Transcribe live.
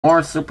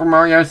More Super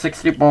Mario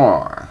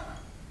 64.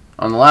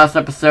 On the last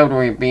episode,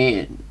 we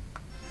beat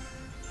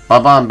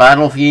Bob-omb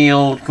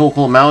Battlefield,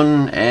 Cool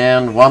Mountain,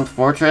 and Whomp's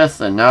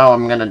Fortress, and now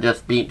I'm gonna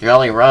just beat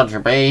Jolly Roger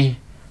Bay,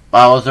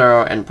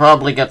 Bowser, and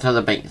probably get to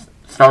the base.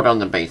 Start on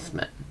the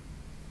basement.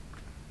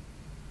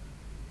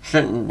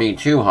 Shouldn't be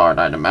too hard,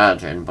 I'd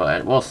imagine,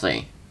 but we'll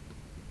see.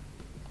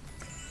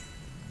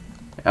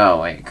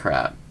 Oh, wait,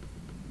 crap.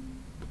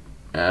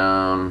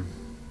 Let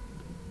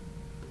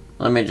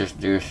me just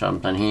do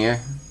something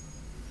here.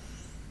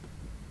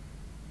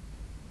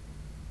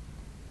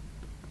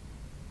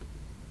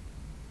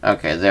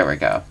 Okay, there we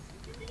go.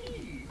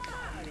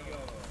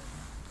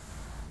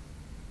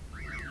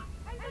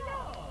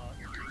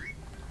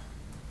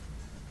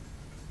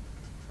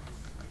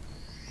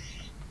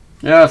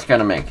 Just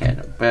gonna make it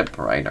a bit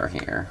brighter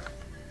here.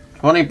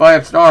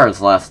 25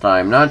 stars last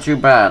time, not too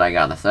bad, I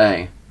gotta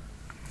say.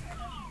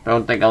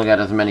 Don't think I'll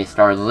get as many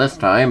stars this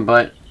time,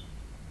 but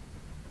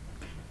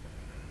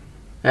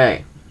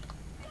hey,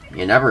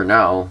 you never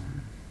know.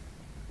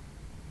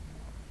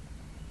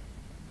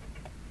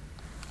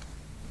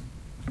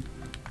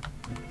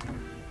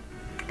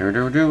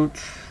 Do-do-do.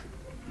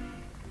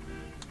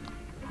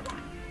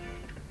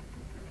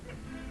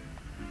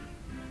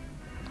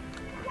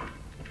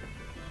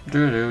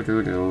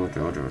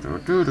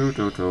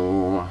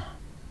 Do-do-do-do-do-do-do-do-do-do.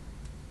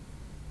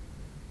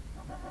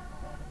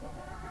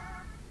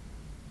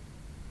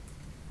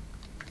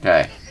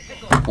 Okay.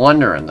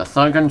 Plunder in the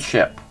sunken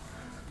ship.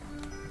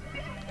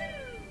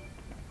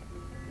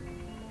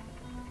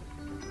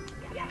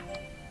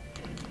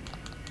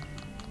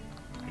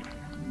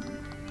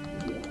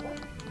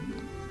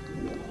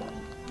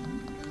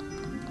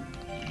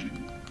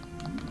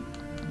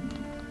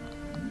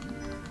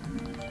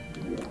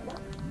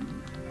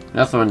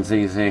 This one's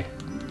easy.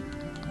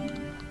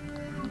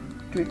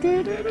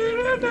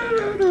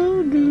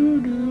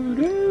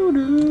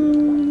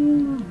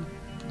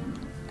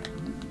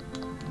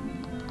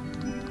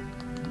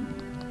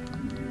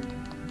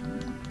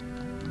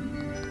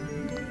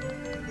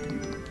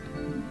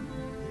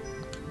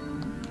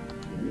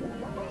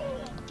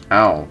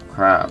 Oh,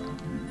 crap.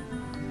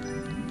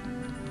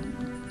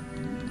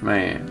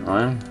 Man,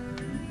 what?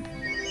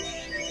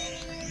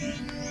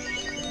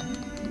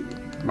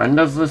 When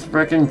does this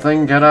frickin'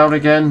 thing get out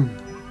again?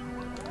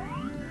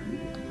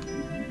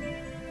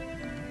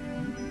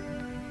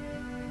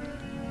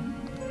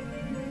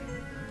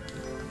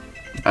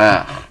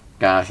 Ah,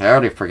 gosh, I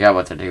already forgot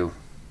what to do.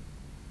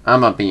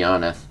 I'ma be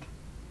honest.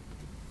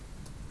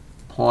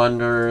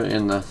 Plunder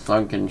in the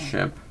sunken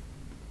ship.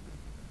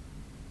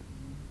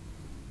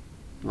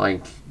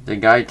 Like, the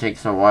guy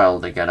takes a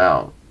while to get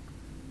out.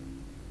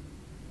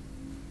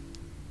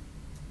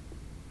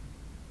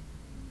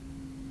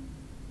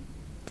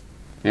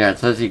 Yeah, it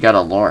says you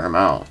gotta lure him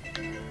out.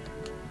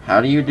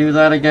 How do you do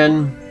that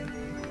again?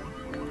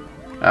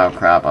 Oh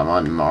crap, I'm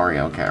on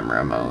Mario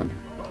camera mode.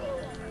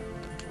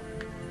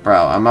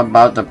 Bro, I'm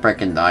about to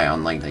frickin' die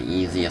on like the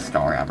easiest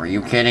star ever. Are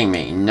you kidding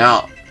me?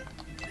 No!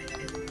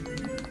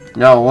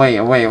 No, wait.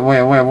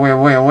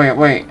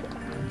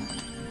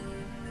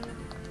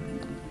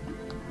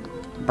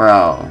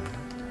 Bro.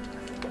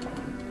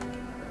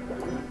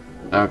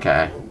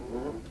 Okay.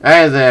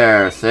 Hey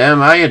there, Sim,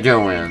 how you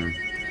doing?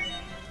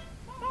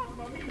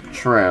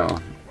 True.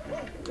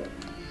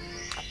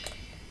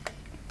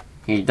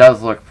 He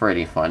does look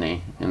pretty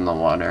funny in the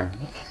water.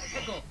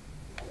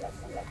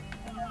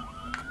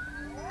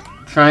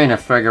 Trying to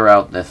figure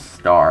out this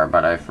star,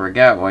 but I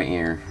forget what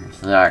you're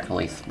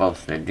exactly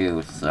supposed to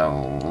do,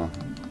 so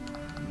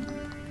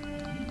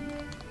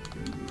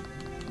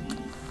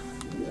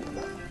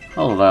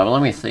hold up,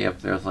 let me see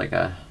if there's like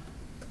a...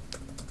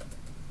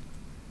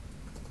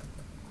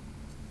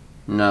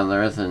 No,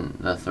 there isn't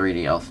the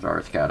 3D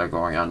All-Stars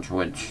category on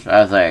Twitch,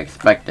 as I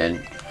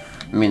expected.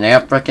 I mean, they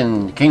have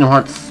frickin' Kingdom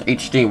Hearts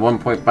HD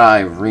 1.5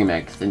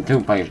 Remix and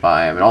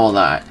 2.5 and all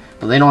that.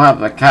 But they don't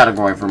have a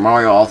category for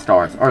Mario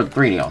All-Stars or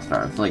 3D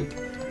All-Stars. Like,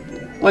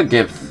 what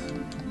gives?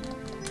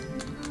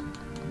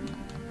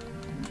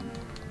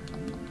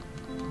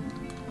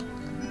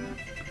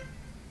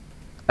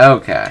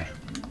 Okay.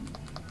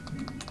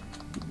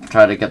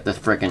 Try to get this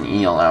frickin'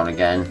 eel out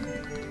again.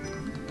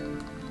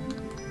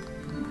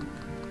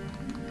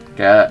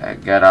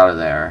 Get out of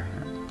there.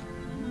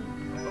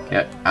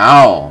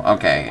 Ow!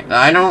 Okay.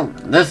 I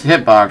don't... This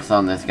hitbox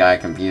on this guy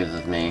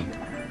confuses me.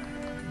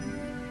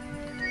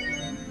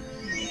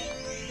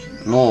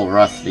 A little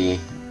rusty.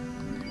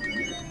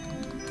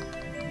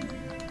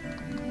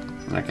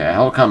 Okay,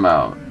 he'll come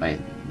out. Like,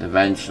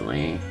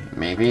 eventually.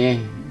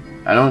 Maybe?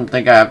 I don't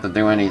think I have to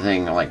do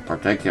anything, like,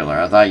 particular.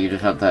 I thought you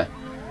just have to...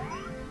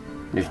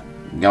 just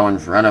go in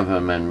front of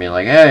him and be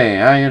like, hey,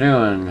 how you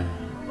doing?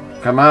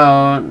 Come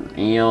out,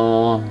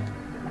 eel.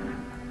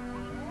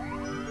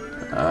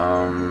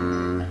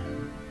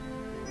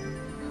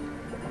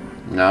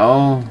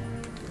 No?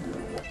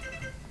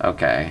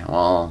 Okay,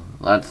 well,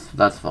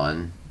 that's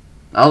fun.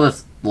 I'll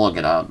just look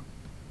it up.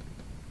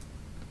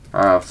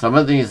 Some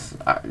of these...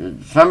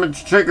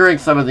 triggering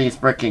some of these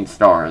freaking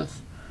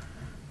stars.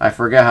 I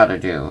forget how to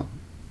do.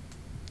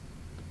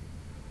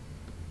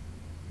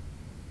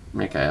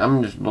 Okay,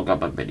 I'm just look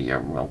up a video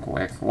real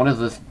quick. What does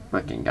this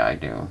freaking guy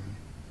do?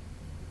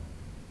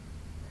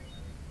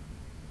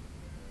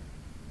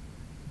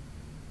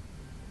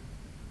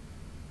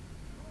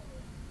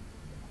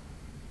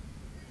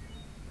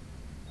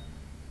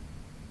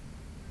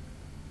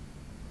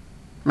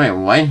 Wait,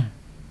 what?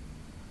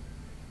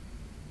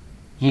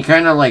 He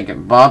kind of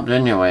like bobbed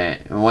into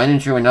it, went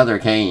into another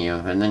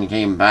cave, and then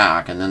came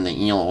back, and then the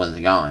eel was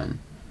gone.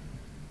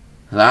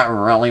 Is that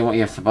really what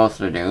you're supposed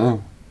to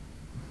do?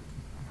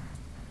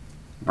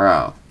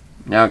 Bro.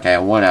 Okay,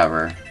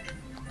 whatever.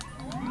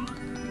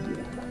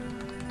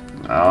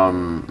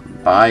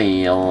 Bye,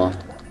 eel.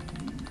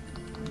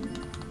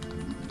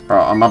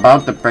 Bro, I'm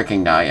about to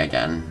freaking die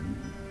again.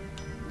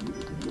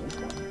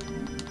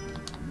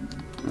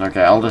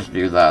 Okay, I'll just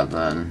do that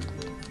then.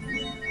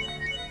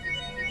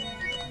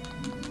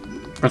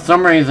 For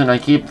some reason, I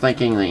keep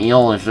thinking the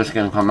eel is just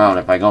gonna come out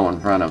if I go in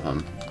front of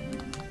him.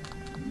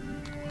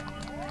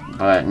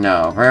 But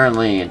no,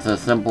 apparently it's as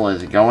simple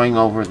as going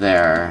over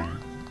there.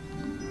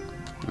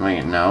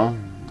 Wait, no.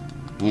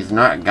 He's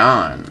not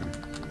gone.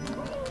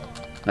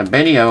 The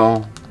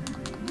video...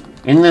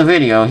 In the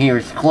video, he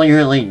was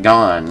clearly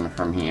gone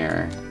from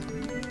here.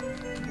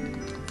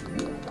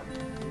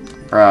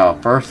 Bro,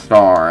 first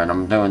star, and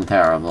I'm doing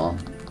terrible.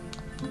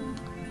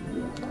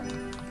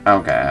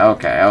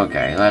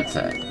 Okay, that's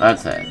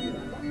it.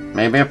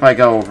 Maybe if I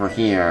go over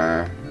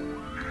here,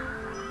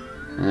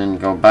 and then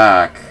go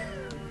back,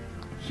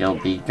 he'll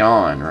be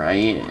gone,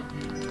 right?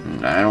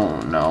 I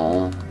don't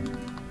know.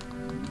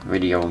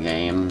 Video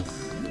games.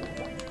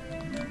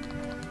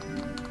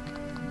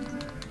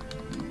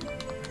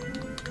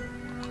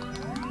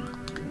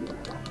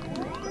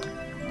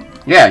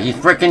 Yeah, he's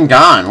freaking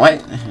gone.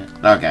 What?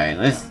 Okay,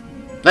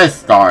 this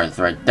star is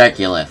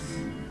ridiculous.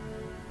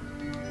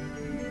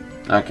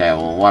 Okay,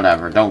 well,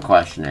 whatever. Don't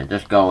question it.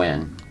 Just go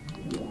in.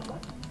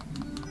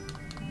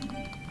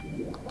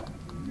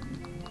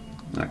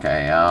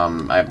 Okay,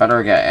 I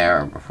better get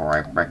air before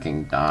I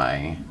freaking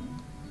die.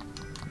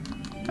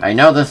 I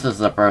know this is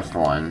the first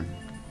one.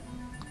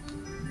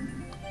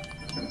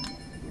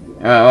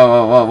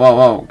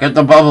 Whoa. Get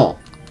the bubble!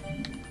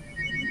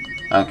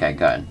 Okay,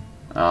 good.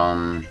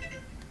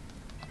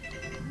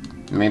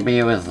 Maybe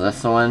it was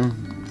this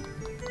one?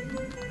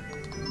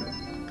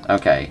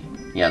 Okay.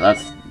 Yeah,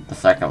 that's the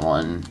second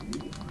one.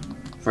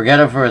 Forget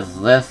if it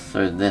was this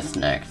or this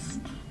next.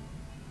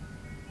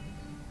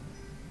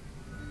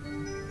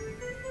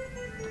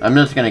 I'm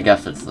just gonna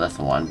guess it's this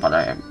one, but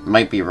I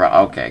might be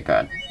wrong. Okay,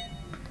 good.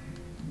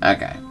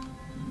 Okay.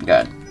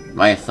 Good.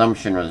 My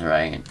assumption was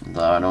right,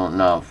 though I don't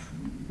know if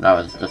that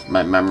was just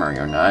my memory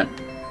or not.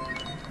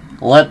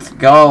 Let's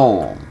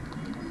go!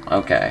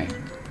 Okay.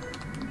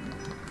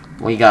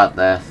 We got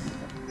this.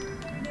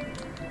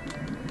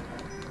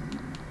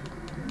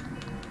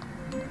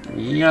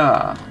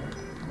 Yeah.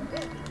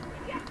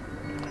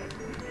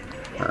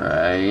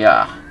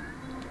 Yeah.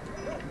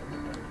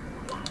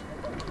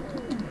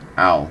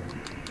 Ow.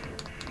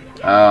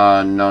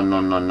 No.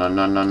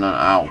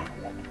 Ow.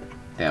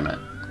 Damn it.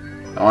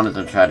 I wanted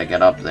to try to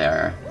get up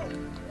there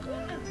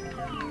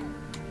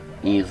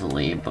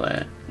easily,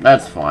 but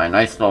that's fine.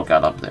 I still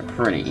got up there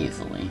pretty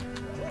easily.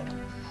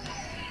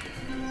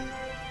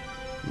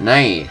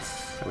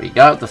 Nice. We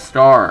got the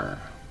star.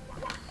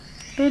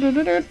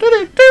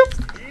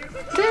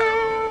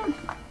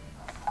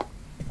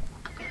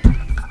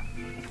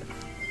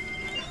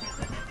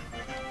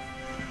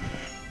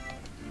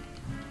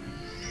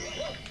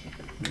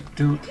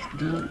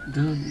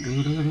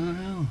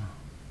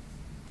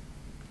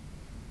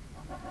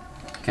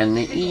 Can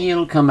the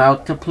eel come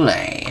out to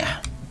play?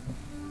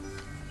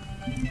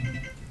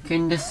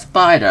 Can the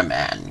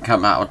Spider-Man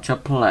come out to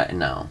play?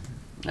 No.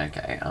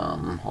 Okay,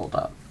 hold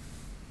up.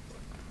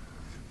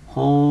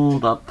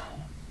 Hold up.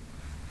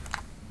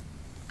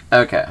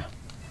 Okay.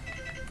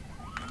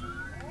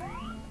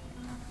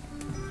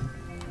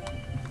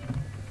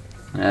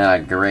 Ah,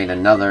 great,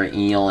 another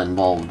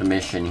eel-involved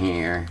mission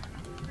here.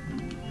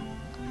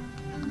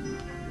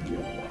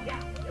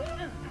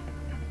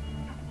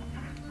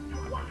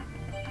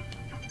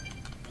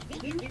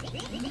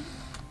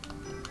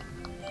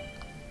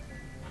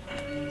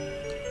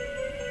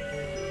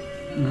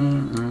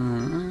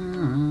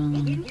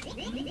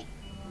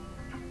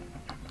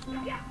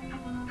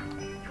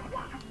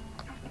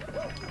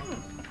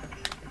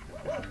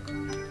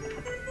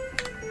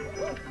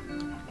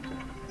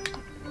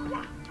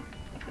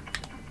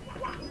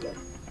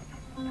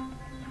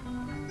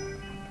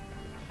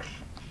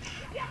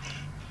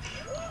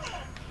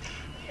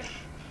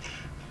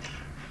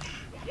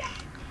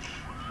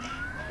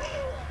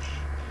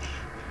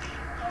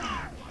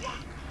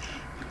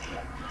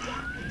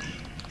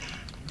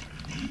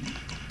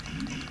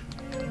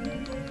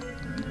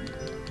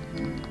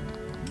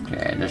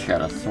 Okay, just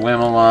gotta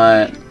swim a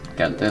lot.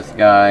 Get this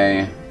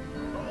guy.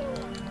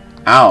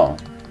 Ow!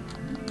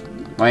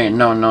 Wait,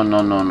 no.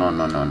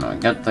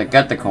 Get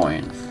the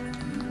coins.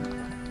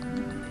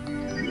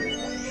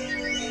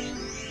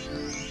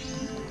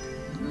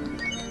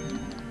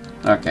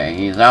 Okay,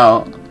 he's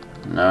out.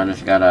 Now I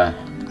just gotta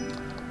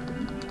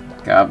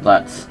Grab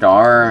that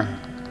star.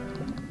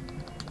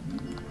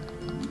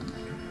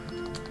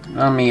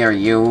 Not me or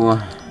you.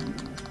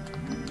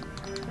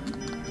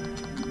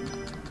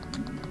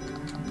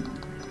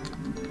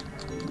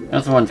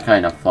 This one's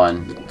kind of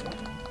fun.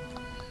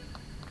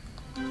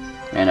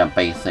 In a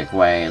basic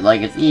way.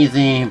 Like, it's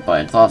easy,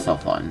 but it's also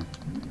fun.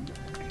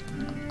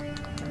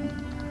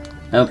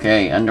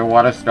 Okay,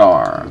 underwater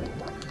star.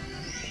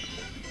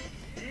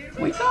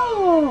 We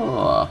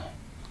go!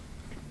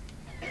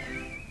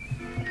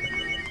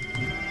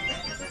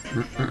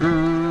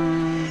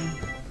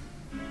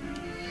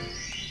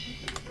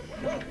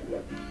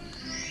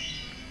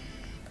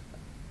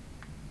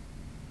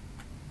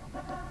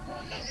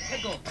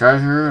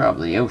 Treasure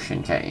of the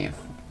Ocean Cave.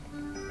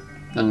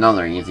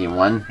 Another easy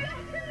one.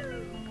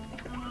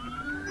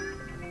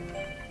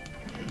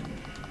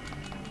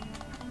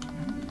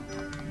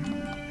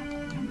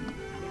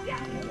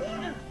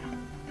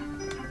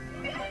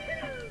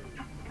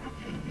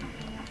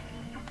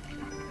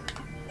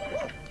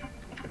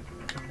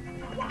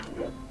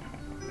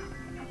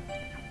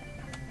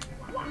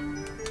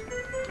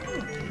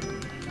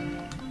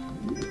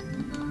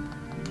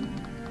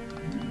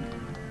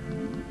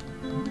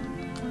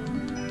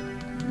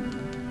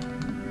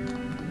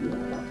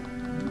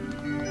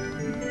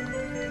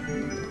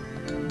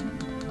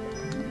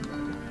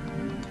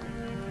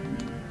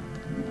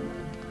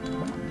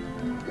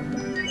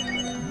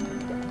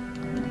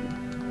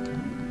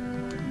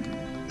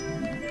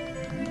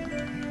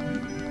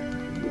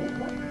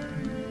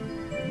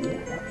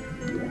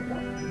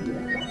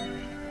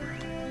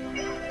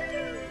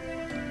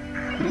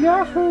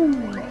 Yahoo!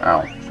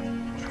 Ow.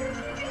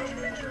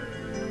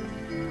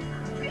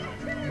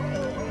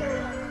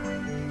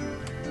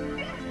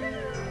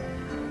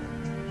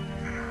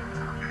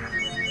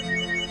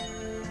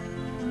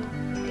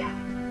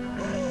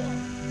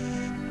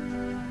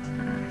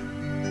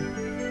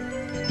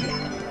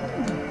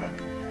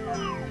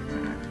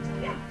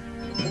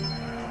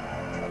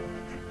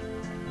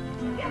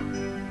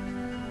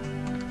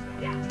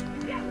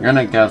 I'm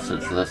gonna guess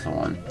it's this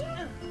one.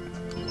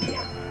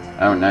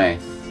 Oh,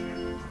 nice.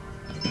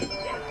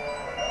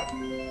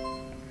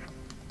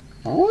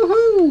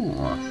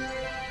 Woohoo!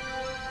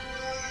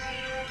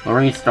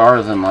 3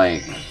 stars in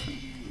like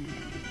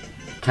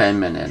 10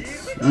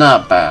 minutes.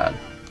 Not bad.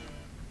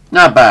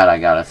 Not bad, I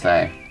gotta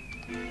say.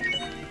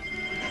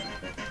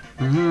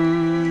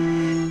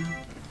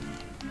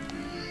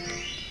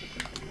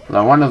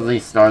 So one of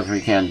these stars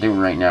we can't do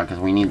right now because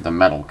we need the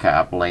metal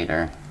cap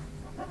later.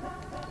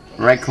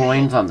 Red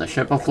coins on the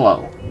ship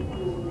afloat.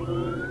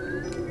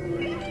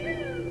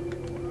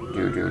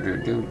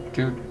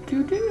 Do.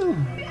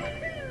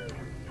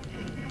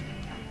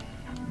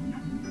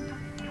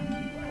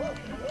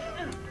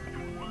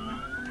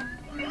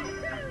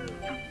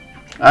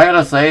 I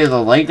gotta say,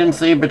 the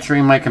latency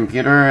between my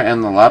computer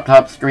and the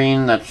laptop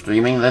screen that's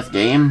streaming this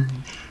game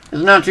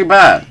is not too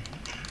bad.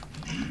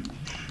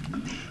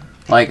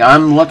 Like,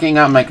 I'm looking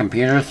at my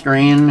computer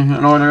screen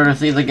in order to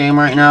see the game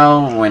right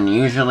now, when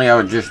usually I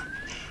would just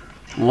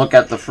look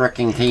at the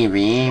frickin'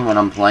 TV when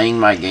I'm playing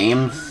my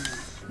games.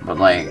 But,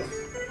 like,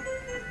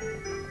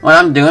 when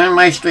I'm doing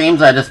my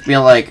streams, I just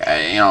feel like,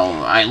 you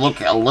know, I look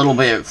a little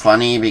bit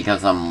funny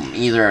because I'm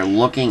either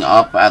looking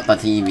up at the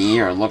TV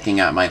or looking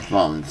at my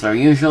phone. So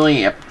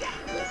usually, if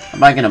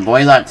I can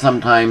avoid that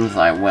sometimes,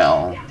 I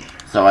will.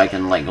 So I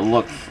can, like,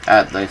 look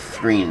at the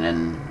screen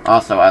and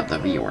also at the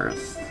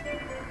viewers.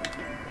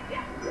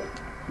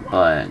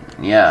 But,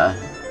 yeah.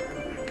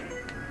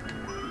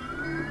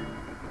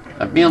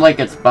 I feel like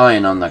it's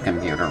fine on the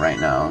computer right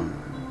now.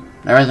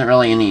 There isn't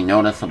really any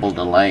noticeable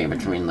delay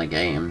between the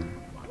game.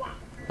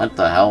 What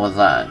the hell was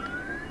that?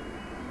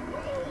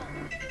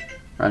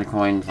 Red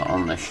coins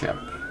on the ship.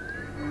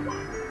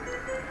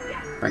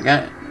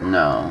 Forget?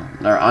 No.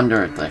 They're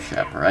under the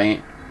ship,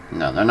 right?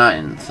 No, they're not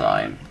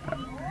inside.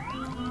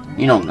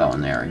 You don't go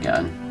in there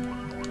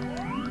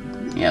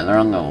again. Yeah, they're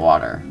on the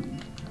water.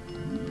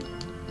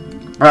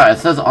 Right, it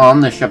says on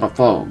the ship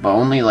afloat, but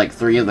only like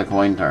 3 of the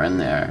coins are in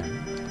there.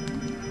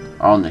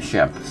 On the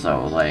ship,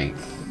 so like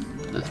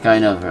it's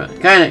kind of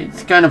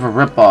a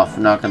rip-off,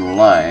 not gonna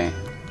lie.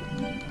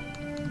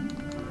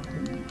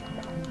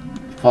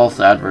 False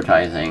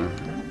advertising.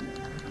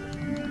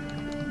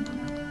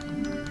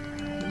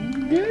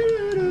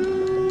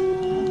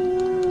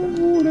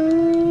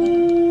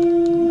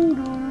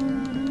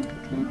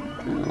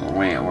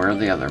 Wait, where are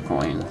the other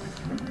coins?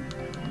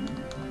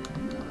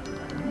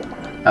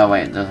 Oh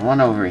wait, there's one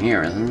over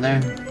here, isn't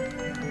there?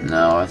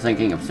 No, I was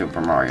thinking of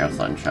Super Mario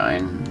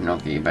Sunshine.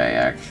 Noki Bay,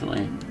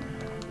 actually.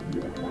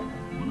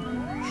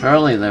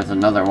 Surely there's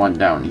another one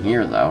down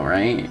here, though,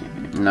 right?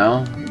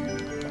 No?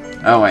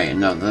 Oh wait,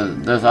 no,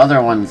 there's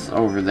other ones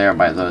over there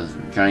by those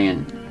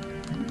giant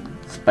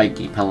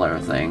spiky pillar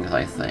things,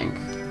 I think.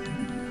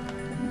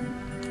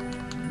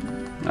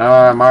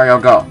 Mario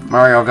go!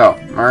 Mario go!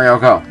 Mario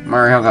go!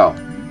 Mario go!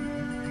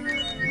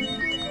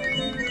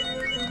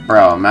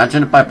 Bro,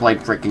 imagine if I played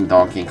freaking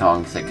Donkey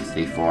Kong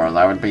 64.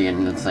 That would be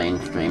an insane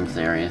stream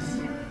series.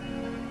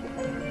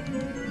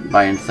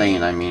 By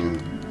insane, I mean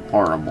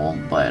horrible,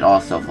 but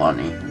also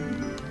funny.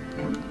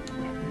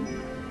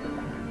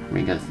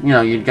 Because, you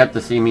know, you'd get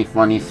to see me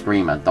funny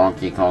scream at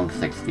Donkey Kong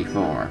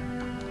 64.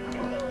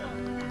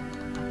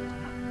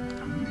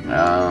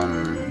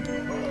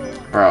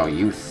 Bro,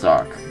 you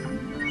suck.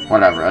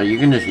 Whatever, you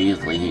can just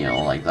easily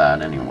heal like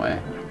that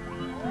anyway.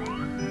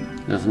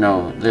 There's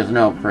no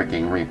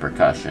freaking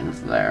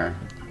repercussions there.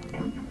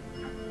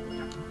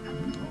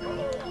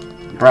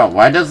 Bro,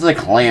 why does the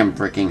clam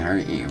freaking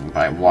hurt you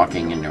by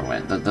walking into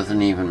it? That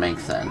doesn't even make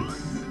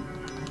sense.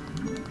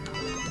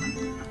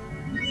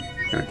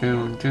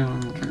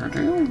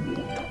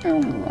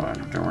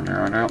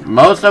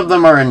 Most of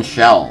them are in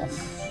shells.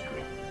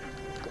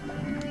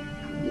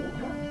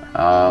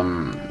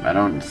 I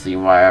don't see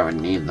why I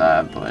would need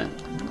that, but...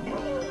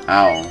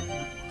 Ow.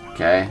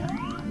 Okay.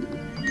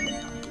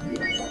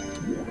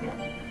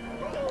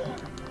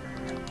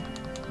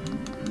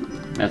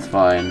 That's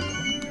fine.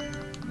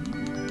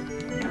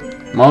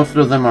 Most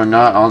of them are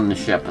not on the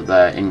ship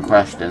that in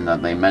question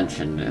that they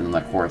mentioned in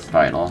the course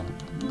title.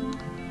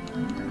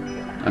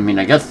 I mean,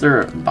 I guess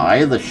they're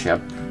by the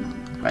ship.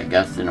 I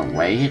guess in a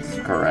way it's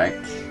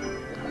correct.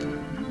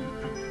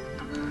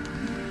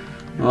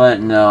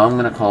 But no, I'm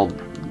gonna call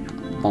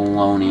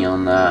baloney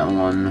on that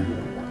one.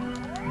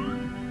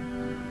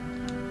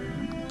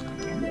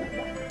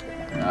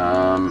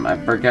 I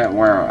forget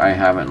where I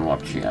haven't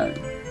looked yet.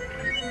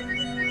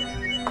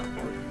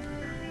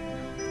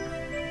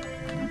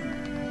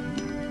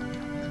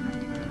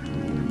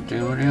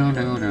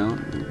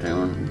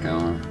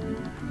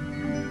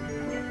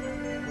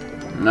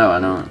 No, I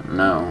don't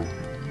know.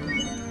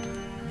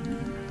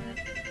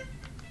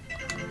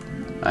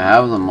 I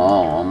have them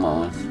all,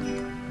 almost.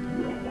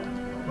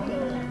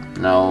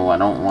 No, I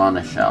don't want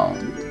a shell.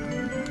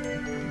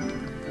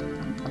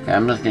 Okay,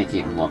 I'm just gonna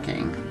keep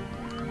looking.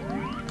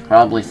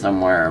 Probably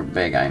somewhere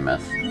big I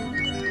missed.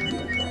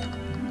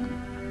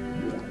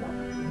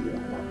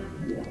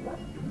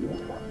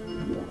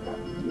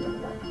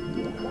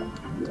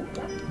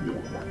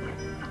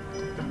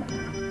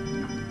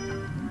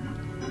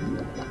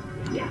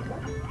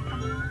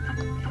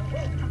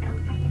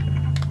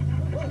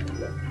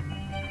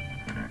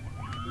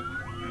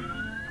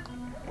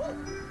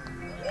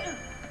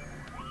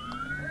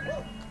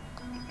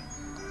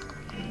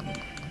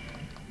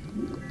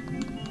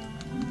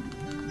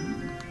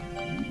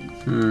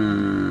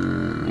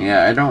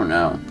 Yeah, I don't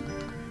know.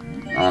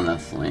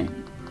 Honestly.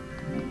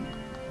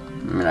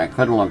 I mean, I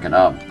could look it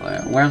up,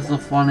 but where's the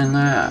fun in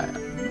that?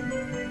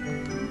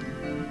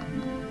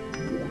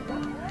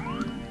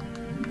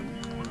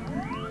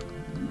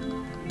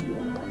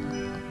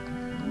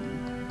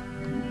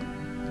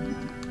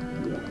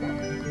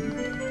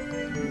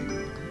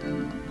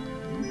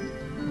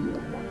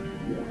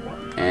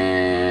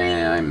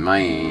 And I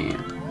might...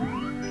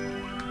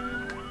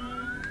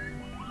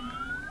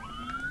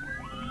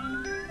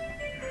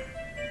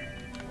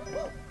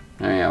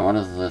 Oh yeah, what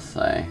does this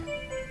say?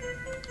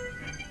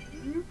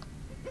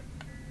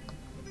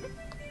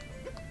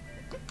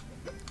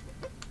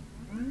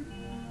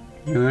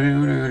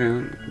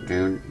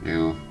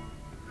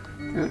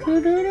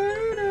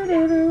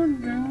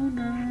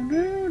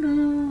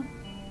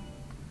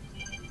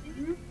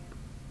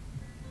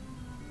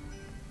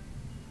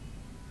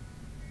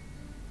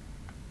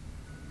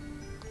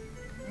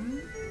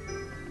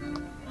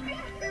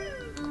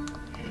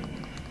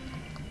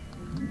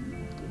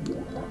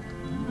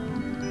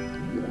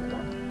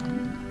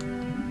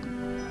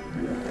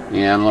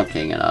 Yeah, I'm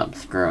looking it up.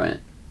 Screw it.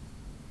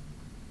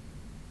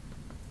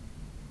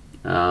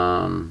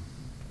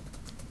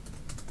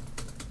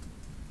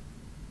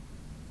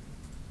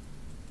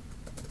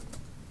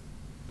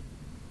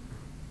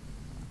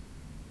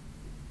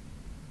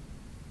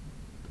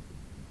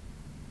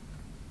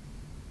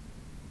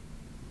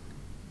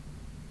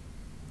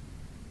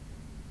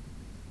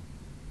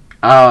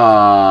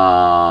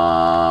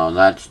 Oh,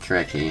 that's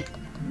tricky.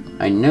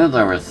 I knew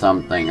there was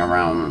something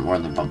around where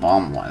the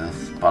bomb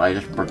was, but I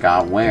just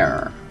forgot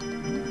where.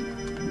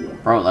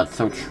 Bro, that's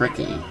so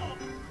tricky.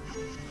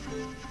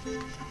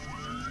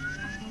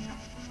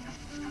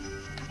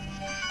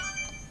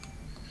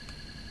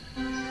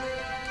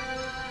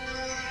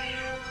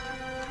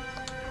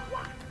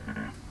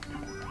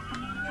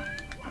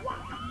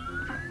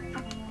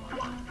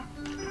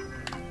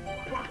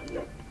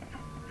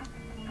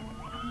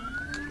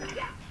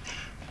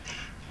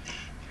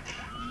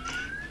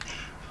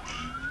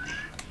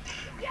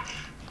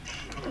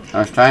 I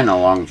was trying a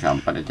long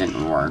jump, but it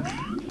didn't work.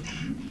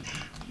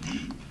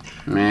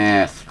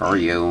 Nah, screw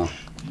you.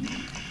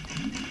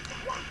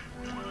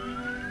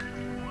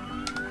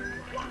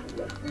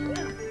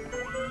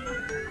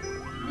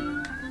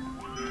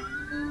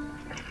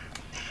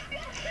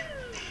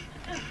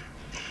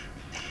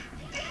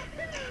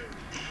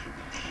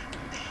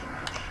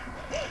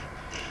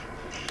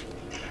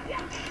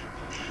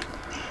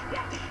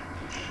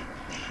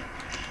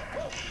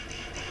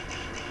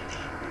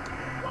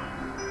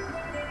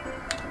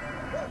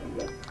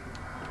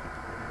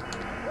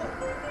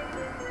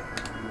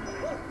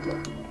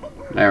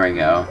 There we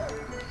go.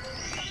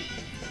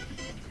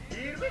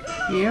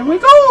 Here we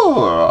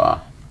go!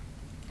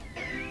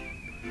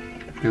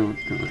 Do,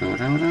 do, do,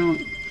 do,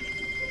 do.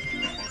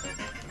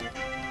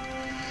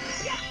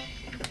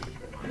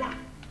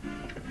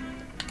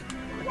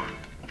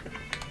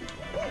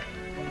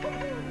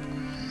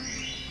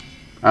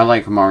 I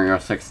like Mario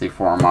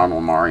 64 model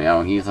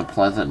Mario. He's a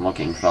pleasant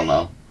looking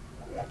fellow.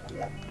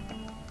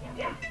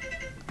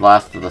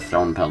 Blast to the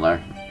stone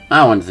pillar.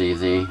 That one's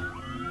easy.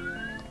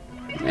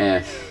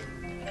 Ish.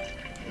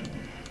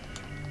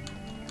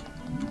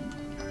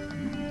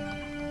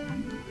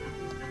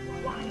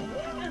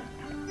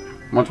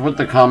 What's with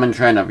the common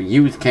trend of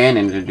use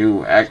cannon to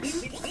do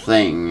X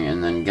thing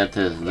and then get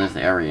to this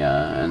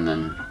area and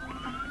then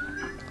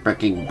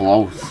freaking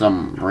blow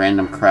some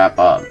random crap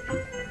up?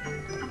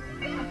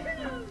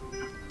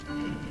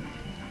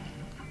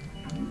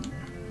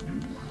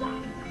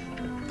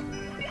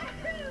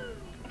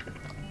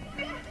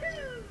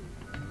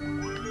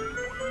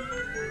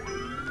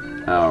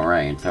 Oh,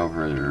 right, it's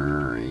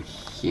over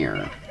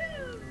here.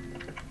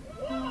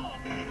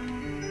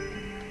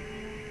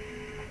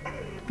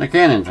 The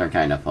cannons are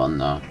kind of fun,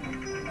 though.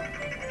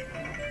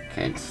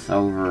 Okay, it's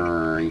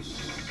over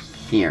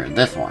here.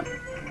 This one.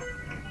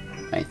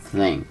 I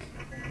think.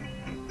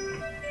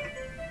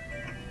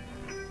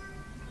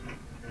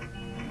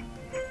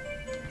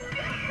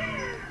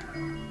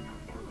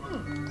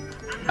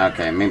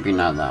 Okay, maybe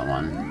not that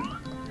one.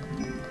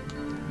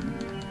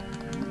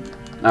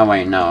 Oh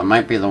wait, no, it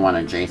might be the one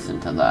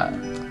adjacent to that.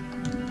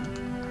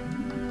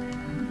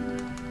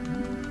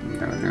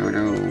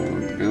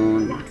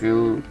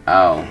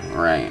 Oh,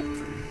 right.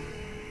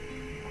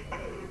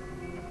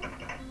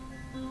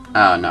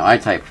 Oh no, I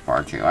typed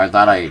part 2. I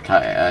thought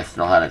I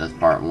still had it as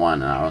part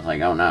 1, and I was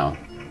like, oh no.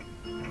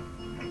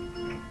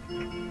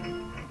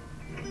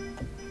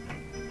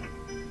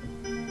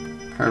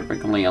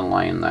 Perfectly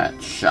align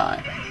that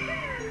shot.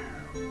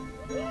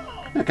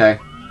 Okay.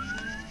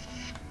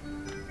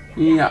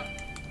 Yeah.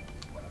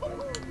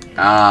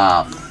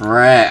 Ah,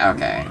 frick.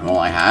 Okay, well,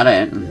 I had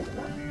it.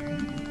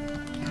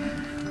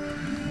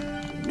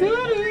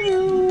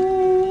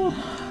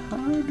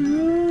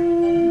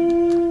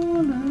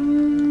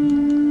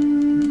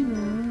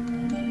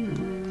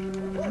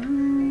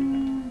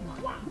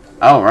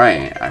 Oh,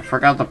 right. I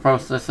forgot to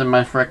post this in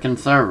my frickin'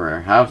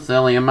 server. How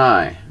silly am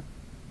I?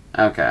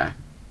 Okay.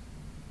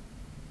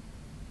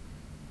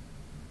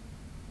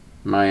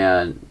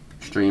 My,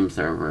 stream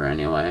server,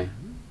 anyway.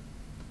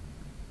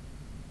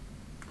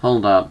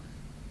 Hold up.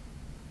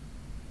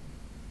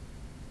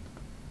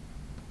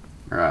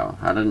 Oh,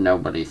 how did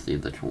nobody see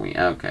the tweet?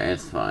 Okay,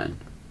 it's fine.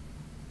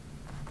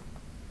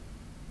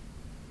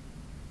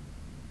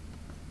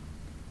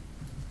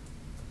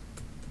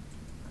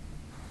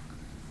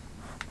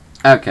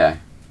 Okay.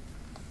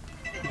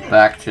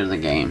 Back to the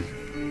game.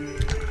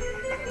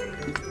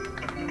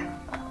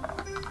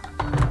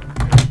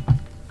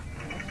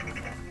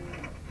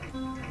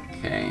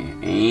 Okay,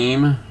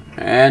 aim,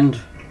 and...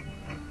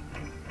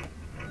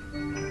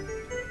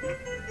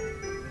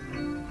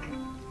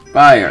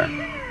 fire!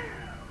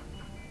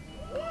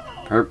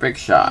 Perfect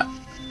shot.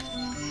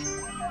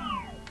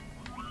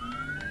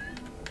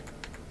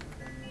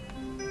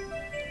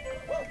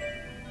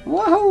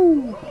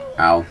 Woohoo!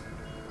 Ow.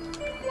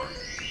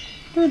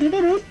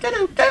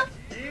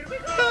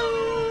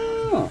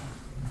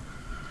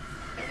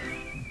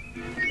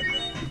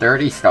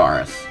 30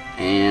 stars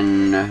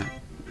in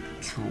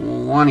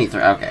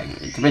 23. Okay,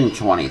 it's been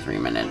 23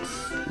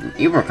 minutes.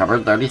 You've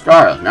recovered 30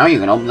 stars. Now you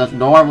can open this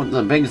door with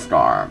the big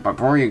star.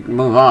 Before you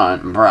move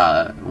on,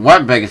 bruh,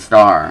 what big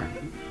star?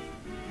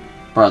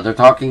 Bruh, they're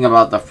talking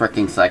about the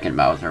fricking second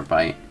Bowser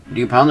fight. Do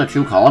you pound the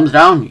 2 columns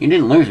down? You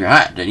didn't lose your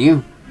hat, did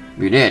you?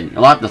 If you did,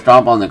 you'll have to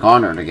stomp on the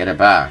corner to get it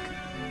back.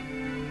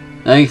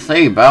 They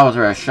say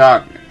Bowser has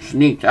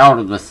sneaked out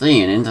of the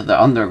sea and into the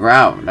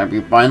underground. Have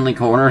you finally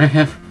cornered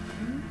him?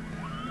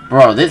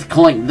 Bro, this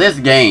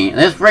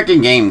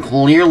frickin' game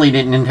clearly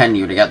didn't intend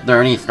you to get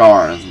 30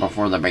 stars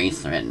before the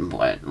basement,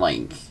 but,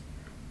 like...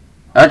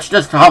 That's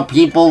just how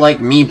people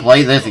like me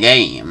play this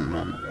game.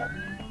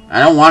 I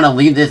don't want to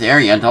leave this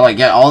area until I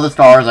get all the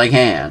stars I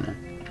can.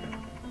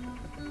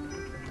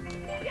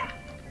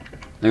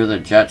 Through the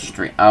jet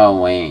stream.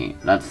 Oh,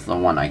 wait. That's the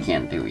one I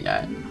can't do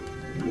yet.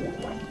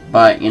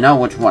 But you know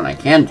which one I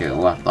can do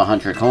with the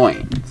 100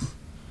 coins.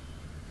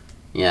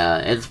 Yeah,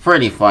 it's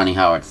pretty funny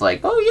how it's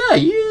like, oh yeah,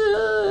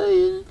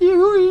 you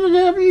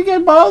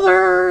get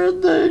Bowser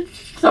in the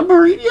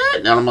submarine yet?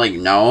 And I'm like,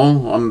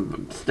 no,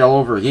 I'm still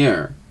over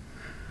here.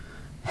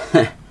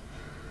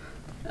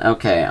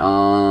 Okay,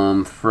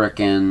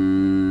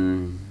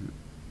 frickin'...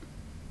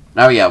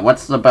 Oh yeah,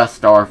 what's the best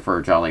star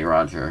for Jolly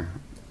Roger?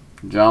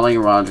 Jolly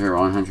Roger,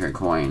 100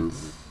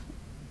 coins.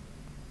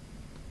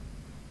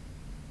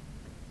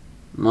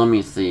 Let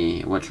me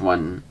see which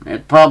one.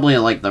 It's probably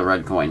like the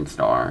red coin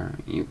star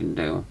you can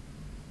do.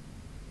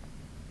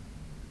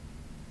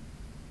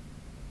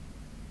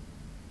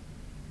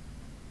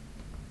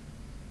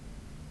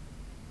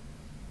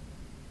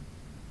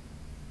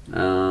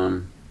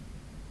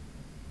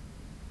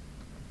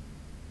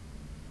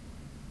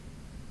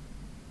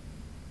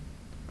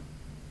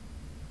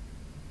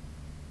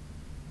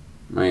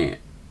 Wait.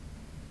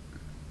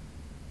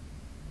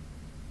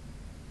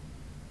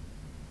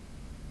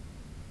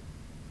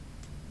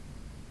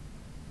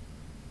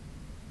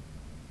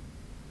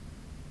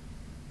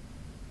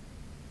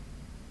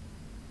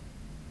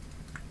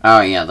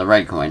 Oh yeah, the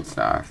red coin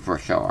star, for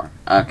sure.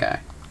 Okay.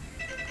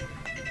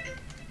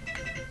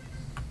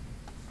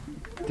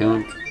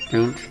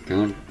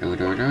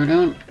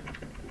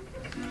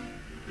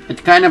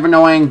 It's kind of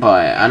annoying,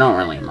 but I don't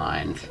really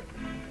mind.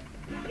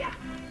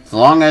 As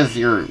long as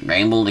you're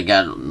able to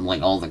get,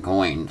 like, all the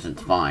coins,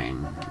 it's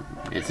fine.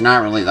 It's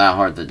not really that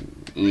hard to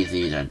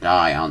easy to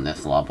die on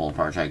this level,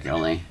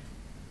 particularly.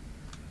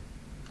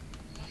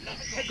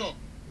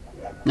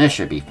 This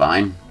should be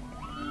fine.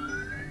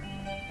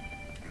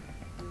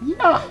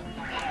 Yeah.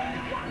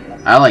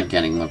 I like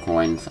getting the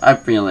coins. I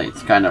feel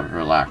it's kind of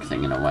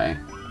relaxing in a way.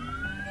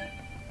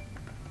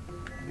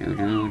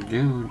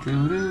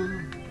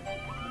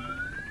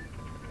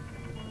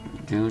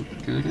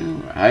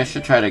 I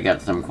should try to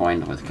get some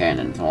coins with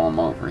cannons while I'm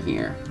over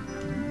here.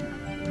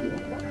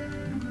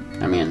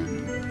 I mean,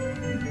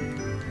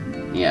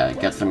 yeah,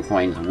 get some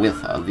coins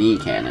with the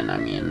cannon, I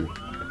mean.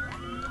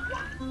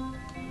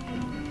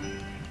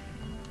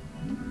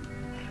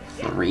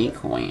 3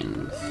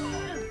 coins.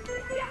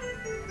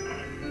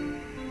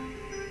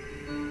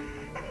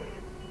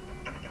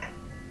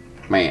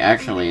 Wait,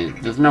 actually,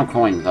 there's no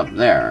coins up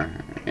there.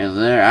 Is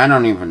there? I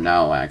don't even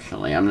know,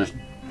 actually. I'm just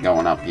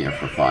going up here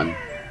for fun.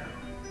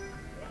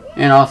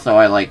 And also,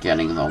 I like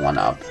getting the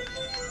 1-up.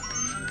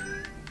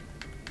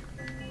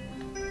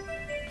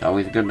 It's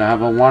always good to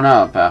have a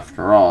 1-up,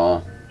 after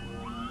all.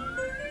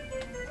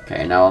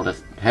 Okay, now I'll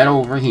just head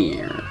over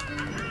here.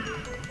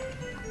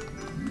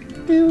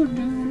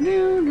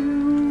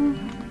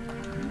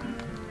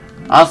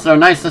 Also,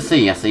 nice to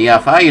see you,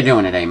 CF. How you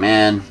doing today,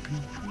 man?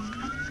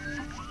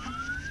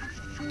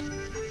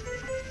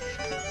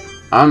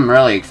 I'm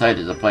really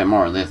excited to play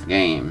more of this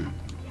game.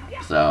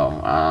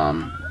 So,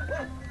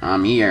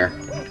 I'm here.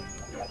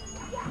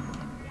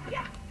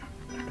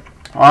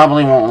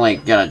 Probably won't,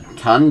 like, get a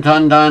ton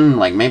done.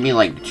 Like, maybe,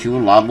 like, 2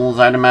 levels,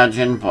 I'd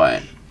imagine.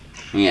 But,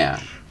 yeah.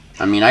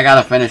 I mean, I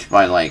gotta finish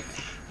by, like,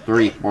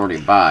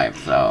 3:45,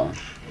 so...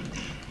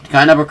 It's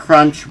kind of a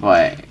crunch,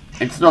 but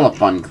it's still a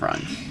fun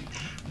crunch.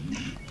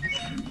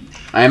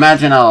 I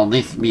imagine I'll at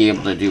least be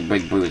able to do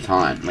Big Boo's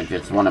Hunt, which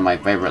is one of my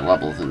favorite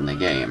levels in the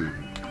game.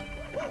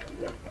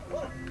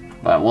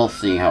 But we'll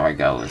see how it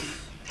goes.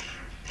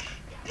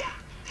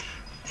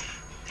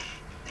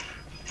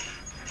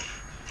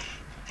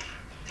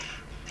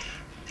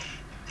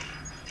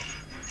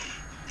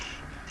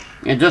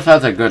 It just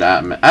has a good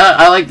atmosphere.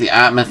 I like the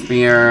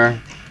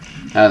atmosphere.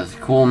 Has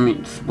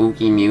cool,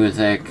 spooky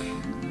music.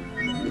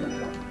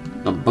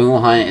 The Boo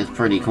Hunt is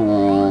pretty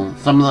cool.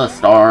 Some of the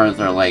stars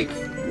are like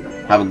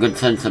have a good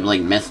sense of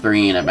like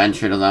mystery and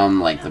adventure to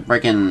them. Like the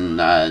frickin'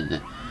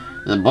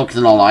 the books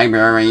in the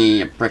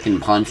library,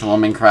 frickin' punch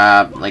lemon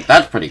crab. Like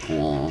that's pretty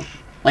cool.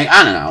 Like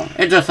I don't know.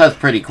 It just has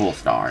pretty cool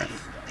stars.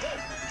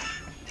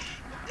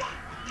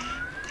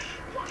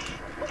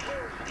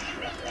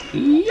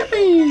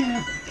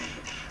 Yippee!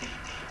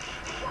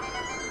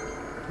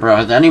 Bro,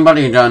 has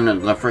anybody done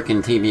the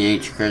frickin'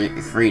 TBH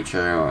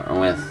creature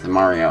with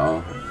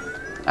Mario?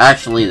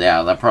 Actually,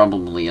 yeah, that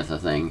probably is a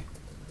thing.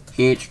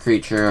 TBH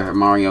creature,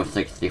 Mario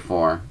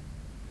 64.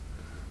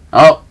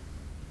 Oh!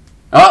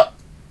 Oh!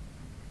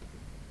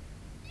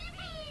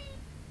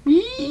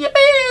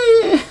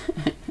 Yippee!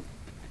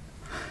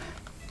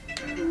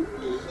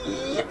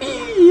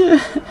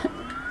 Yippee!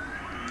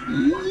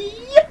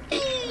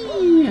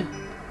 Yippee!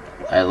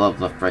 I love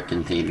the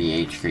frickin'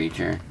 TBH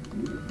creature.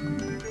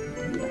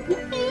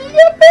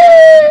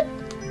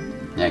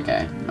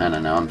 Okay, I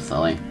don't know, I'm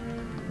silly.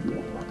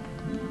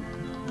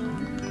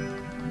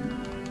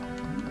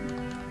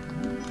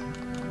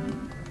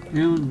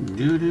 Do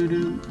do do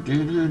do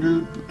do do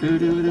do do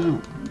do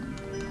do.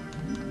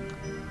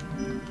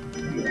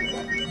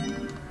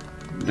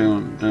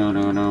 Do do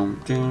do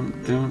do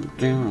do do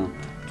do.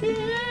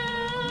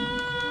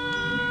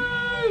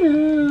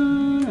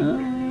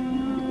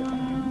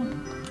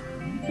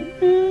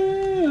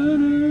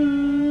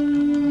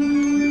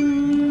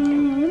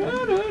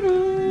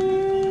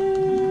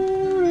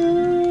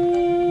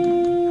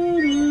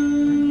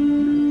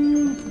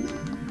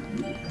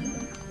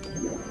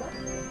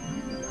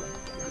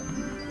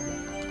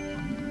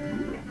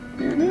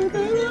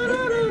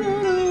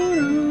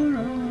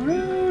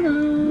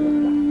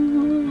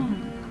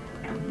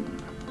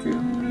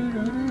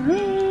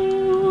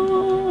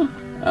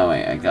 Oh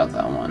wait, I got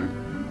that one.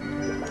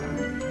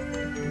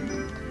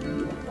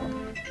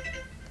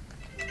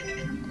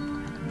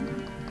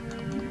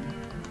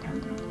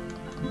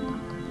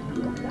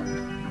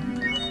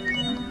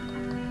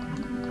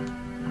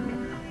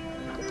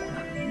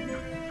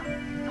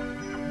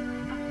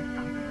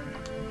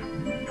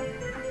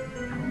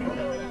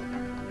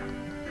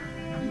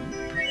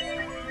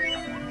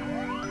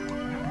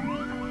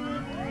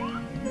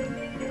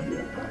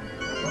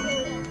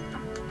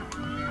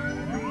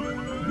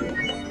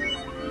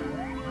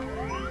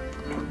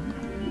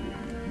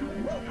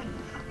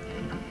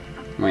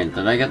 Wait,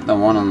 did I get the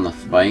one on the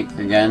spike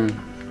again?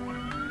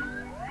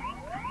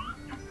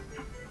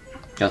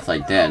 Guess I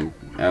did.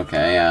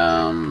 Okay,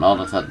 I'll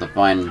just have to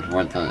find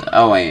what the...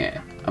 Oh wait,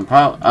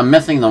 I'm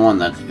missing the one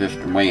that's just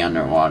way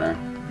underwater.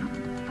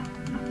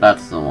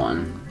 That's the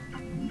one.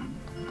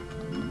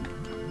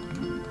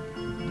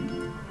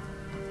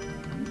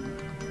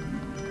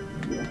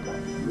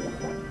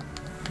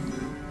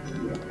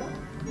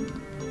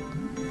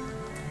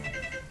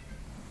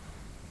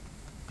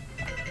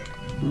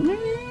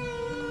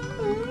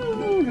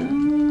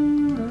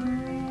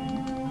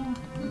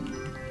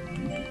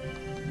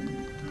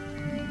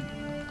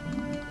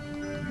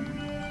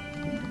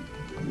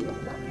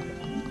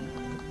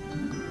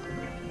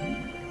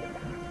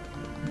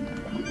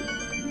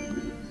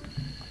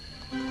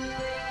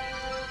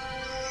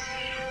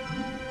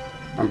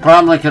 I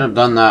probably could have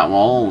done that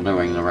while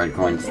doing the red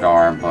coin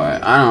star,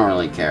 but I don't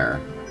really care.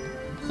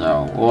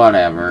 So,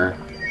 whatever.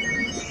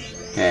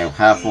 Okay,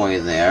 halfway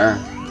there.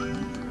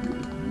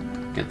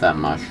 Get that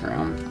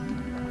mushroom.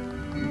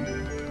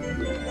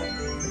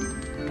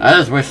 I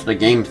just wish the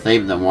game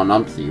saved the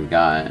 1-ups you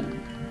got.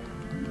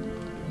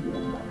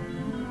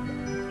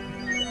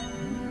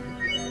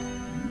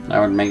 That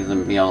would make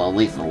them feel at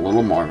least a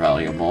little more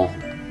valuable.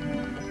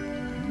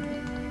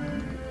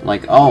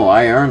 Like, oh,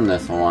 I earned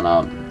this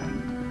 1-up.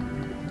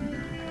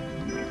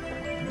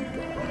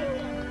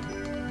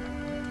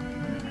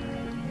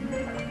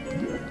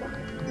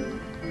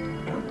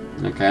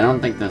 Okay, I don't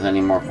think there's any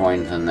more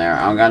coins in there.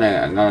 I'm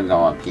gonna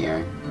go up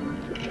here.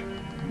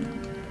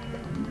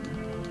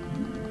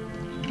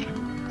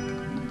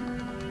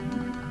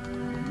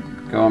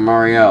 Go,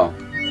 Mario.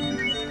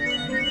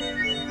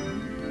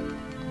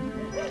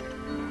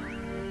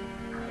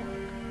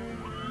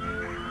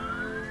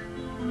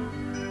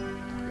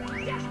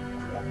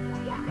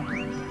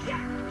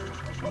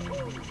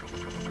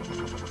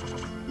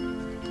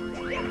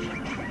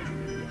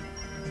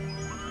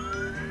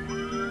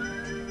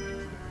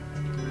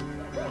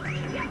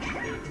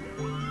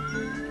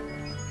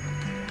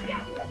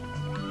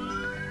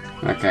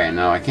 Okay,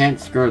 no, I can't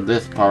screw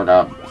this part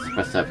up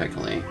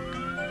specifically.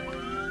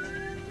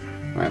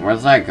 Wait,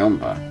 where's that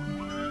Goomba?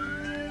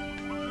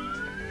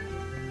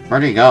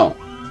 Where'd he go?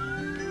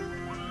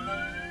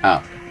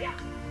 Oh.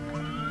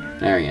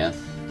 There he is.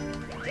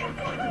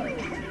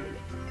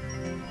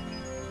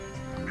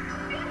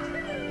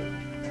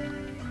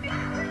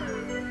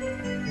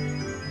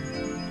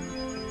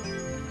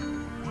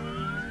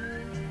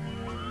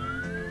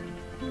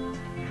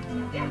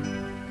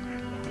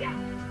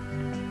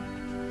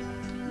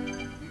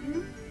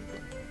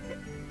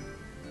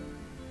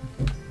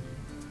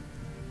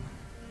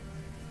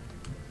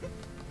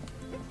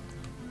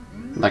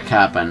 The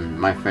Cap'n,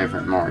 my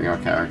favorite Mario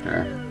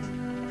character.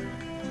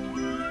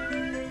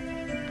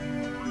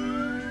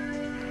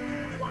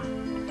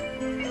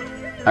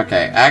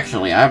 Okay,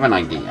 actually, I have an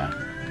idea.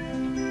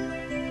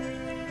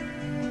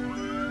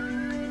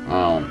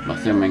 Well,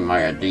 assuming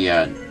my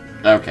idea...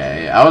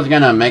 Okay, I was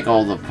gonna make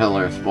all the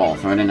pillars full,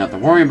 so I didn't have to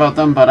worry about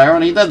them, but I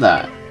already did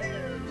that.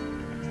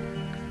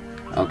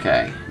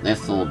 Okay,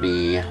 this will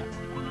be...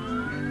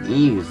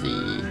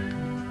 easy,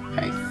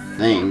 I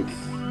think.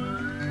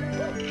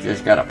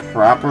 Just gotta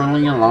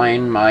properly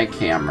align my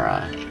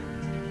camera.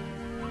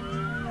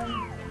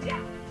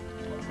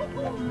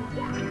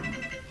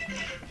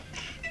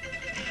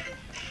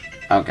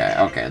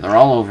 Okay, they're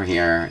all over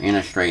here in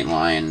a straight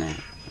line.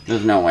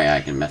 There's no way I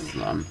can miss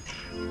them.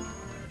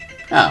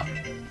 Oh.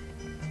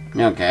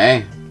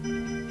 Okay.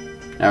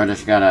 Now we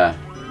just gotta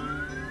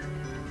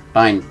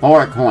find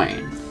 4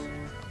 coins.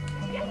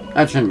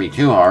 That shouldn't be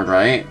too hard,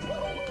 right?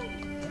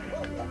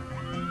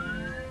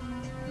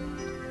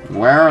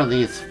 Where are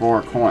these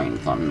 4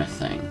 coins I'm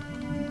missing?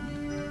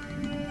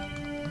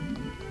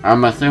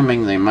 I'm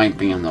assuming they might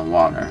be in the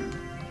water.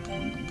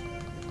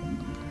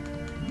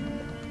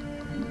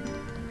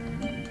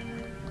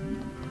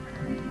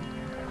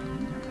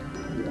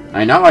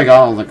 I know I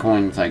got all the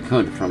coins I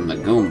could from the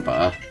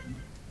Goomba,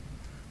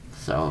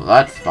 so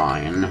that's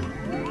fine.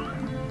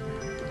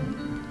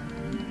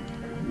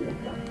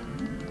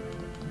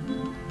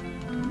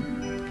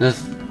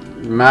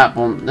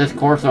 This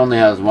course only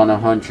has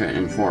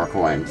 104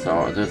 coins,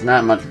 so there's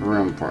not much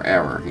room for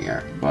error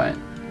here, but...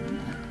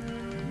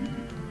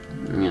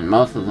 I mean,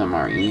 most of them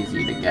are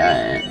easy to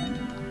get.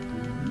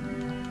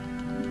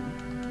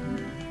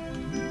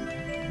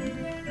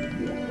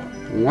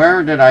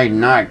 Where did I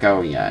not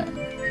go yet?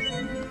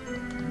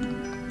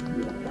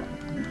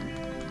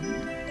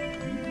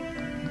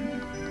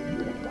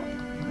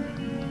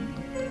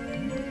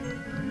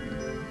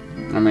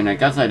 I mean, I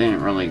guess I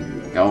didn't really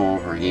go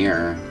over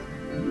here.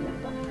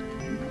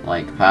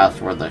 Like,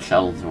 past where the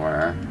shells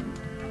were.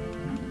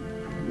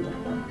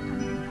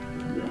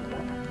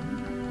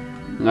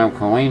 No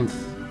coins?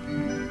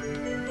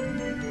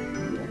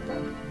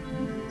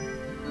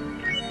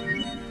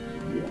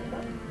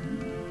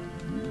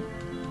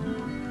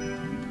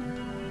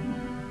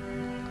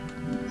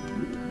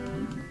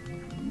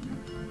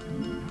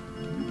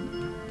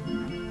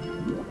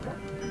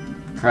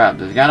 Crap,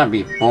 there's gotta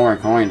be 4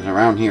 coins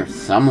around here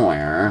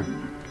somewhere.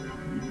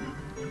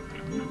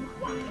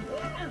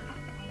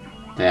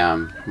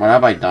 Damn, what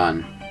have I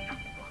done?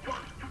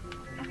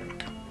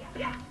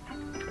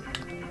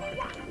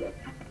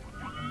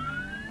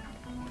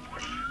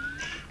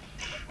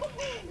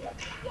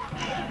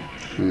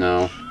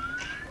 No,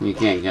 you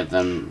can't get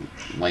them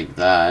like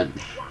that.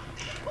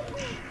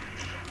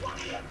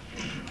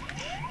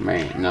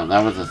 Wait, no,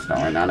 that was a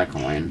star, not a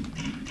coin.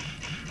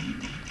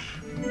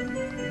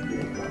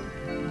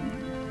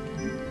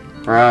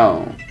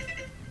 Bro.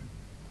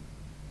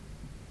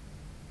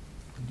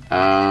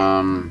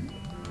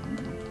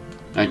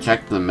 I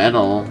checked the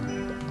middle.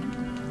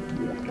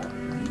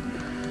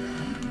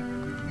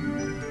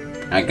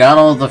 I got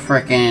all the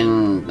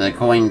frickin' the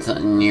coins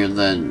near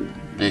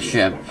the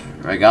ship.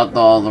 I got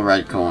all the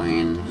red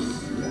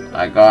coins.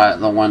 I got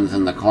the ones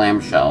in the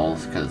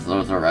clamshells, because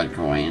those are red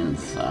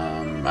coins.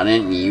 I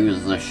didn't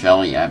use the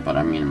shell yet, but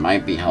I mean, it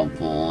might be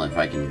helpful if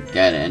I can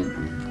get it.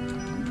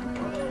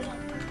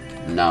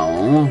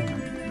 No.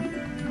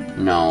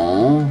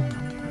 No.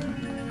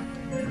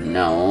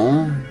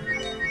 No.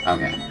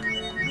 Okay.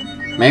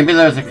 Maybe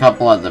there's a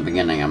couple at the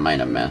beginning I might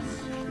have missed,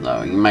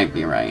 though. You might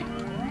be right.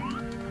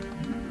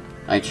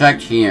 I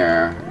checked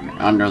here,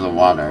 under the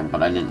water,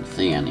 but I didn't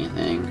see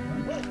anything.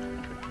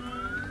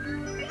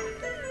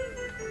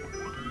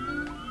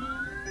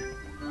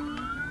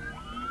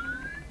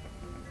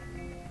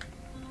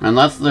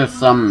 Unless there's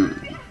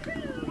some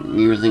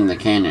using the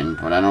cannon,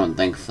 but I don't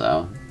think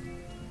so.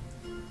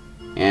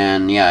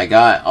 And yeah, I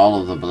got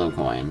all of the blue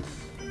coins.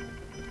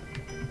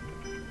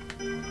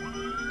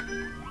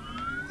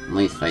 At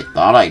least I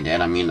thought I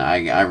did. I mean,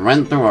 I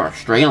went through a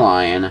straight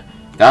line,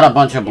 got a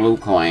bunch of blue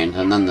coins,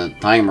 and then the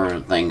timer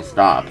thing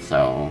stopped,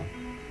 so...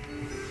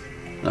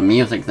 The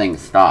music thing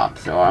stopped,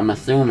 so I'm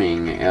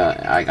assuming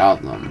I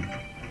got them.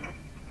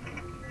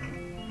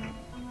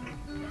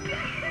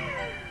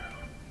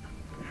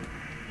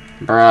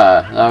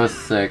 Bruh, that was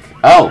sick.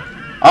 Oh!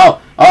 Oh!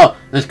 Oh!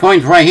 There's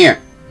coins right here!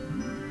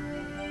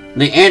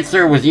 The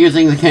answer was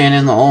using the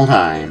cannon the whole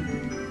time.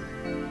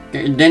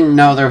 Didn't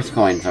know there was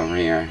coins over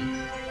here.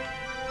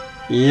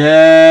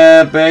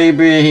 Yeah,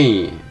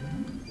 baby!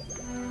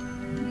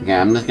 Okay,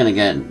 I'm just gonna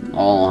get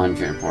all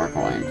 104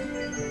 coins.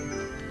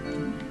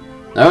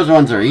 Those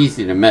ones are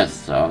easy to miss,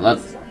 so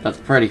that's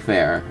pretty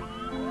fair.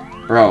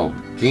 Bro,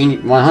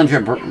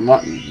 100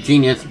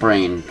 genius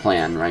brain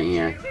plan right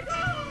here.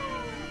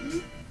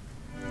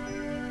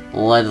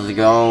 Let's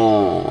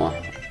go.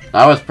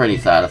 That was pretty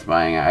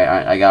satisfying,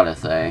 I gotta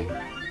say.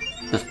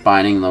 Just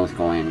finding those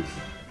coins.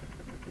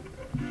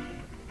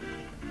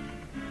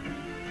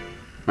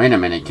 Wait a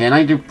minute, can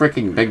I do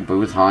freaking Big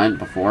Boo's Hunt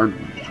before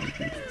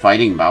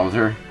fighting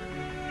Bowser?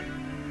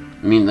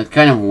 I mean, that's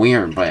kind of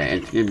weird, but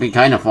it'd be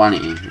kind of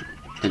funny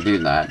to do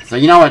that. So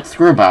you know what?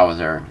 Screw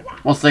Bowser.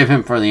 We'll save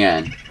him for the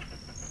end.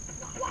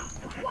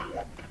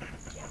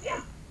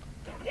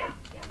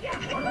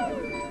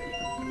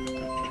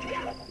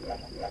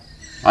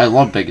 I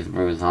love Big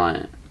Boo's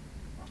Hunt.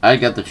 I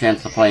get the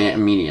chance to play it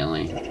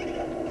immediately.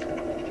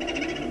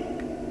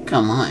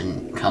 Come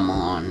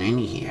on in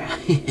here.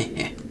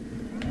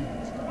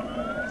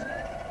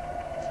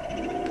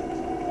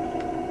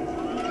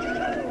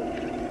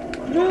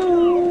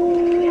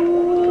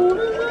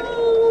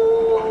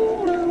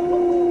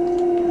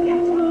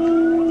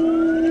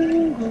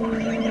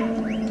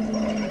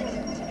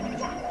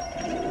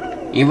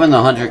 Even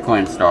the 100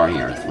 coin star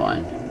here is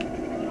fun.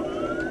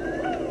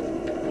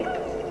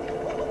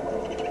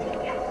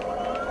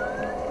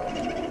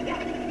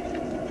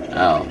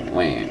 Oh,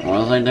 wait,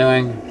 what was I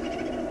doing?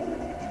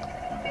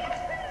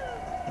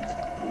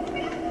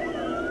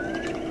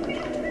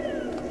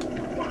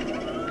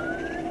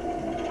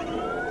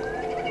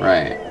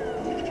 Right.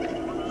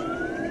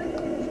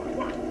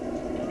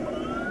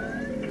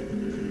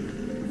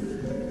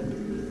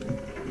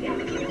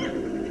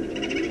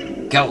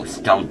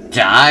 Ghost, don't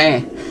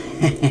die!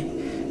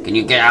 Can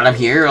you get out of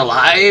here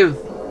alive?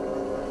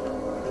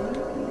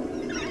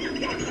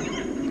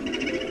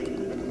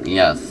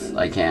 Yes,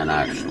 I can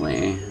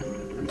actually.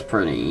 It's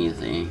pretty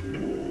easy.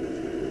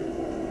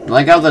 I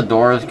like how the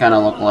doors kind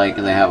of look like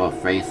they have a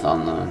face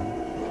on them.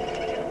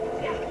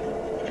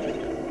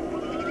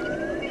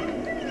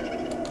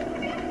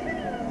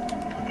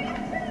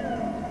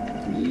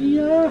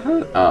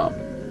 Yahoo! Oh.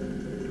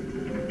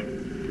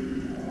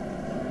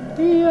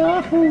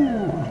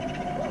 Yahoo!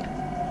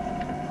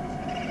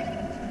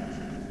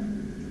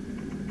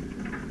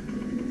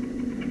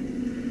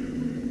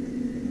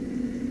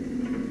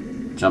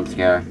 Jump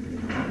scare.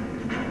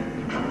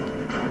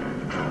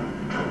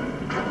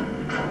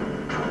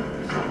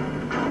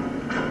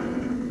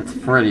 It's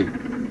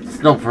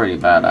still pretty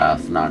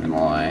badass, not gonna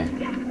lie.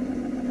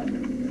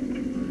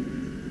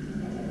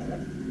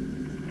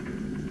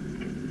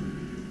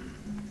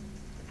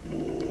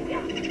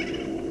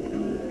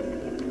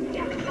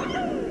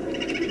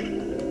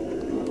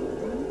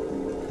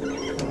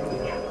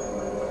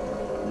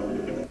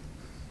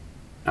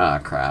 Ah,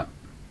 crap.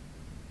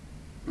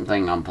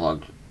 Thing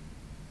unplugged.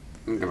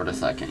 Give it a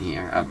second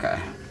here. Okay.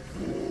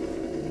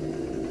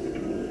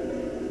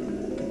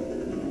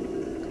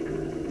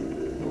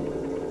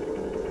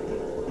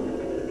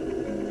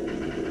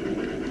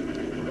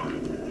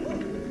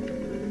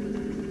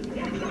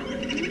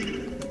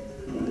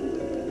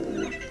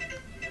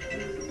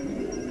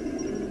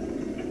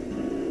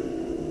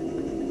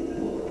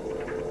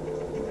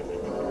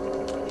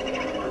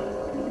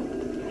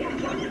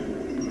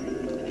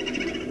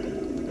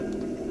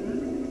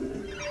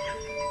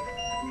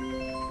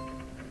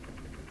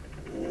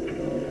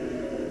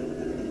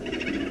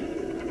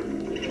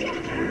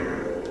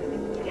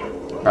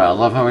 Bro, I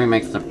love how he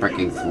makes the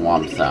freaking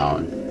swamp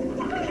sound.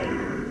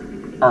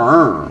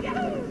 Arr.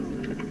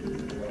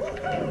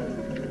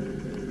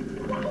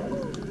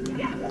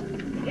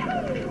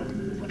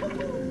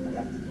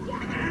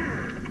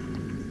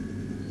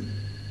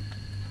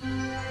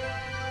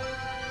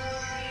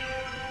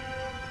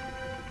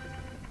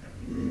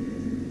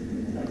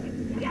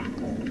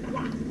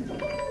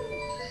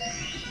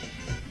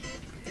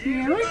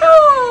 Here we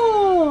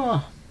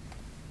go!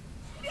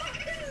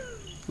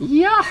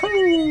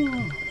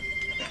 Yahoo!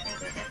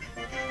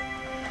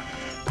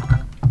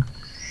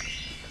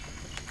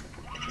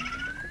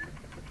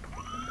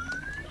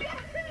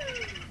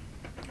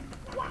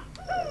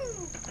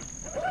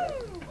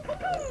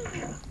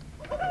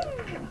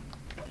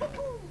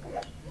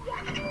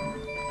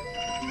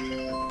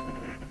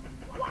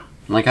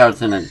 I like how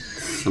it's in a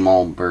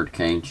small bird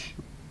cage.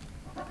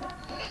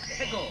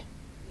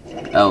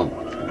 Oh,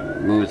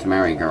 moves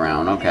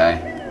merry-go-round,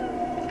 okay.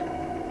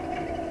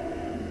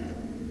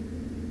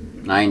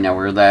 I know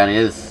where that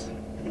is.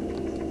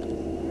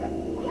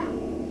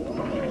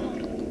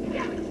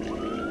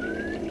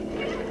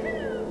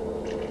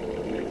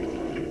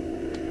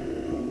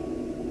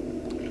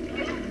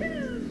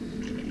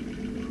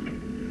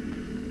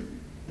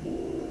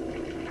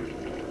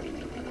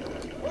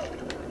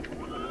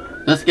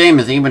 This game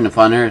is even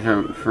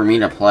funner for me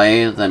to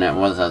play than it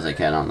was as a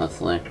kid,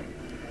 honestly.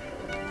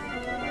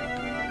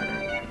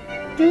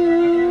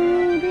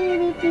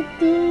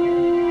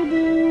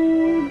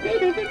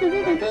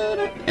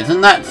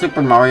 Isn't that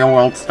Super Mario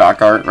World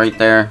stock art right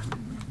there?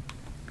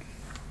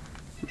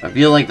 I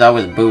feel like that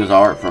was Boo's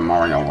art from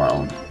Mario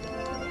World.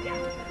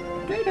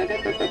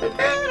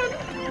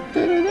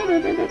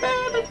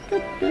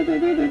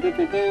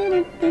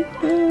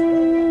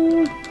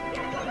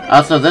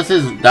 Also, this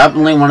is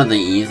definitely one of the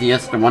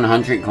easiest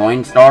 100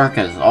 coin star,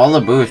 because all the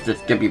Boos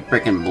just give you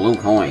freaking blue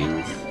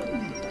coins.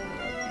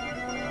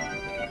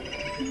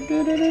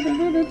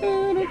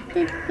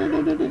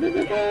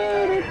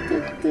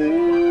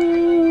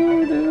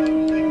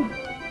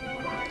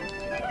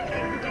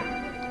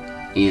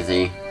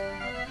 Easy.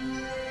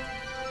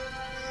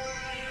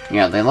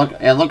 Yeah,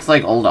 it looks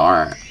like old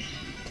art.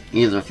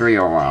 Either 3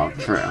 or well,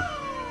 true.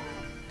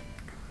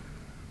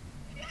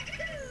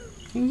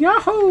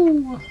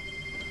 Yahoo!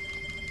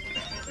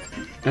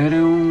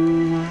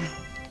 Da-doo.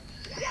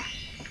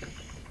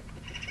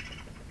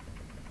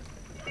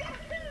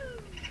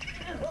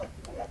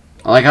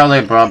 I like how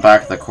they brought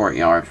back the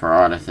courtyard for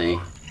Odyssey.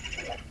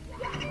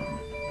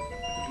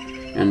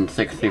 In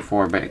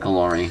 64-bit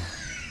glory.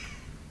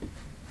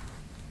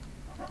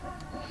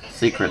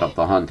 Secret of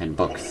the Haunted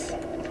Books.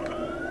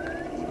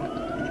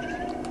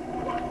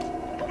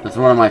 It's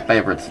one of my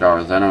favorite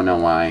stars, I don't know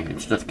why.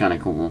 It's just kinda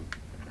cool.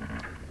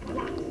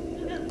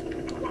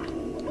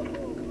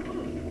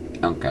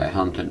 Okay,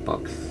 Haunted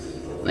Books.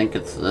 Think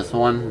it's this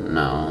one?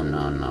 No,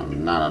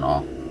 not at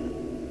all.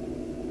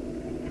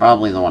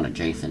 Probably the one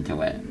adjacent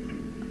to it.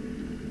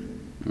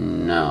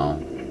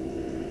 No.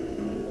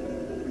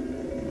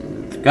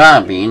 It's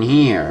gotta be in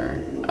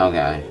here.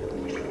 Okay.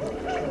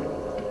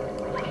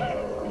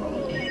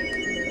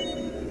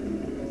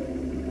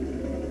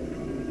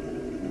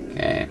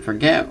 Okay,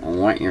 forget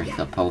what you're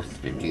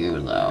supposed to do,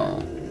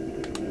 though.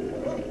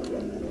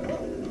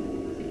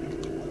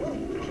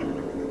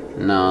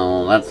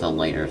 No, that's a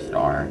later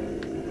star.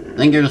 I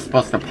think you're just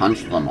supposed to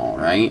punch them all,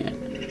 right?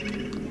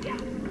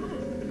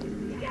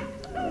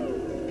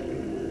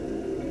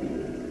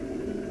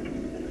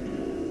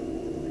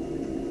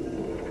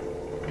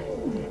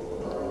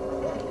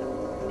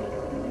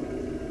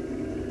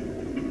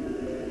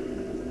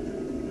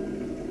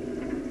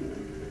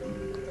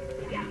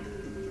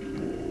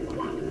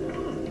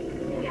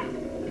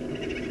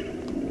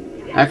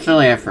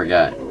 Actually, I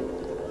forget.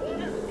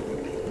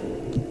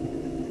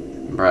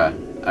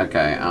 Bruh.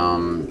 Okay,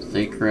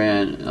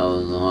 Secret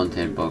of the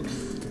Haunted Books.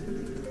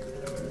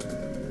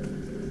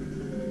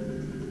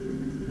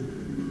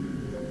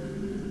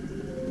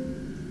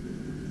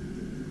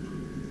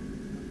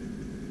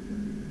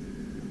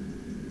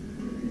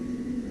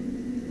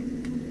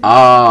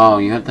 Oh,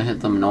 you have to hit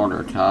them in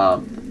order: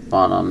 top,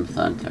 bottom,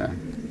 center.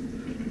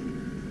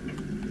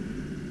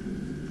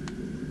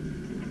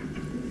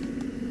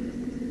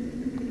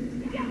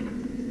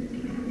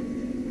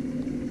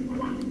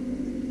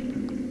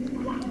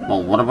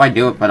 Well, what if I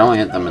do if I don't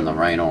hit them in the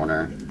right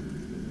order?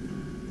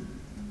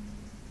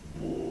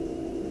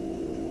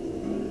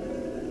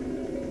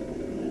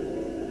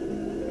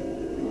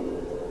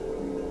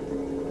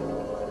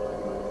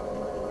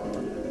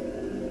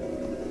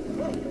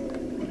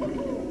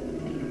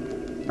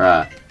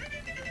 Bruh.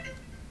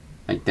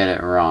 I did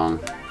it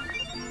wrong.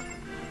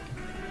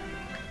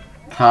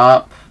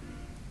 Top.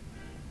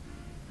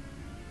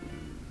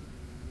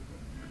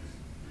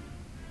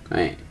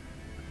 Wait.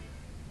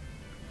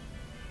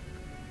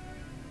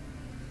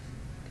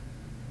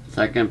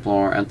 Second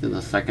floor, enter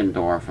the second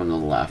door from the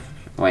left.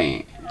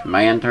 Wait, am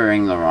I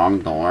entering the wrong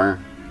door?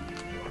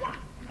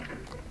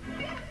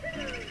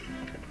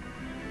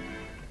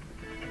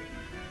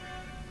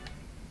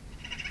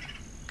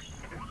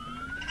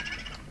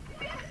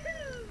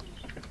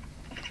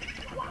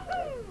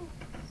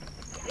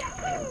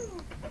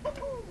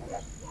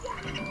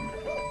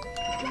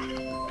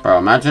 Bro,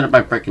 imagine if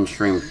I freaking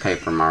streamed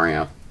Paper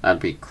Mario.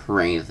 That'd be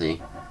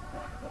crazy.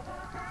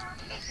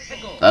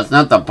 That's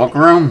not the book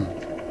room?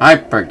 I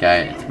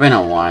forget. It's been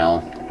a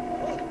while.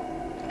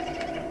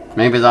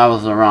 Maybe that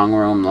was the wrong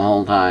room the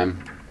whole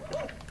time.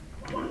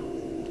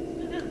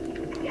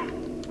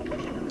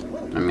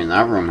 I mean,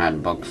 that room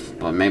had books,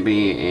 but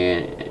maybe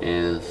it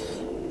is...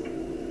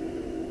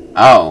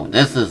 Oh,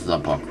 this is the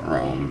book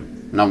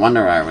room. No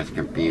wonder I was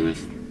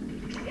confused.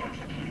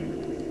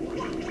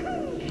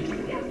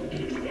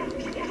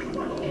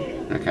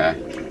 Okay. I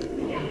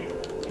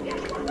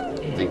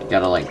think you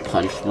gotta, like,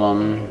 punch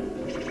them.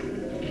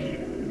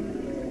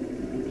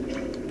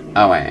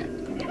 Oh, wait.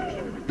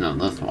 No,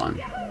 this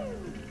one.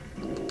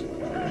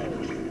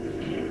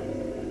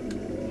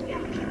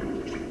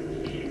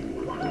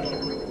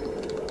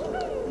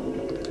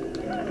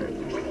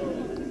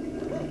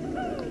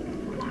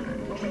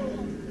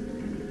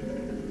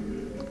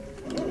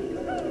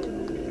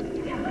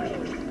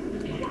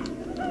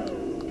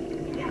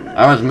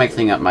 I was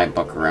mixing up my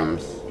book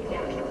rooms.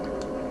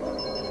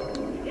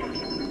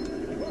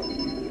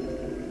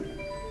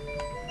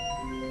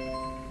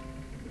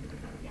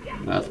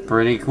 That's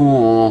pretty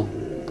cool.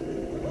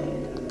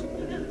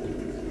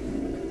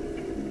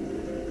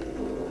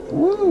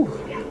 Woo!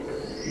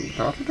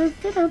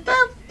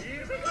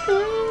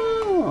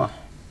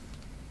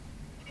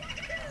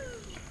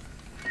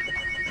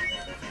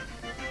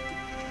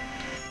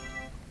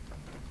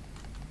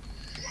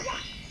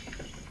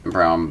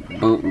 Bro, I'm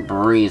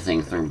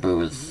breezing through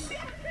Boo's...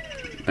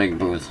 Big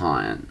Boo's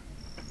haunt.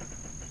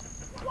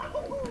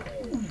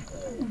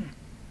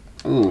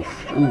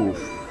 Oof,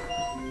 oof.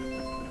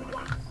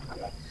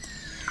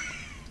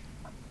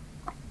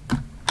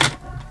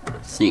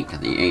 Seek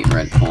the 8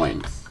 red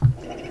points.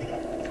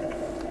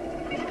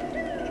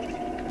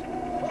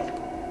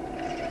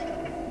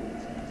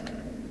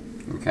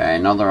 Okay, I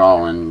know they're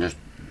all in just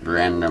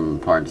random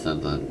parts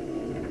of the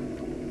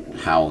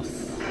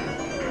house.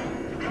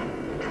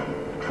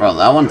 Bro,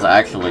 that one's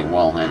actually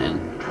well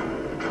hidden.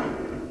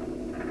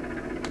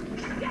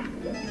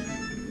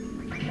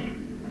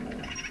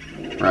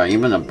 Bro,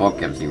 even the book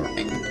gives you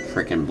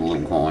freaking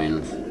blue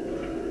coins.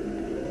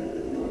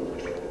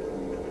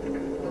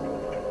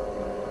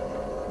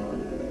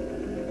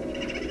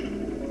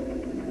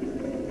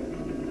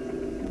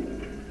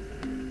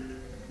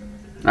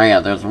 Oh yeah,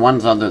 there's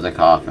ones under the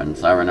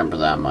coffins. I remember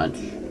that much.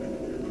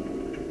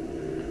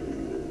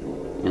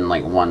 In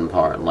like one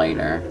part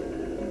later.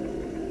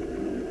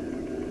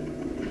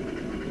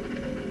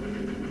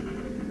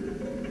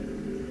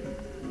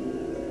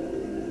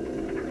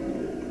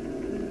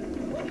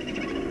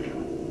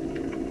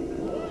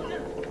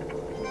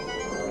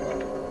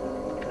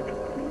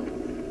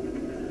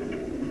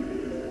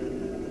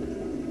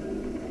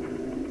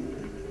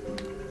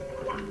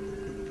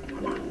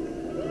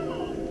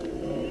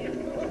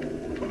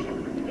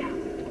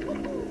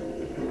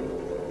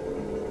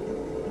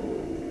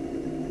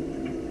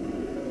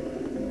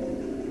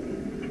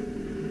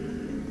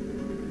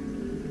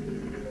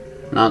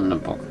 Not in the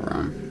book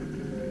room.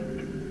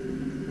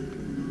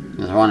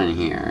 There's one in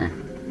here.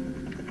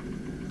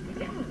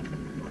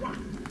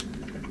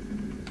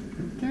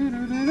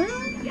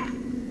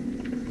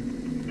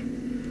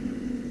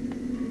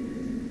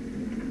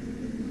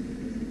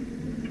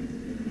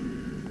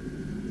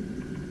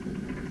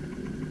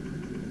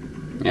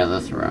 Yeah,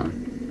 this room.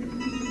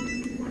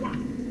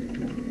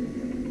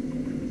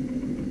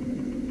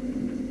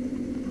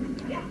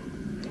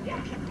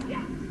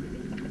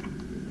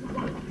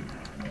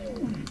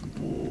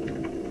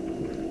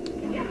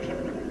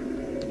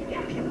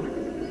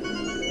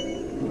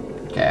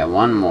 Okay,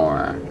 one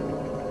more.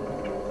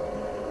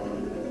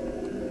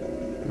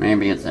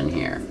 Maybe it's in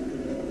here.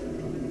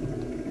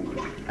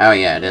 Oh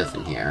yeah, it is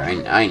in here.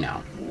 I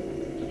know.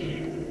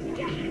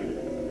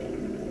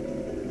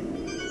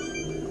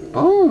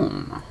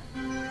 Boom.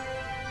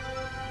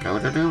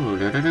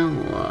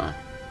 Do-do-do-do-do-do.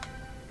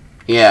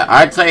 Yeah,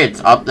 I'd say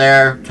it's up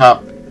there,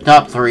 top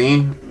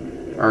 3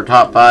 or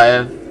top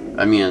 5.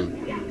 I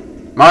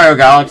mean, Mario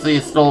Galaxy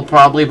is still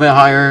probably a bit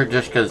higher,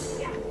 just because.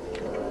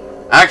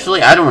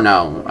 Actually, I don't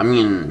know. I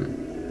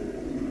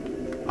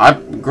mean, I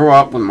grew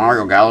up with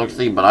Mario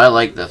Galaxy, but I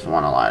like this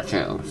one a lot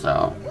too,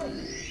 so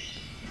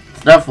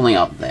it's definitely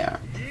up there.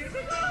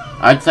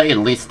 I'd say at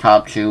least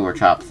top 2 or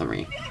top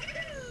 3.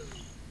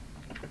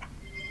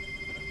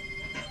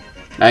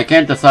 I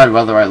can't decide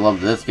whether I love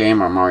this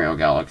game or Mario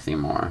Galaxy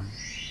more.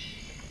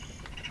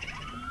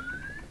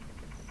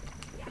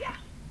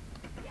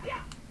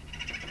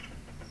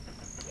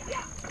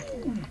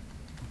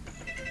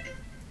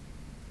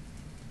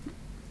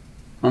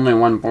 Only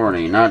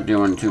 140, not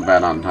doing too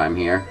bad on time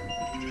here.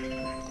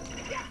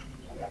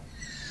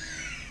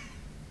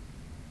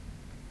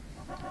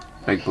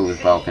 Big Boo's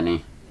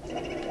balcony.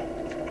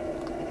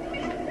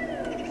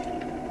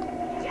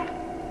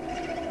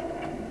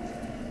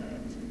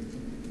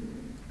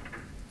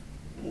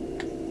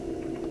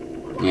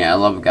 Yeah, I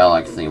love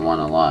Galaxy 1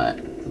 a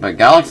lot. But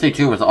Galaxy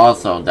 2 is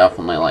also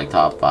definitely like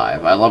top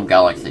 5. I love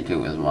Galaxy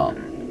 2 as well.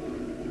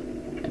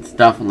 It's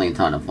definitely a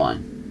ton of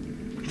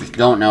fun. Just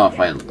don't know if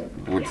I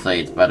would say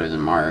it's better than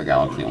Mario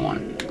Galaxy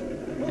 1.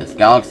 It's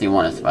Galaxy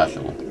 1 is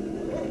special.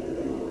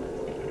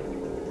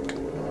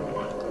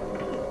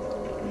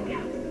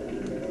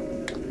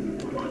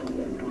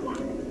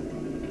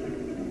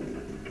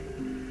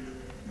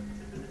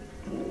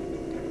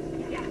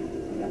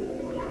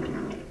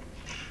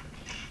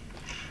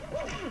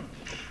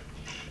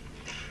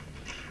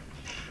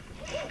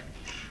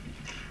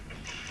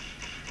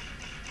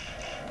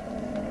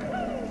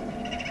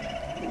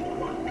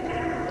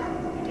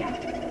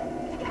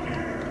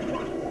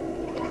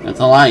 It's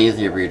a lot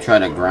easier if you try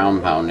to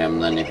ground pound him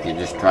than if you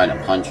just try to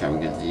punch him,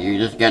 because you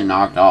just get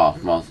knocked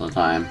off most of the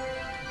time.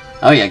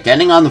 Oh yeah,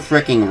 getting on the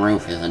fricking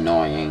roof is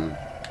annoying.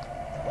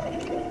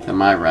 To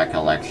my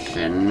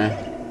recollection.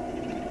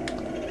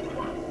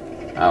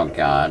 Oh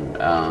god,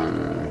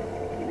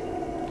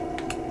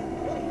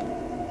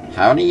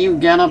 how do you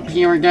get up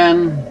here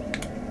again?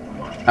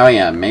 Oh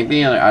yeah,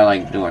 maybe I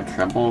like do a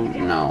triple?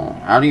 No.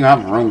 How do you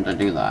have room to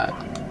do that?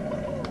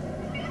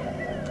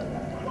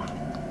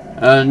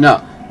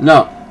 No.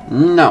 No.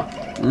 No.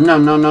 No,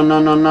 no, no,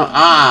 no, no, no.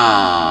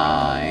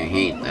 Ah, I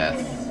hate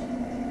this.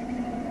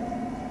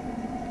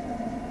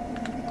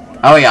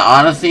 Oh yeah,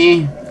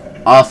 Odyssey,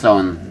 also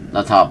in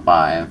the top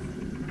 5.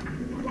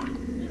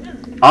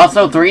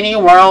 Also,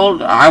 3D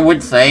World, I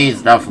would say,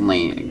 is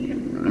definitely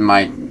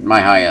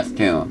my highest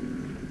too.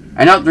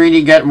 I know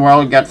 3D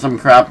World gets some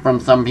crap from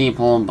some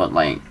people, but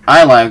like,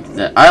 I like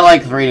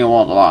 3D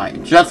World a lot.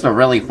 It's just a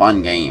really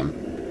fun game.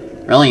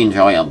 Really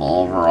enjoyable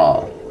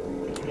overall.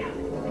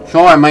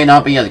 Sure, it might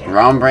not be as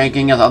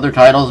groundbreaking as other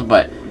titles,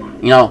 but,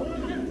 you know,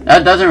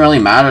 that doesn't really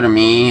matter to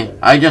me.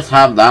 I just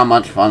have that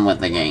much fun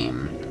with the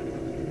game.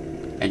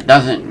 It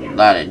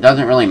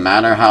doesn't really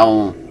matter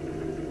how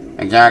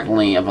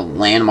exactly of a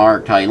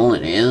landmark title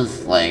it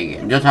is.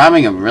 Like, just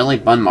having a really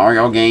fun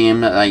Mario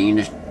game that you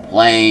can just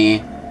play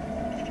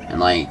and,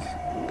 like,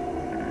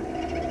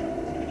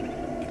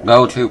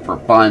 go to for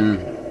fun.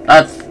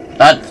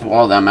 That's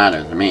all that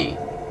matters to me.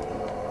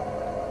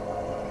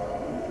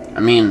 I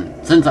mean,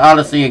 since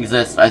Odyssey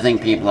exists, I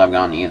think people have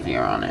gone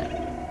easier on it.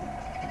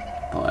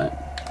 But...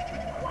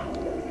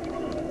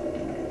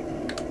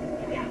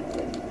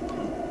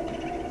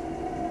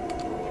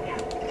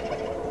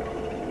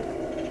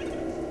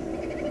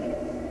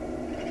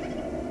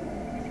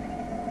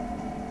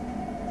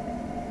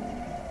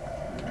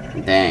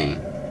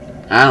 dang.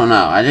 I don't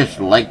know, I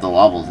just like the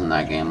levels in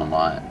that game a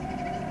lot.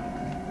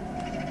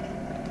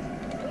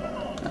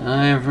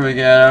 I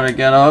forget how to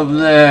get up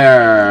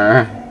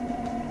there.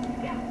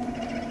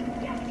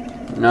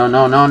 No,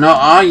 no, no, no.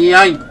 Oh,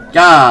 yeah.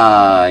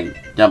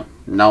 Yep.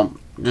 No.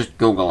 Just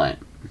Google it.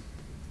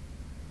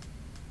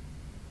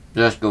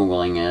 Just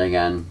Googling it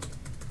again.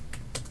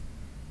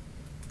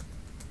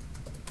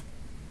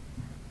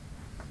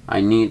 I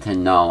need to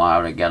know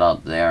how to get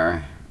up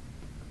there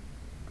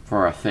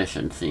for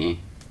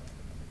efficiency.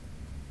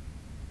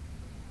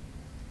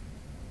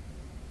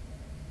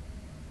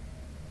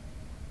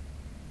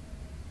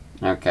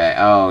 Okay.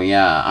 Oh,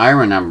 yeah. I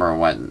remember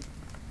what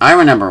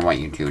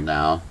you do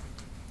now.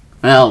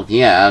 Well,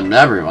 yeah,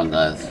 everyone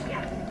does.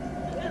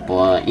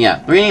 But,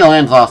 yeah, 3D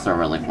Land's also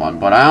really fun,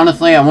 but I would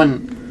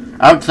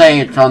say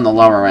it's on the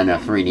lower end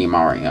of 3D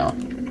Mario.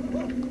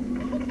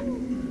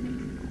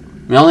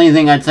 The only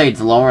thing I'd say it's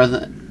lower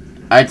than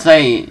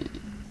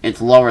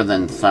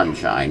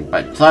Sunshine,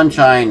 but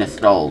Sunshine is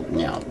still,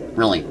 you know,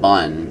 really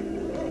fun.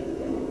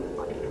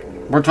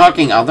 We're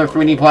talking other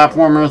 3D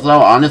platformers,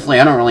 though,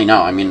 honestly, I don't really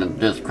know. I mean,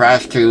 there's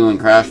Crash 2 and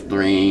Crash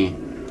 3.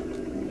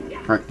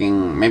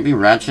 Freaking, maybe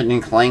Ratchet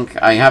and Clank?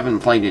 I haven't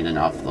played it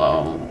enough,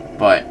 though.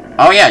 But,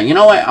 oh yeah, you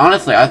know what?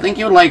 Honestly, I think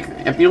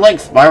if you like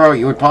Spyro,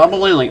 you would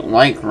probably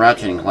like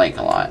Ratchet and Clank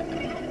a lot.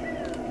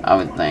 I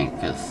would think,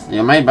 because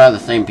they're made by the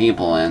same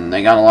people, and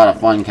they got a lot of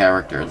fun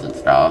characters and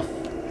stuff.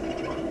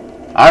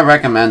 I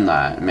recommend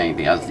that,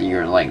 maybe, as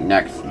your, like,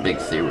 next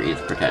big series,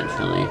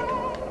 potentially.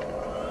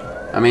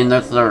 I mean,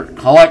 there's the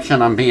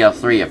collection on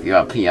PS3 if you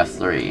have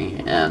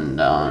PS3,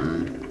 and, I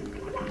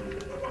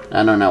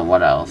don't know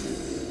what else.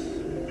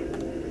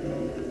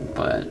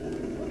 But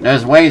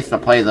there's ways to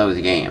play those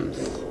games.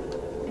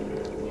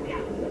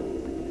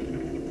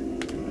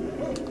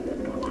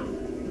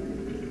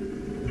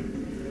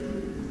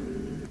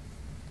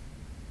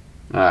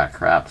 Ah,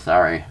 crap,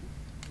 sorry.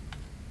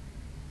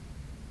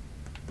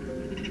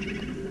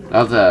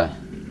 That was a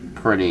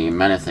pretty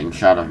menacing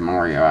shot of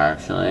Mario,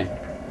 actually.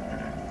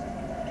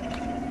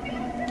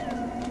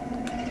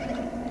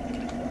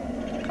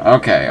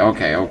 Okay.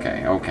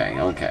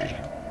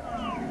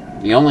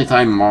 The only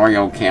time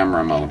Mario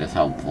camera mode is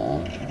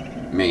helpful.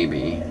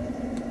 Maybe.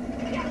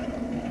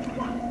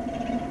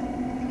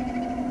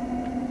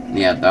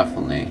 Yeah,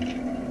 definitely.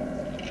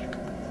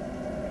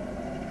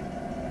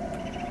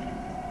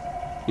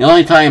 The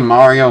only time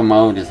Mario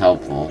mode is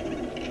helpful.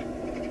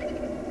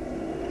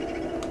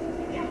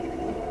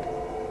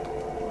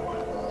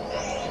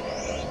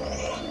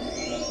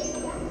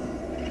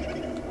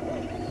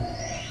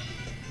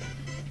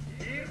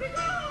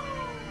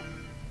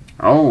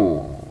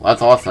 Oh,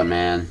 that's awesome,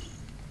 man.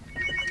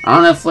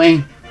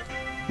 Honestly,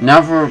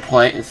 Never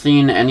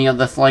seen any of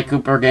the Sly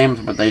Cooper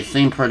games, but they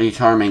seem pretty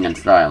charming and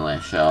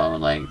stylish, so,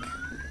 like,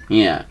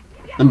 yeah.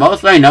 The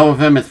most I know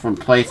of him is from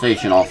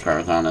PlayStation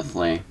All-Stars,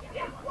 honestly.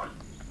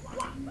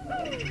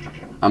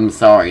 I'm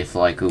sorry,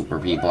 Sly Cooper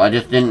people. I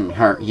just didn't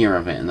hear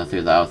of it in the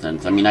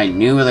 2000s. I mean, I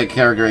knew the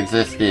character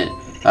existed.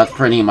 That's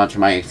pretty much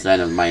my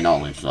extent of my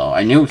knowledge, though.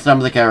 I knew some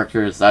of the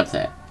characters, that's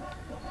it.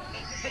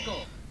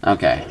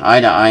 Okay,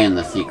 eye to eye in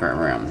the secret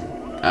room.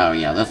 Oh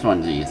yeah, this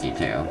one's easy,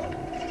 too.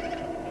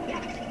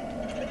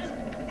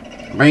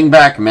 Bring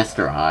back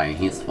Mr. I,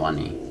 he's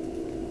funny.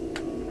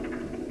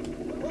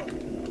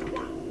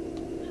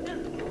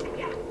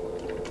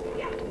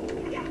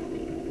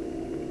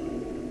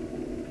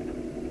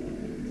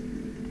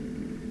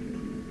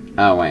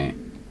 Oh, wait.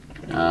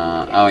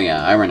 Oh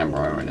yeah, I remember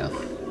where it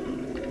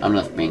is. I'm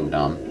just being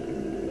dumb.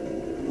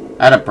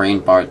 I had a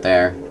brain fart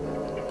there.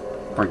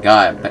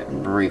 Forgot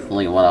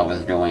briefly what I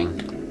was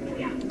doing.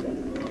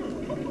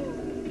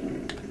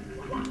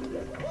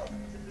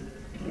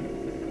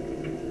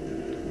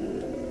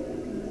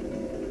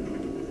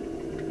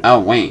 Oh,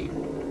 wait.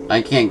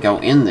 I can't go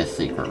in this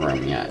secret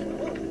room yet.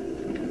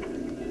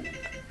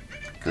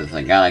 Because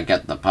I gotta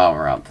get the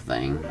power-up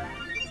thing.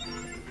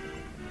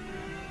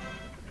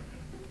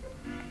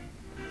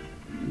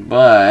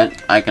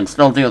 But I can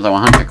still do the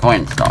 100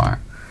 coin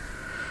star.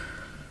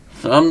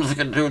 So I'm just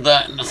gonna do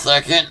that in a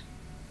second.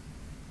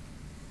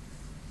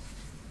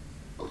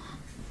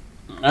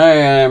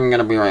 I'm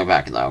gonna be right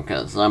back though,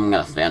 because I'm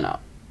gonna stand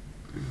up.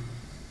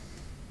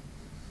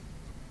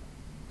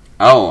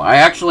 Oh, I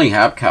actually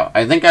have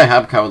I think I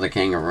have Cow the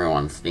Kangaroo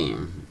on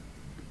Steam.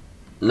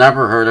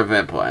 Never heard of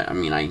it, but I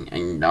mean, I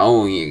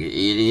know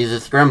he's a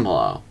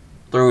Scrimblow.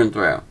 Through and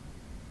through.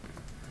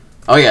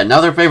 Oh yeah,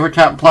 another favorite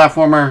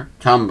platformer,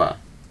 Tomba.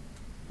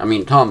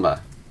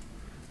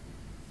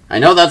 I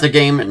know that's a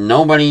game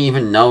nobody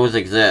even knows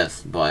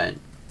exists, but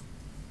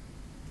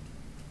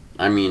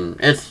I mean,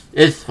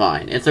 it's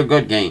fine. It's a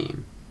good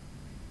game.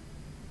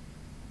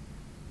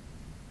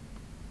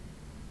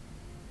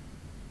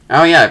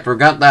 Oh yeah, I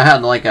forgot that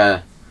had like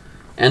a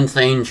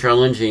insane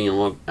trilogy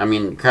look. I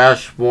mean,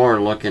 Crash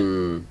 4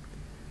 looking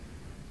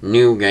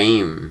new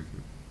game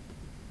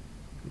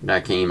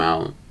that came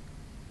out.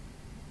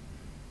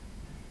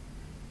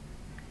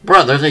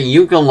 Bro, there's a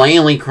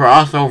ukulele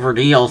crossover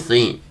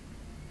DLC.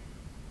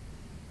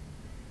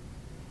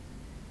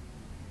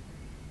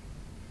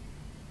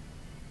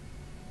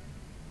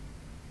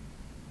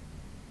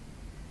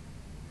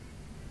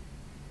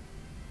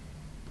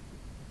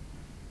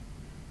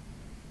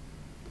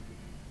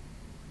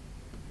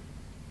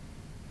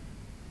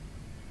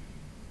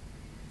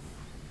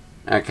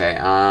 Okay,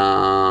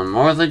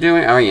 what was I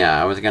doing? Oh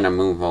yeah, I was gonna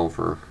move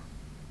over.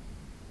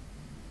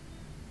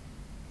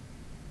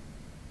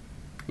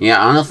 Yeah,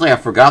 honestly, I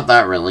forgot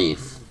that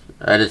release.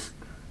 I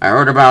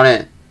heard about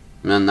it,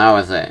 and then that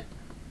was it.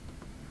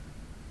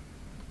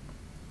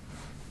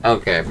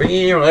 Okay,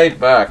 be right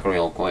back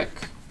real quick.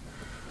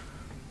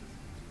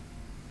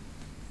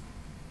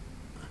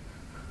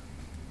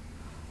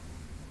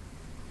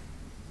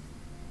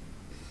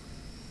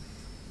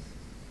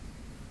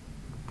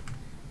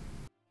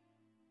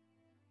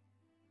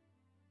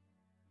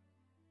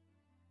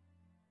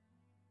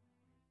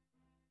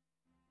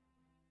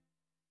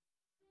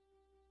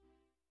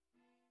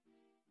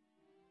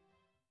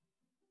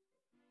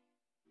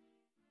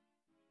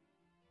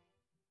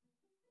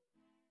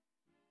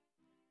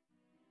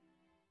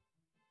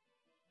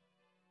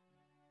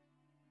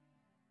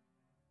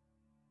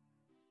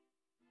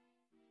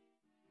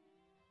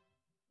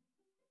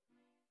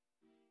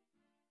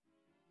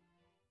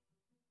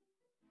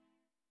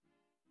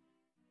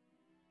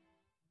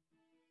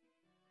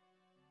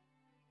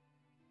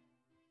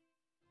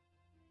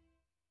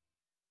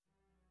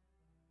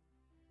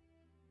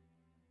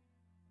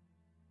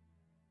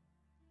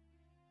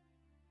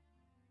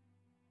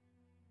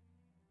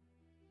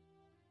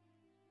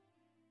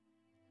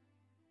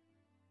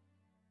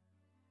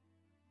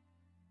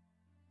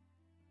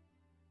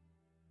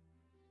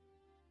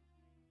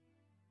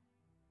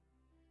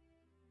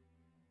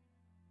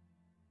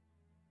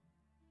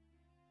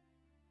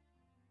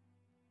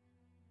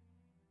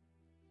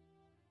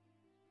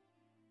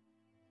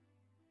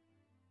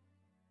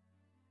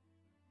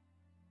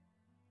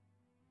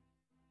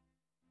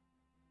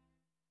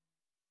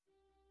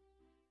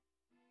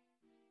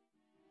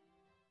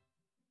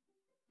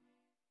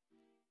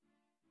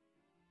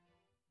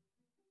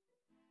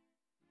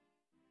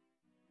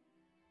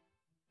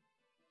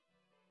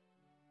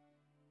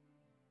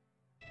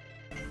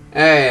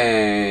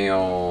 Hey,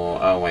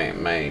 oh wait,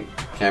 my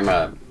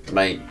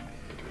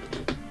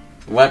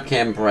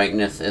webcam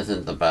brightness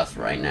isn't the best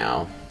right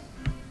now.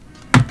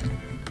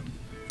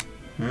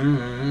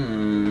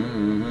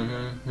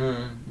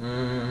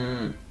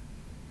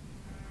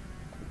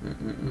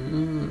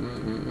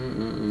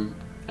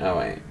 Oh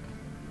wait.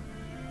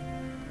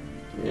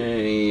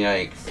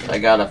 Yikes, I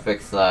gotta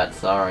fix that,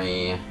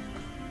 sorry.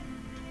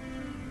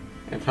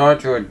 It's hard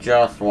to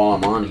adjust while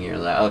I'm on here.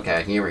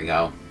 Okay, here we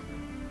go.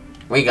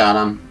 We got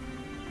him.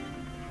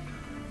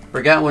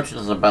 Forget which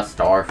is the best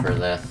star for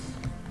this.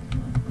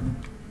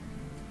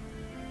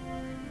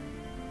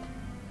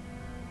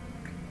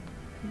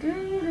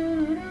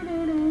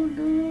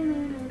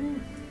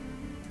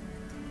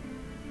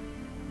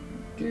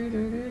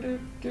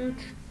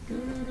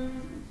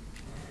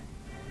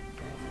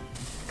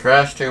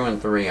 Crash 2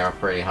 and 3 are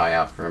pretty high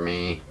up for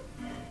me.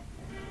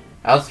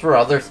 As for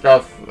other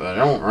stuff, I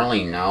don't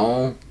really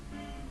know.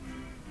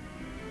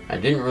 I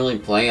didn't really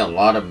play a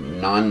lot of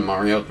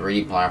non-Mario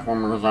 3D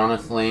platformers,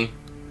 honestly.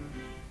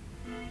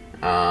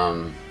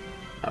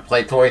 I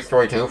played Toy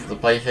Story 2 for the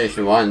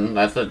PlayStation 1.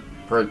 That's a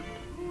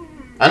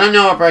I don't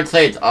know if I'd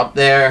say it's up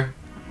there.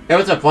 It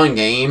was a fun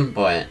game,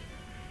 but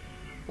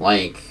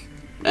like,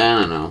 I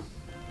don't know.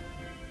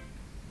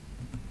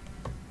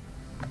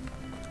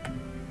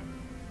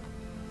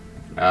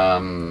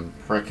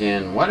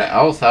 Frickin', what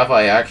else have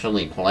I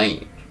actually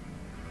played?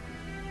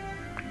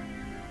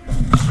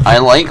 I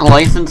like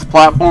licensed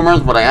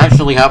platformers, but I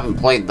actually haven't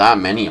played that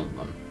many of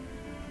them.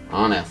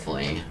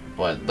 Honestly.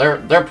 But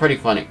they're pretty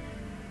funny.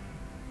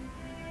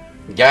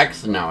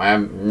 Gex? No,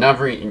 I've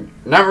never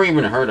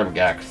even heard of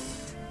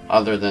Gex.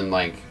 Other than,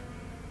 like,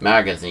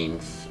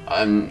 magazines.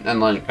 And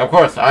like, of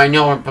course, I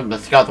know him from the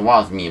Scott the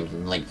Wasp memes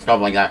and, like,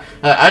 stuff like that.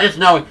 I just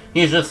know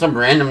he's just some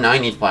random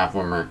 90s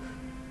platformer.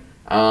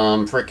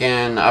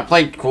 Freaking, I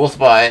played Cool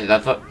Spy.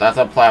 That's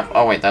a platform.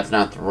 Oh wait, that's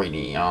not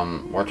 3D.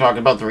 We're talking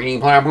about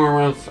 3D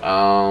platformers.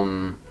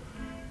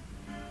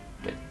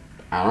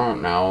 I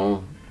don't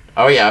know.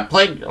 Oh yeah, I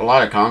played a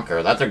lot of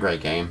Conquer. That's a great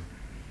game.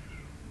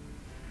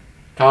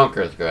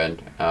 Conquer's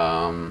good.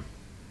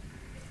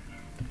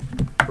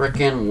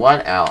 Freaking,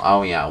 what else?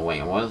 Oh yeah,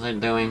 wait, what is it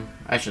doing?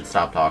 I should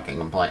stop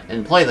talking and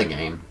play the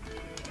game.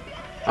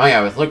 Oh yeah,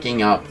 I was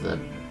looking up the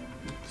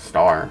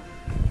star.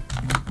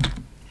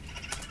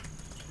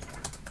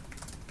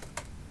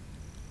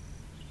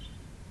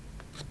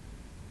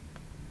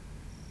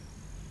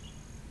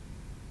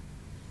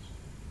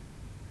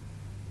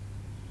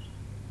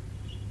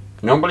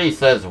 Nobody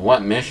says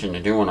what mission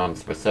to do it on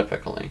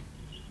specifically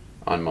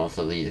on most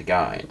of these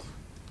guides.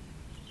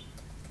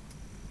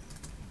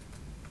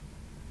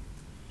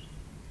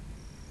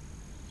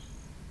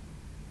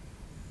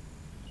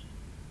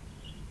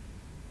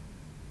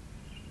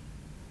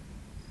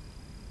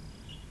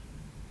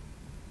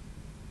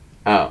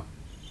 Oh.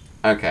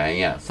 Okay,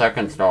 yeah,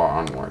 second star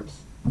onwards.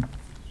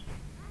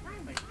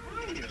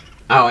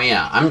 Oh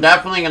yeah, I'm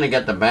definitely gonna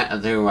get the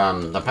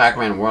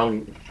Pac-Man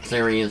World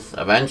Series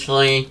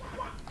eventually.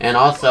 And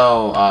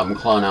also,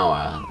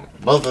 Klonoa.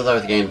 Both of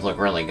those games look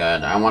really good.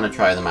 I want to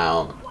try them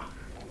out.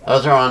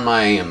 Those are on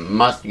my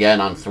must-get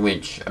on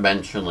Switch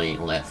eventually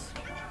list.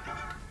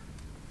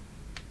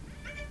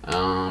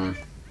 I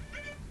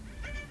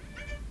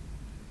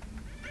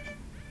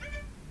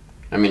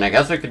mean, I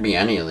guess it could be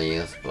any of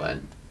these, but...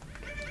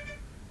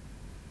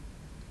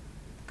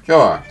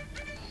 Sure.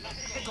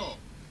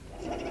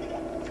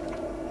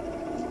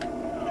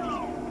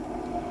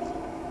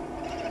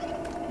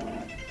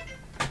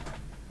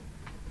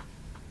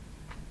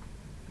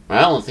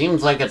 Well, it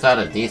seems like it's at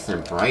a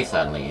decent price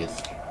at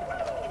least.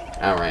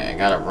 Alright, I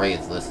gotta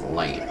raise this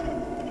light.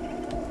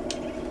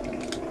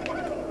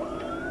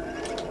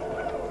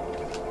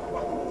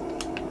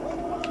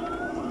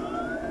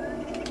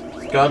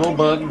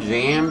 Scuttlebug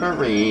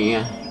Jamboree.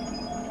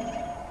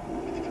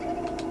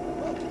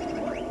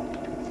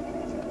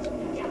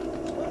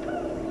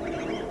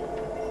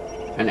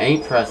 An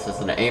A-press is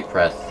an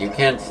A-press. You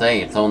can't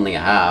say it's only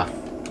a half.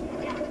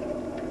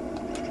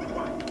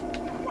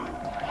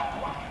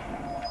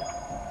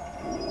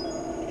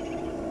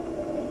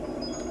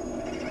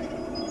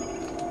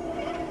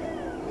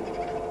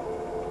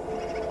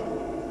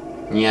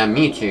 Yeah,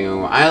 me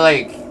too.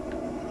 I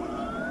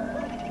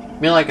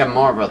feel like I'm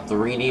more of a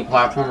 3D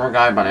platformer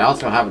guy, but I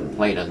also haven't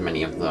played as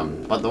many of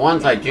them. But the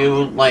ones I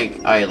do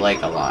like, I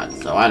like a lot,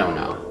 so I don't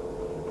know.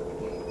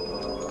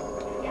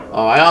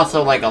 Oh, I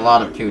also like a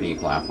lot of 2D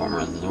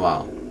platformers as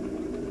well.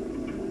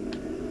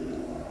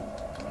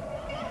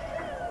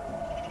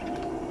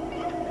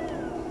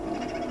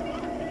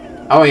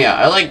 Oh yeah,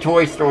 I like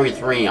Toy Story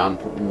 3 on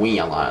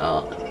Wii a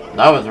lot.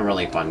 That was a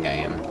really fun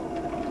game.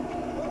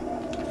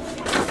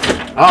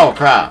 Oh,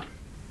 crap.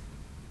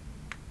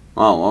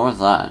 Whoa, what was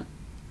that?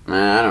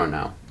 I don't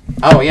know.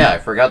 Oh, yeah, I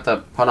forgot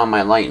to put on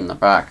my light in the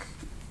back.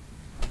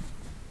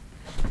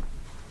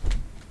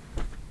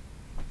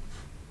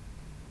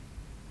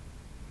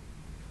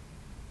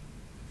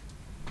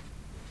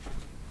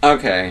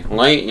 Okay,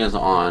 light is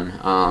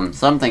on.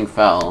 Something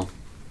fell.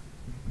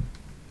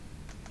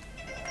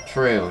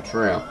 True.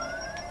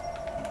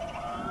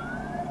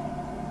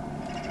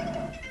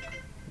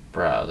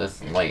 Bro,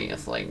 this light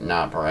is, like,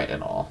 not bright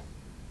at all.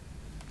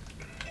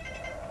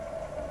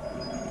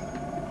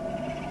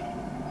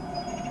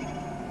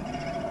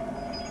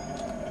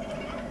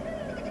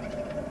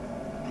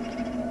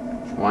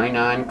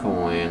 29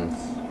 coins.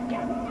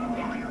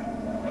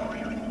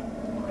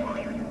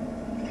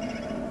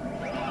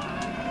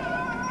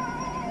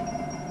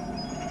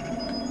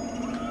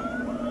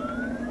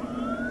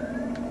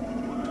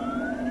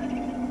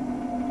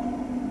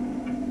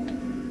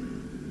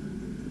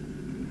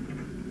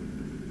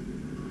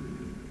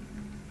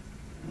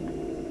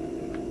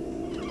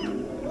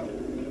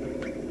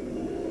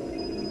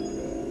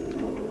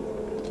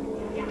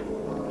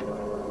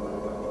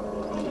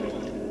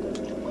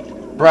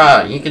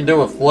 Bruh, he can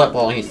do a flip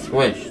while he's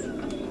squished.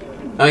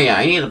 Oh yeah,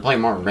 I need to play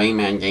more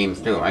Rayman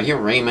games too. I hear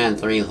Rayman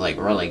 3 is like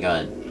really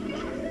good.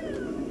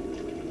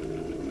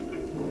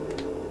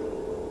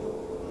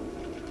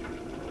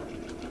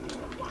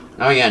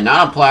 Oh yeah,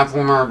 not a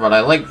platformer, but I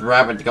liked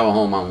Rabbit Go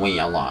Home on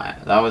Wii a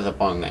lot. That was a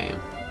fun game.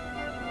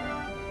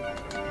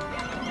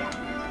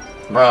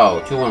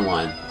 Bro, 2 in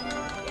 1.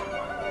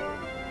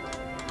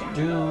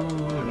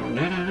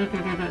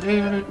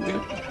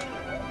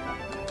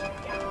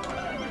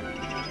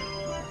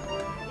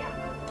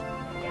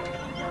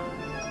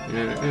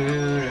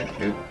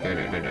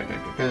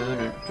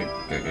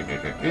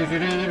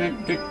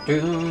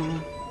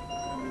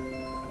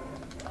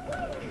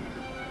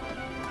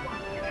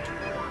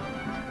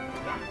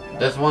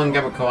 This one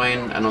give a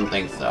coin? I don't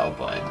think so,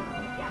 but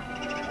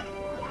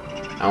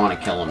I want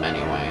to kill him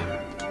anyway.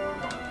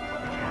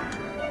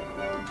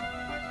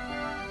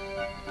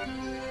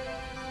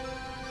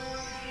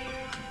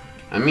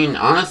 I mean,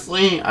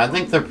 honestly, I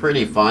think they're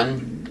pretty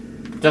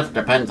fun. Just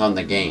depends on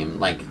the game.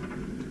 Like,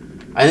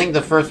 I think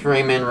the first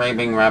Rayman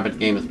Raving Rabbit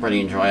game is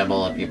pretty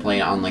enjoyable if you play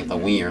it on, like, the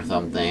Wii or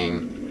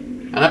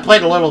something. And I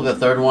played a little of the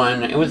third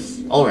one. It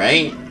was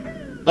alright.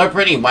 They're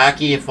pretty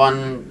wacky,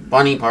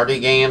 funny party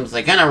games.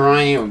 They kind of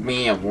remind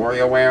me of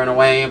WarioWare in a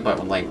way, but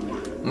with, like,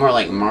 more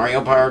like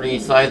Mario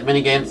Party-sized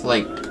minigames.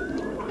 Like,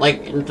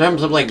 in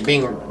terms of, like,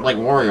 being, like,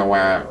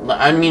 WarioWare,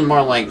 I mean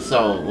more like,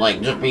 so,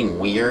 like, just being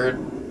weird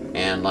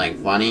and, like,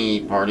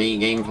 funny party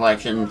game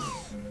collections.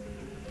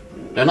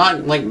 They're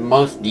not, like,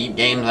 most deep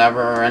games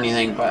ever or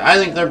anything, but I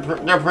think they're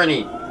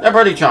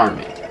pretty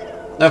charming.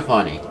 They're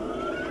funny.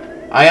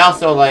 I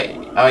also like,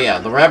 oh yeah,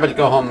 the Rabbit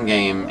Go Home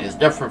game is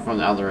different from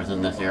the others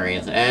in this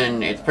series,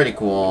 and it's pretty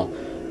cool.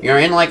 You're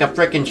in, like, a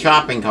freaking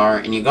shopping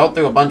cart, and you go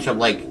through a bunch of,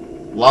 like,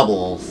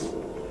 levels,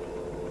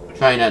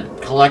 trying to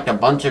collect a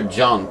bunch of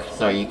junk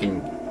so you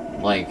can,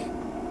 like,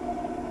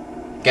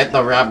 get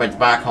the rabbits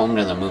back home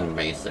to the moon,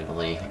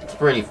 basically. It's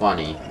pretty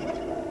funny.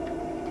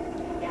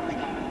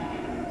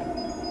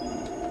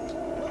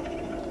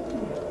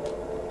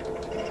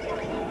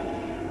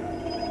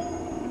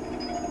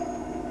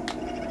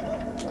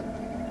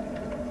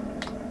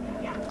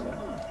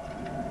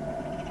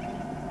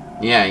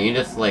 Yeah, you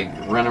just, like,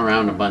 run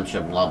around a bunch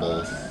of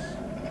levels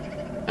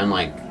and,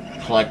 like,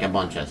 collect a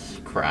bunch of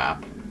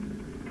crap.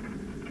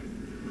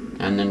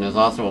 And then there's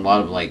also a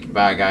lot of, like,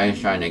 bad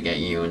guys trying to get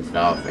you and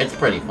stuff. It's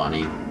pretty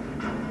funny.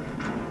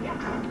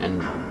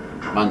 And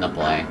fun to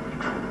play.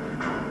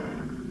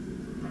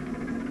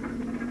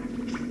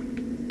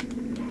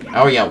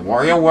 Oh yeah,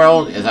 Wario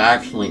World is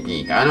actually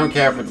peak. I don't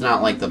care if it's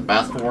not, like, the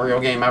best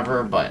Wario game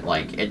ever, but,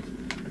 like, it's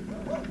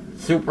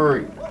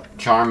super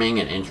charming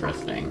and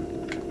interesting.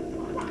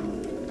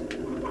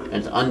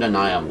 It's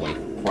undeniably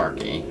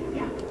quirky.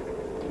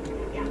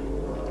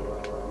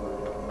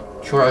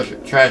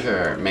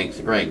 Treasure makes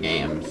great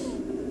games.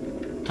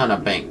 Ton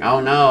of bank.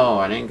 Oh no,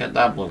 I didn't get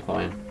that blue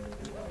coin.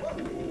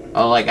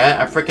 Oh, like,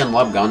 I freaking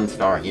love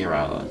Gunstar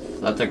Heroes.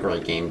 That's a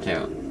great game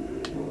too.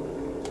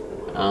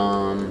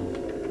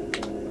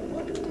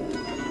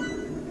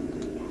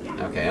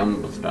 Okay,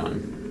 almost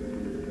done.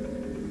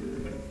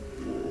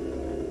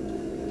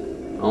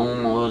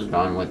 Almost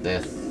done with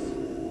this.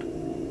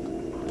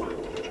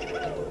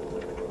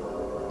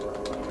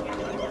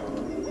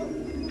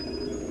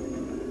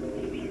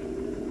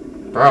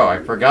 Bro, I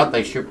forgot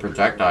they shoot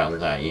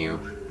projectiles at you.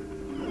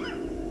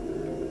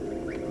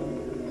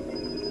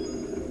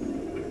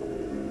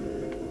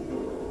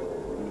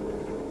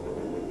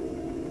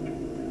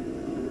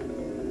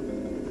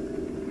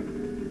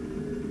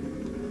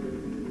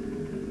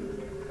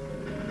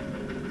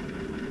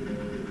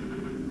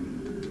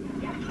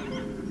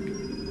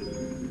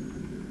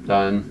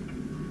 Done.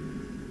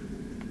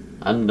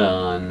 I'm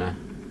done.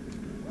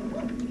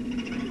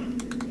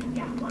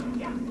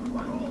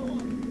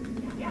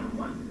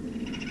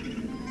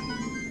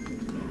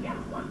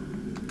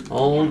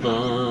 Hold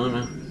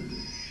on.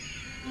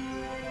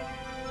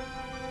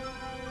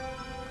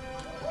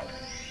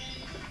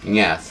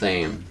 Yeah,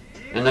 same.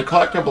 And the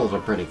collectibles are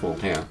pretty cool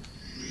too.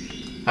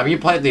 Have you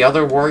played the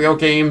other Wario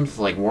games,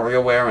 like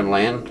WarioWare and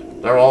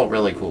Land? They're all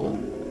really cool.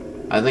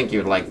 I think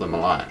you'd like them a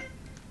lot.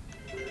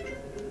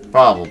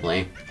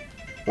 Probably.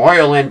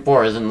 Wario Land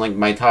 4 isn't like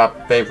my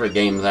top favorite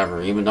games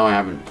ever, even though I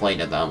haven't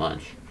played it that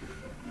much.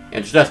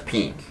 It's just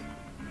peak.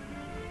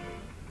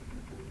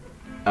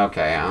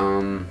 Okay,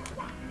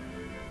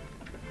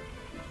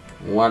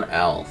 what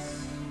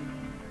else?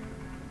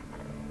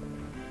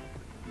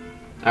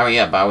 Oh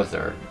yeah,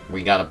 Bowser.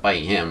 We gotta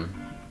fight him.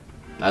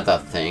 That's a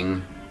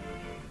thing.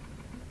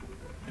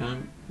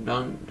 Dun,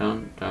 dun,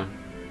 dun, dun.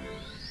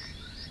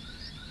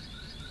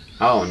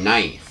 Oh,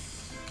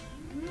 nice.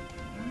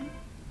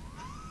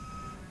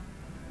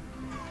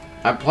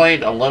 I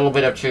played a little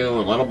bit of 2, a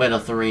little bit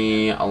of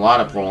 3, a lot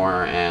of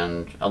 4,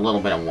 and a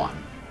little bit of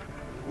 1.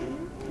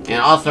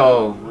 And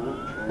also,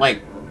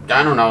 like,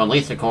 I don't know, at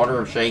least a quarter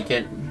of Shake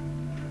It.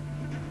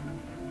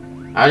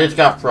 I just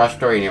got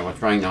frustrated with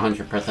trying to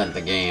 100%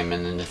 the game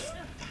and then just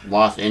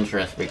lost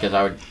interest because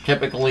I would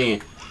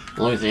typically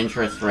lose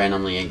interest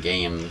randomly in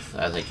games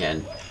as a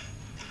kid.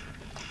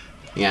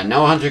 Yeah,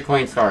 no 100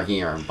 coin star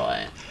here,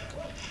 but...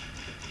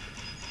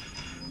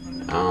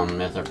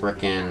 there's a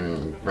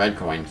frickin' red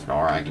coin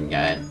star I can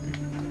get.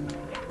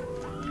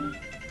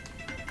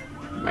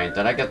 Wait,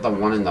 did I get the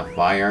one in the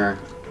fire?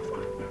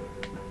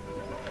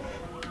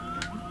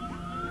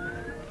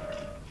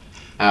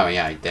 Oh,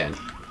 yeah, I did.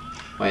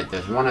 Wait,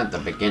 there's one at the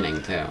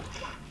beginning, too.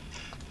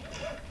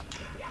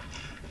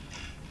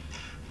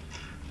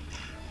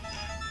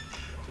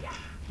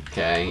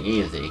 Okay,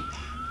 easy.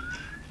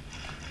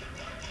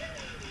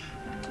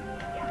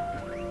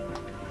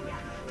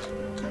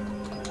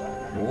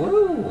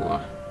 Woo!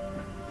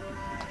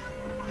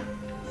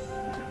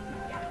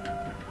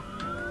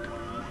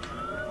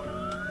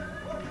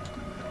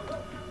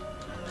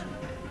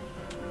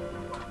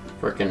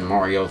 Frickin'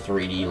 Mario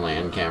 3D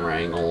Land camera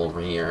angle over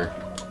here.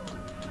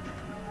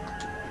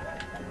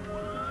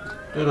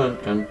 Dun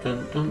 -dun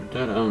 -dun -dun -dun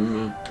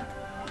 -dun.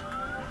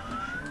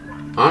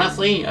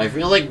 Honestly, I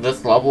feel like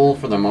this level,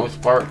 for the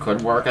most part,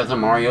 could work as a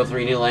Mario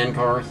 3D Land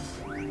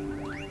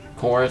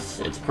course.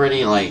 It's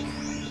pretty, like,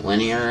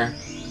 linear.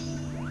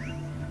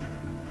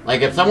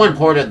 Like, if someone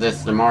ported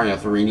this to Mario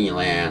 3D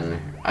Land,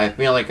 I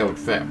feel like it would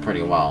fit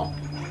pretty well.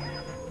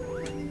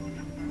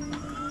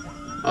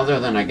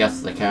 Other than, I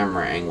guess, the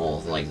camera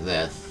angles like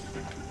this.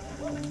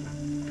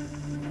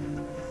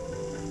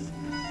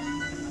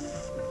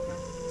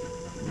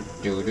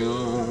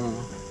 Doo-doo.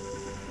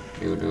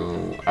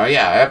 Doo-doo. Oh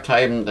yeah, I have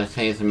tied the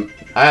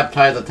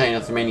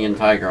Tasmanian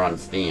Tiger on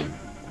Steam.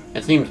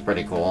 It seems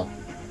pretty cool.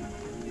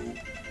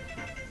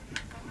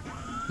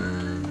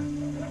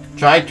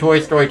 Try Toy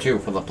Story 2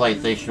 for the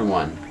PlayStation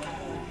 1.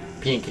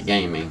 Peak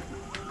Gaming.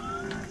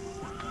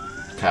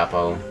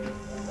 Capo.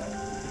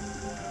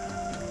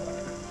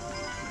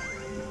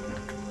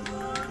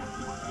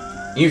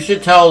 You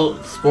should tell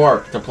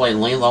Scorp to play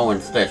Lilo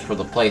and Stitch for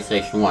the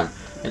PlayStation 1.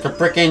 It's a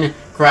frickin'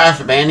 Crash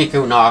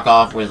Bandicoot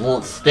knockoff with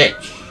little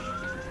Stitch.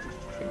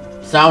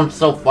 Sounds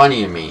so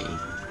funny to me.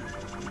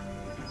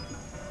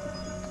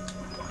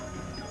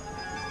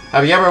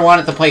 Have you ever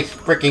wanted to play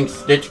frickin'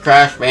 Stitch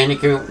Crash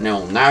Bandicoot?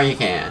 No, now you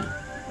can.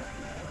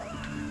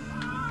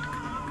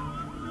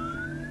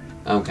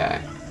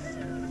 Okay.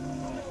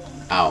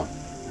 Ow.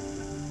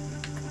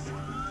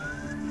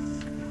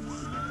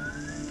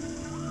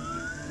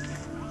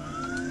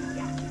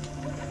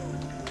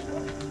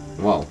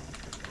 Whoa.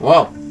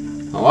 Whoa!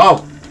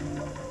 Whoa!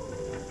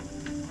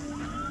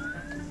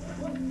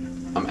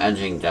 I'm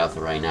edging death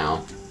right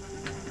now.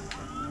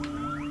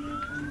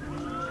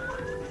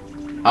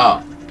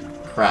 Oh.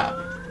 Crap.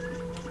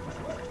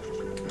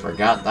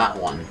 Forgot that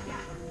one.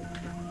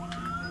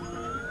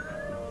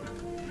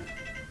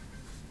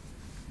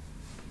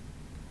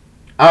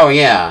 Oh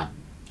yeah.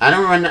 I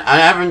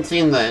haven't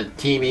seen the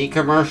TV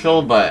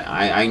commercial, but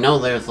I know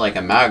there's like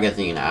a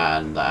magazine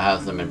ad that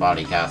has them in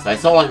body cast. I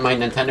saw it in my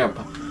Nintendo...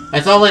 I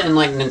saw it in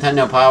like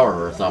Nintendo Power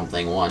or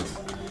something once.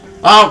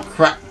 Oh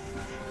crap!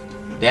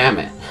 Damn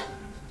it.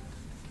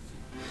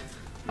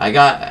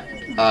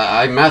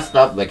 I messed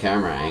up the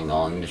camera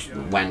angle and just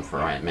went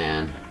for it,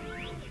 man.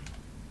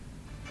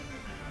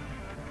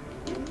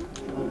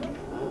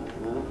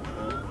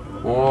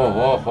 Whoa,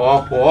 whoa,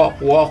 whoa, whoa,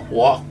 whoa,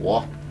 whoa,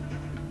 whoa.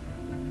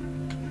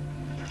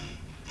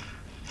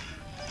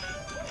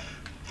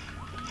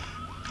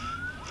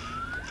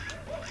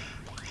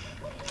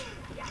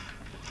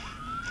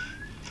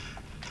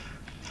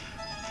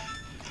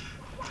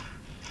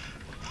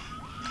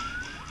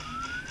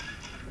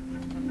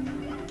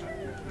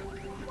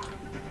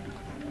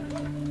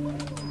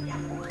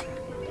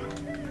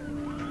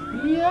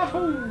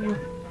 Yahoo!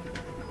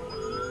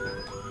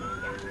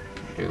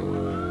 Do.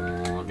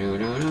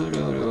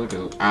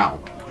 Ow.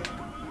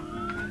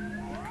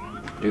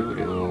 Do.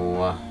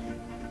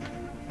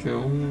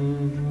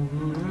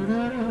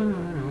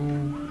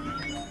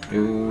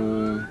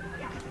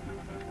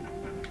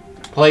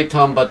 Play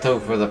Tomba 2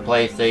 for the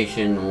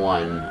PlayStation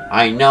 1.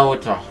 I know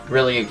it's a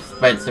really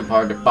expensive,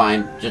 hard to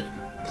find. Just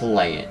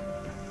play it.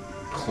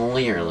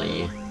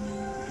 Clearly.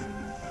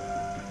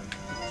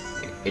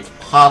 It's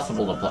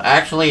possible to play.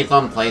 Actually, it's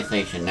on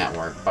PlayStation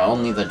Network, but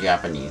only the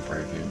Japanese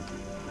version.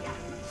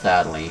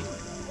 Sadly.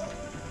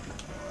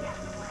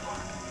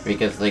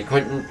 Because they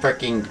couldn't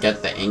freaking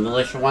get the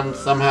English one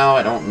somehow.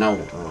 I don't know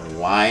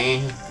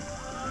why.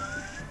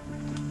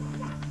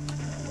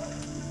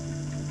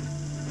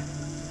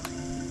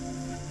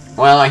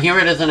 Well, I hear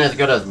it isn't as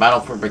good as Battle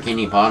for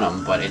Bikini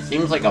Bottom, but it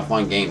seems like a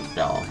fun game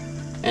still.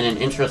 And an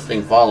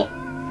interesting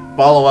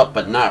follow-up,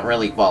 but not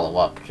really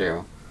follow-up,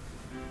 too.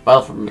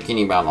 Battle for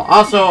Bikini Bottom.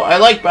 Also, I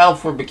like Battle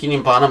for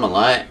Bikini Bottom a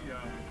lot.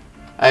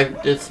 I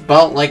just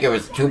felt like it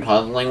was too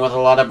puzzling with a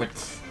lot of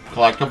its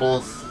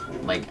collectibles.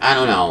 Like, I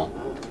don't know.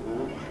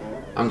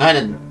 I'm kind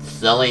of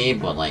silly,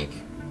 but like...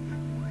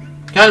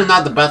 kind of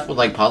not the best with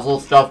like puzzle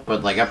stuff,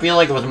 but like I feel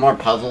like it was more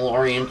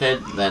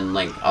puzzle-oriented than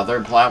like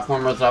other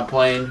platformers I've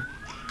played.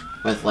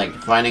 With like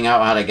finding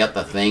out how to get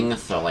the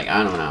things, so like,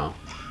 I don't know.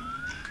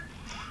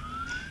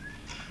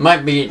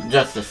 Might be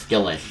just a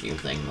skill issue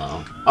thing,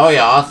 though. Oh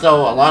yeah, also,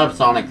 a lot of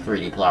Sonic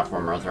 3D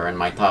platformers are in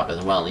my top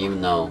as well,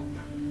 even though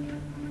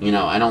you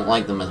know, I don't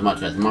like them as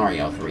much as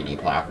Mario 3D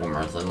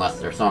platformers unless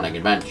they're Sonic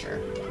Adventure.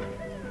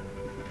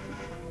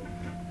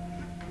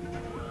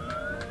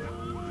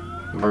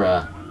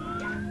 Bruh.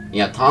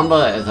 Yeah,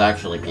 Tomba is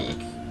actually peak.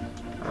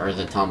 Or is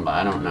it Tomba?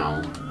 I don't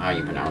know how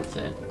you pronounce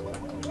it.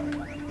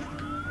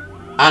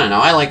 I don't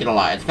know, I like it a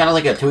lot. It's kind of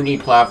like a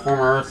 2D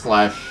platformer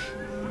slash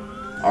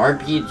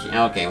RPG.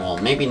 Okay, well,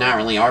 maybe not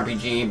really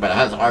RPG, but it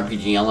has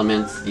RPG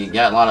elements. You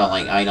get a lot of,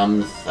 like,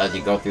 items as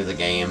you go through the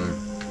game.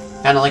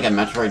 Kind of like a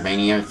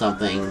Metroidvania or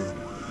something.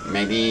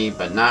 Maybe,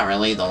 but not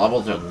really. The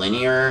levels are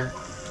linear.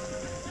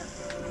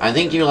 I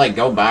think you, like,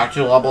 go back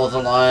to levels a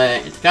lot.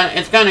 It's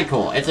kind of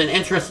cool. It's an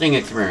interesting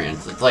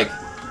experience. It's like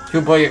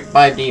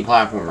 2.5D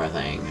platformer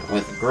thing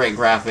with great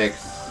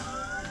graphics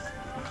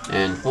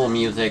and cool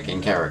music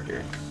and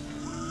characters.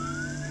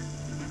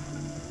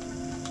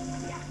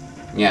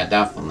 Yeah,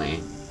 definitely.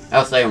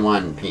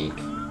 SA1 peak.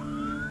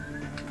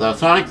 So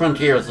Sonic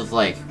Frontiers is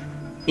like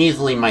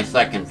easily my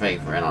second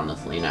favorite,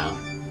 honestly, now.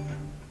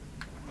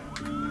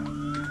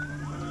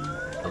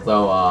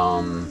 Although,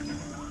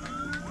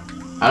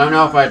 I don't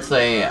know if I'd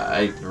say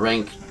I'd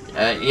rank...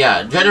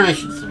 yeah,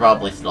 Generations is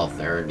probably still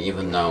third,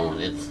 even though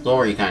its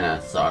story kind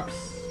of sucks.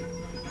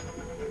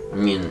 I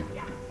mean,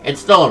 it's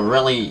still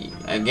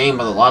a game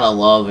with a lot of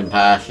love and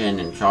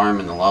passion and charm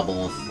in the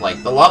levels.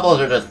 Like, the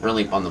levels are just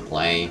really fun to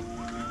play.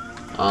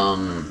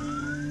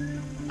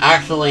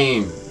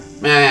 Actually,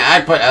 man,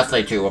 I'd put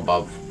SA2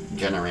 above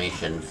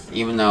Generations,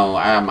 even though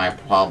I have my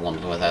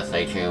problems with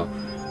SA2.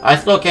 I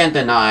still can't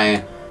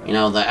deny, you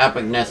know, the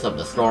epicness of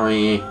the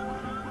story,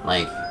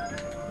 like,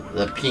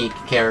 the peak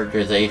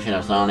characterization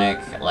of Sonic,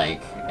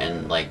 like,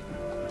 and, like,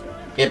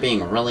 it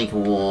being really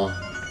cool.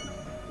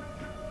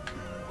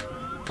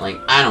 Like,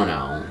 I don't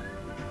know.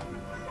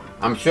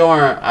 I'm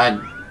sure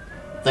I'd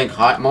think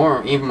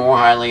even more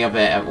highly of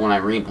it when I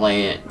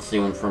replay it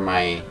soon for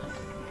my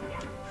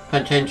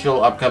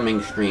potential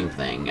upcoming stream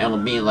thing. It'll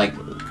be, like,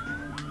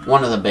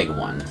 one of the big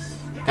ones.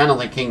 Kind of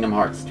like Kingdom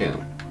Hearts 2.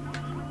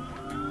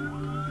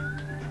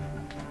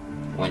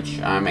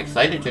 Which I'm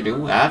excited to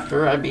do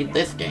after I beat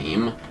this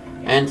game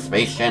and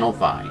Space Channel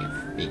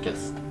 5,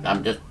 because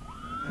I'm just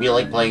feel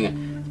like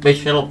playing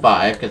Space Channel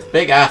 5 because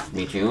Big asked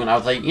me to, and I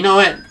was like, you know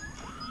what?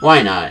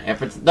 Why not?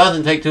 If it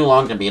doesn't take too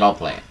long to beat, I'll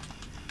play it.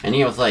 And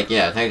he was like,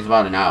 yeah, it takes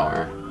about an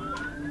hour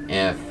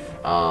if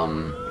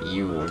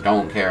you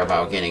don't care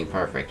about getting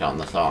perfect on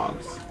the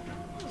songs.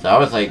 So I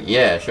was like,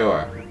 yeah,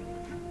 sure.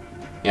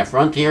 Yeah,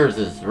 Frontiers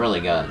is really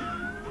good.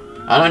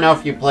 I don't know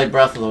if you played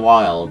Breath of the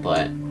Wild,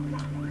 but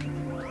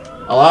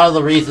a lot of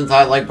the reasons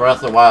I like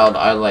Breath of the Wild,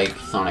 I like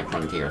Sonic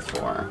Frontiers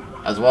for.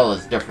 As well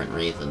as different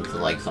reasons to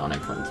like Sonic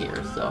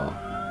Frontiers, so...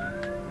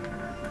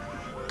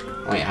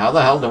 Wait, how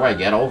the hell do I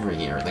get over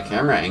here? The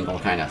camera angle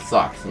kinda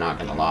sucks, not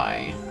gonna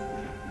lie.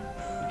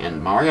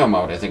 And Mario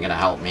mode isn't gonna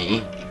help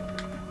me.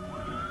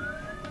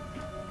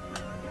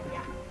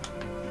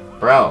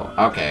 Bro,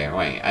 okay,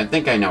 wait, I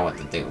think I know what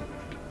to do.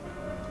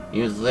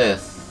 Use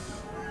this.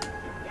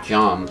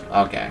 Jump,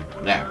 okay,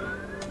 there.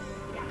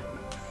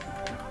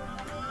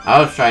 I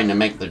was trying to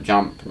make the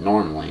jump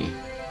normally.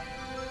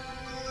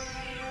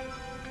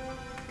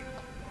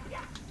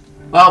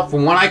 Well,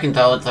 from what I can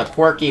tell, it's a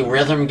quirky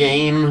rhythm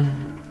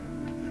game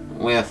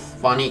with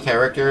funny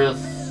characters.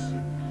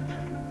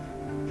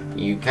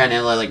 You kind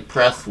of like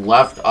press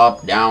left,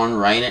 up, down,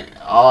 right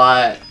a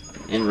lot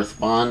in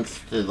response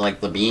to like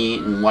the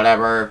beat and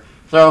whatever.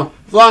 So,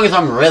 as long as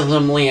I'm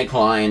rhythmically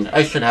inclined,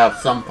 I should have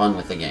some fun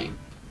with the game.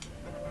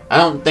 I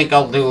don't think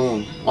I'll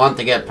want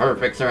to get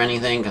perfects or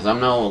anything, because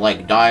I'm no,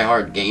 like,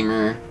 die-hard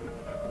gamer.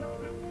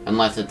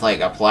 Unless it's,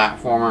 like, a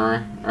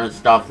platformer or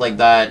stuff like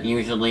that,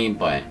 usually,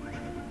 but...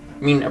 I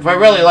mean, if I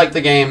really like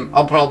the game,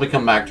 I'll probably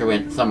come back to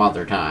it some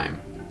other time.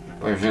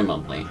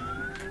 Presumably.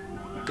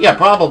 Yeah,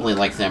 probably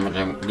like Sam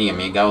the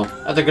Amigo.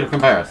 That's a good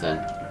comparison.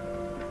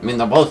 I mean,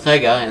 they're both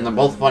Sega, and they're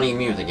both funny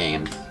music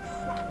games.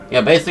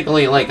 Yeah,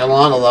 basically, like, a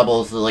lot of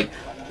levels, like,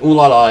 ooh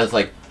la la is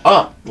like,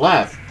 up,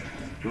 left,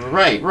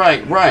 right,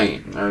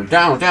 or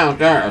down,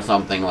 down, or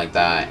something like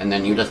that, and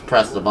then you just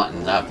press the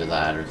buttons after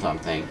that, or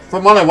something.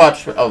 From what I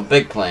watched of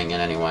Big playing it,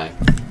 anyway.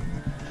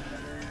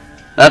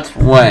 That's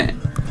what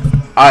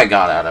I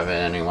got out of it,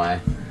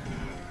 anyway.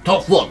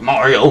 Tough luck,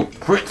 Mario!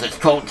 Princess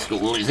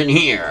Toadstool isn't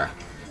here!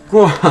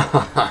 Go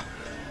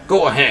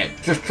ahead,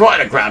 just try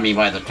to grab me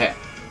by the tip.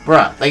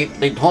 Bruh,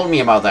 they told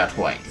me about that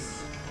twice.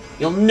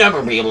 You'll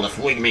never be able to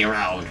swing me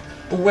around.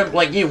 A wimp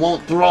like you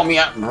won't throw me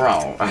out,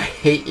 bro. I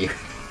hate you.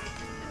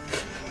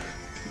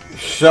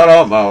 Shut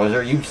up,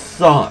 Bowser. You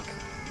suck.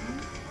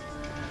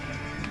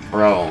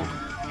 Bro.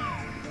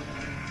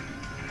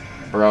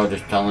 Bro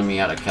just telling me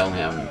how to kill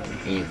him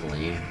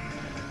easily.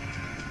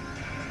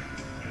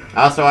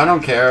 Also, I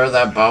don't care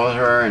that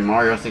Bowser in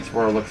Mario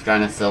 64 looks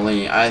kind of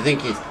silly. I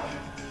think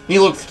he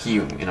looks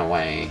cute in a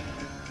way.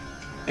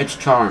 It's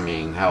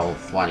charming how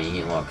funny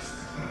he looks.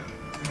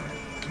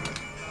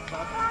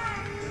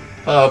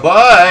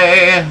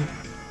 Bye-bye!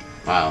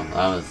 Wow, that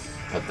was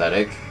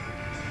pathetic.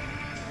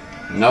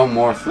 No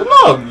more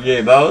slug,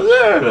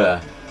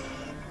 Bowser!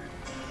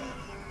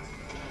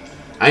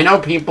 I know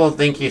people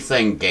think he's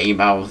saying gay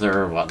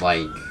Bowser, but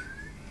like,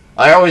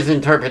 I always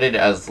interpret it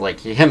as like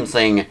him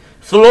saying,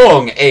 "So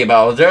long, A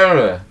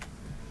Bowser."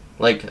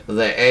 Like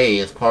the A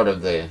is part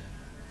of the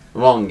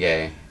long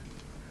gay.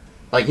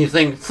 Like he's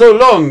saying, "So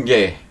long,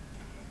 gay,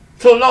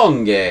 so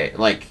long, gay."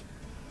 Like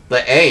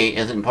the A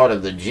isn't part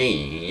of the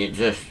G; it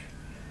just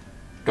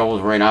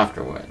goes right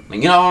afterward. Like,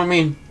 you know what I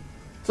mean?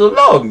 So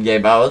long, gay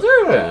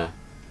Bowser.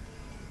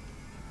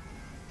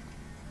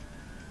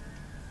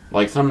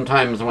 Like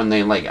sometimes when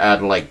they like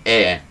add like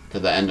to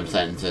the end of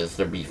sentences,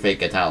 there'd be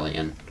fake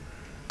Italian.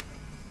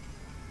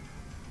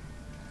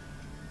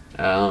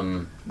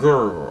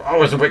 Grr, I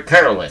was a bit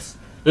careless.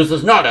 This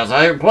is not as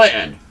I had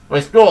planned.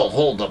 I still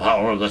hold the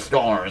power of the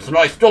stars, and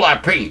I still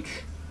have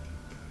Peach.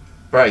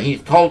 Right,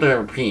 he's told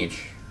her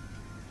Peach.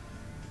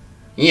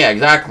 Yeah,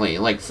 exactly.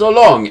 Like, so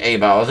long, A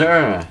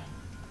Bowser.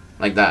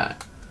 Like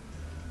that.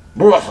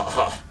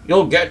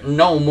 You'll get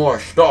no more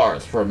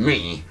stars from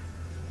me.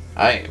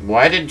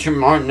 Why did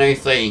Martinet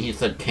say he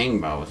said King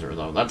Bowser,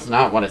 though? That's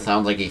not what it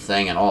sounds like he's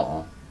saying at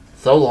all.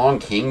 So long,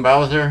 King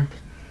Bowser?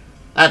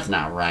 That's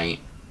not right.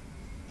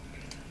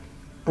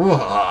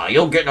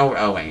 You'll get no...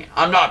 Oh, wait.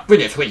 I'm not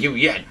finished with you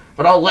yet,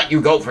 but I'll let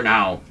you go for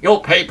now.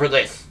 You'll pay for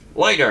this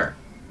later.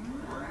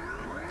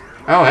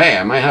 Oh, hey,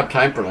 I might have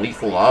time for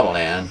Lethal Lava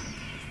Land.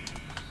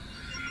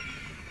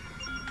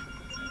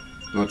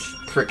 Which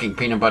freaking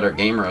Peanut Butter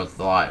Gamer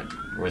thought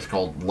was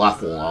called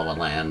Lethal Lava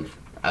Land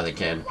as a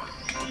kid.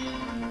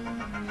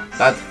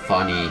 That's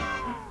funny.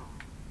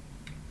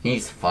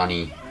 He's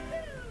funny.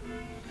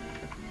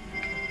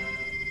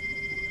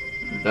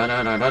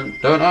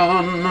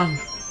 Dun-dun-dun-dun-dun.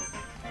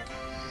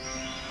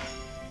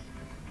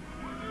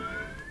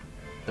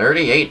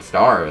 38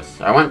 stars.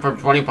 I went from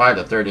 25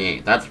 to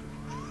 38.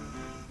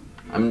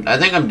 I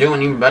think I'm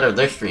doing even better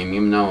this stream,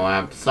 even though I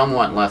have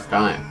somewhat less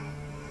time.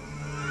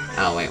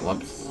 Oh, wait,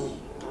 whoops.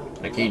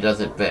 The key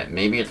doesn't fit.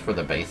 Maybe it's for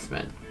the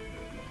basement.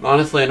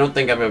 Honestly, I don't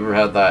think I've ever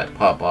had that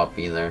pop up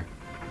either.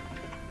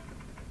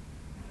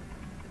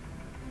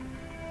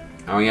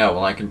 Oh yeah,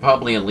 well I can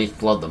probably at least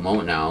flood the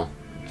moat now,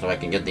 so I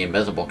can get the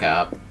invisible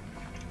cap.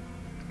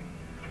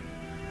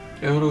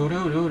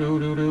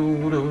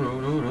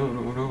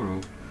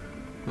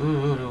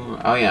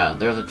 Oh yeah,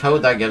 there's a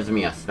toad that gives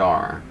me a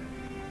star.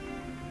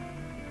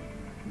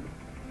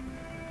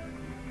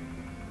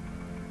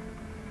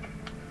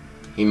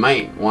 He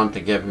might want to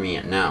give me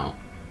it now.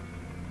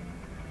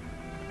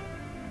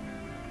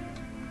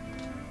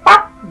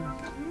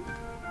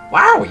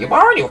 Wow, you've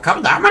already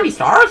recovered that many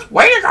stars?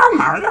 Way to go,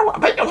 Mario! I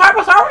bet you'll have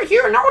us out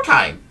here in no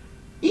time.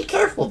 Be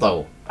careful,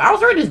 though.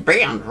 Bowser and his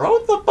band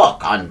wrote the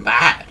book on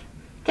bad.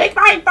 Take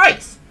my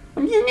advice.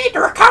 When you need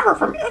to recover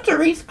from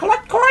injuries,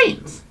 collect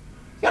coins.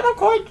 Yellow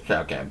coins...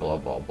 Okay, blah,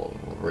 blah, blah.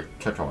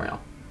 Tutorial.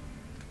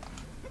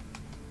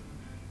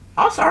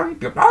 Also,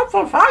 if you're bound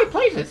for 5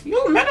 places,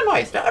 you'll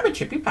minimize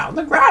damage if you pound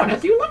the ground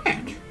as you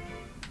land.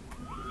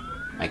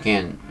 I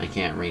can't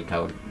read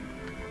Toad.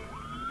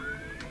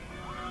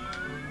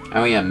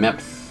 Oh yeah,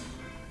 Mips.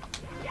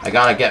 I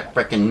gotta get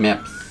frickin'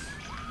 Mips.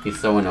 He's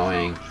so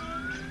annoying.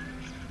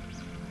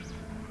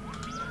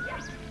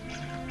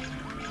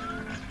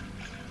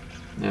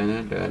 I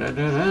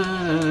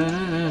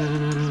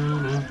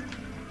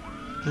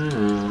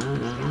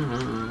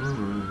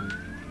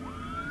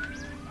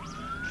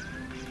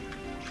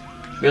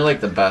feel like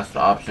the best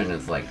option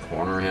is like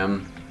corner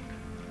him.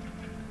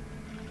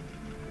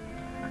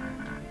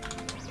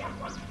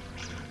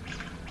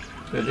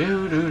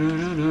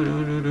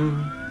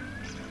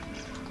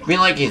 I feel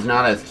like he's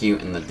not as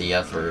cute in the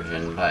DS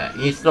version, but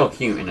he's still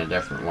cute in a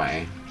different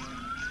way.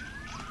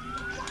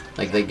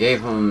 Like, they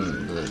gave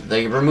him...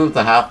 They removed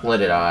the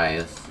half-lidded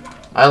eyes.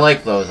 I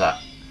like those. I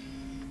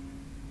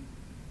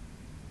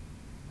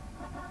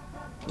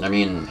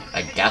mean,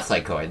 I guess I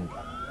could.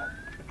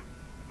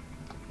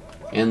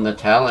 In the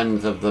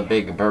talons of the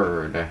big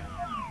bird.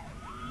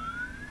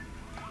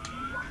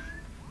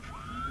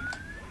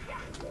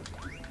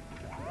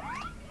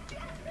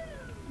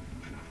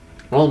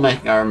 We'll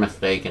make our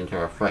mistake into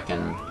a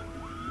frickin'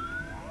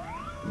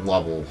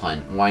 level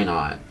hunt. Why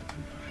not?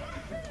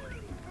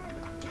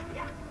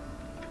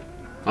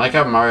 I like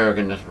how Mario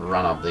can just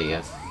run up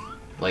these.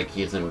 Like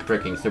he's in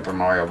frickin' Super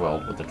Mario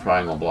World with a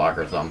triangle block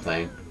or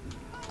something.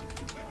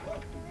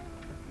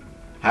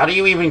 How do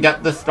you even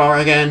get the star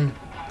again?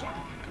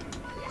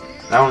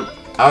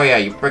 Oh yeah,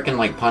 you frickin'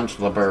 like punch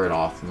the bird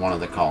off one of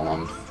the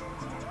columns.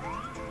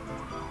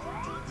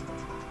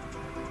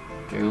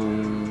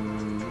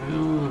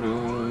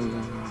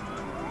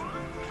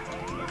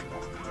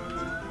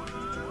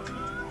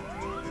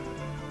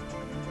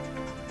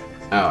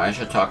 Oh, I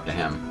should talk to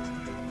him.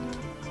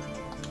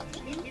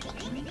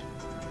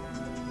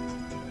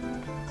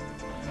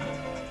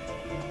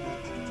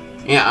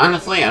 Yeah,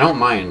 honestly, I don't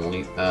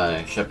mind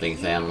shifting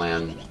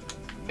Sandland.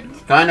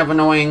 It's kind of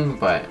annoying,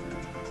 but...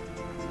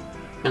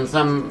 in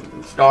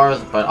some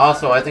stars, but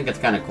also I think it's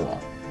kind of cool.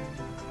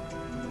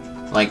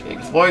 Like,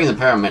 exploring the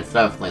pyramid's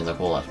definitely the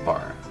coolest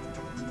part.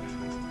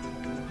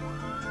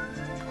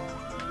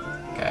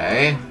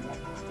 Okay.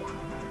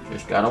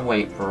 Just gotta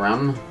wait for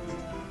him.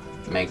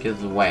 make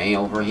his way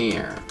over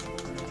here.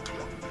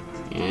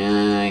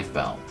 And I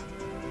fell.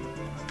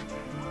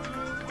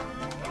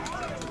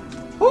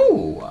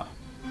 Ooh!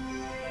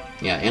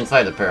 Yeah,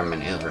 inside the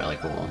pyramid is really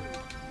cool.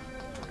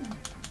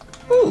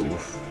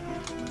 Oof.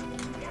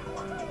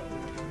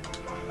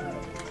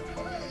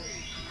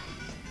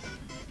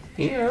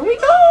 Here we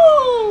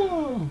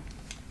go!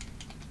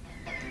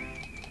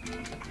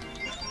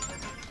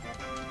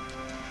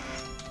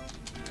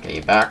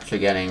 Okay, back to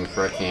getting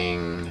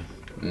fricking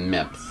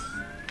MIPS.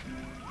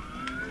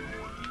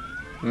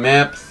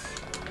 MIPS!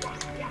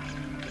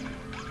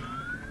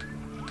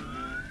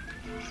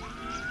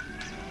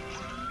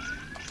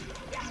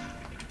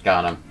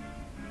 Got him.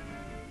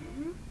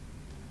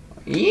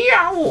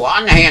 Yow!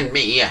 Unhand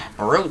me,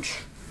 brute!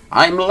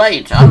 I'm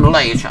late,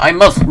 I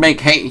must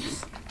make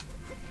haste!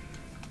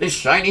 This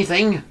shiny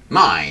thing?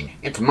 Mine.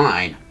 It's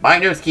mine.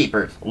 Binders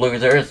keepers,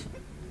 losers.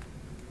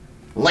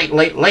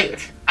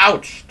 Late.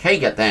 Ouch!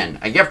 Take it then.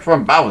 A gift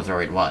from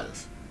Bowser it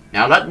was.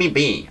 Now let me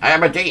be. I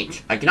have a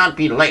date. I cannot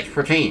be late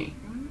for tea.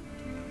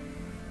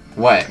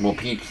 What? Will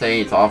Peach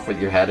say it's off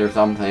with your head or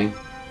something?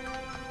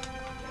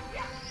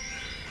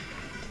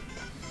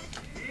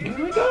 Here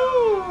we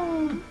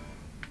go!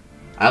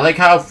 I like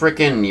how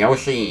frickin'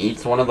 Yoshi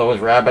eats one of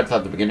those rabbits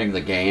at the beginning of the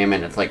game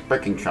and it's like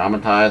frickin'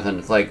 traumatized and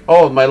it's like,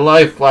 oh, my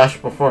life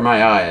flashed before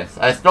my eyes.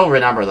 I still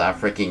remember that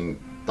frickin'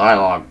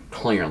 dialogue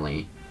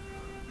clearly.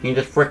 He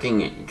just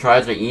frickin'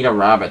 tries to eat a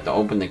rabbit to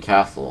open the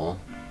castle.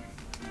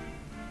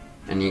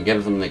 And he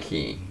gives him the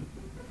key.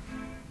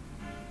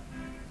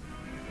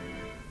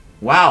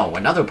 Wow,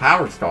 another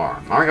power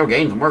star. Mario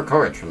gains more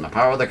courage from the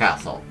power of the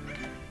castle.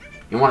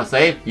 You wanna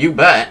save? You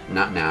bet!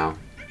 Not now.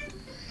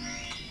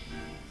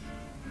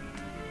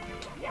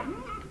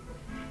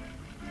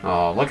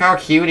 Oh, look how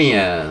cute he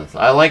is.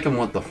 I like him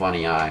with the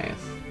funny eyes.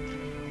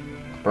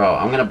 Bro,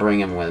 I'm gonna bring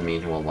him with me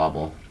to a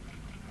level.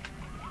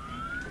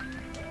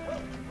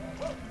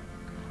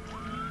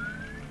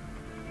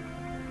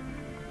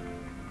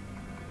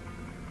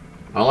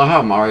 I love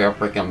how Mario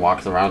freaking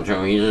walks around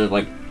Joe. He's just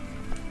like...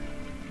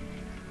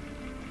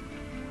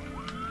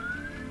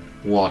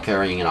 while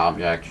carrying an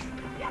object.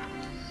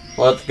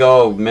 Let's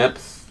go,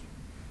 Mips.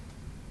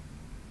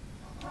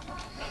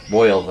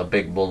 Boyle's a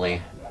big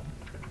bully.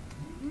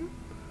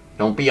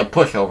 Don't be a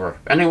pushover.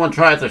 If anyone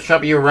tries to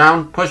shove you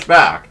around, push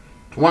back.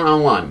 It's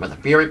one-on-one, with a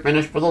fury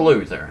finish for the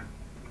loser.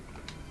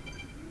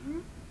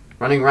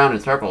 Running around in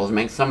circles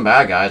makes some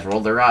bad guys roll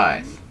their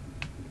eyes.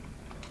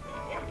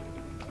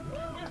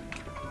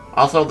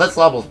 Also, this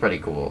level's pretty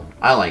cool.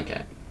 I like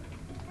it.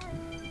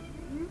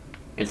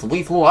 It's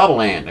lethal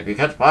leveland. If you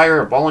catch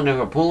fire or fall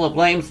into a pool of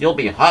flames, you'll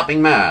be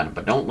hopping mad,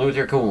 but don't lose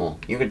your cool.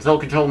 You can still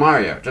control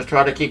Mario, just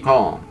try to keep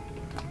calm.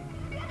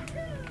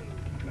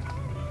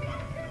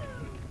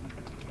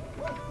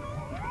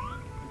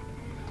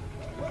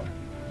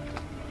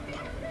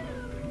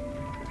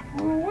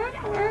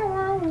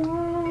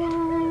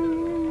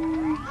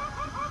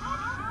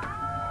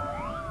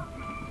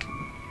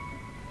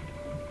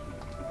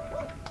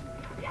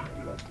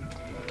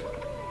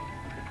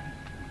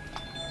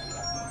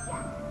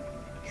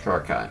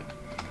 Shortcut.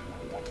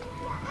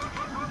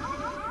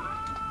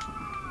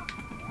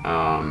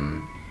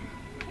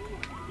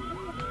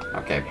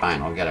 Okay,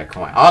 fine, I'll get a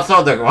coin.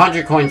 Also, the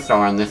 100 coin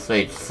star on this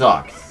stage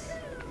sucks.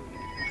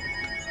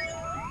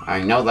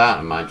 I know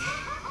that much.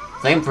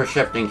 Same for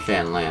Shifting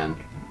Shanland.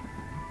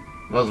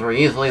 Those were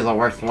easily the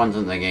worst ones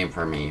in the game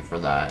for me, for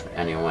that,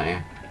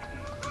 anyway.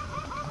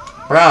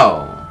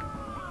 Bro!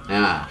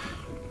 Ah,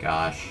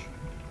 gosh.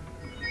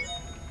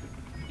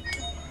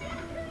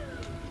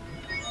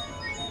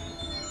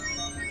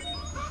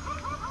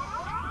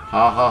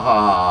 Ha ha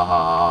ha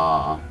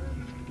ha ha.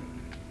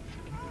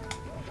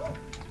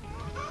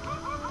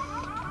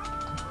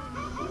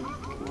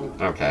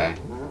 Okay.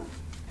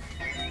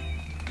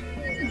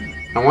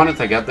 I wanted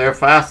to get there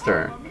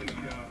faster.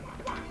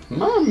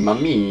 Mamma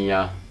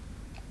mia.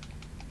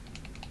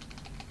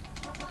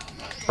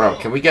 Bro,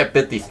 can we get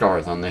 50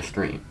 stars on this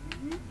stream?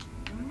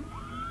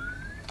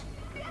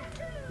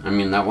 I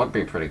mean, that would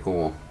be pretty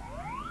cool.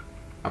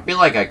 I feel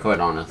like I could,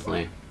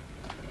 honestly.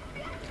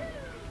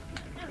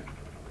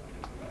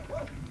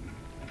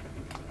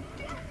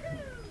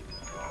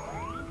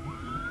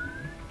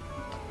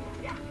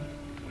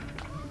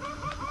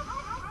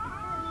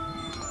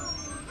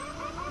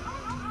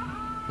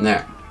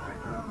 There.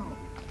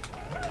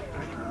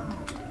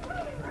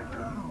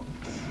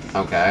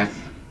 Okay.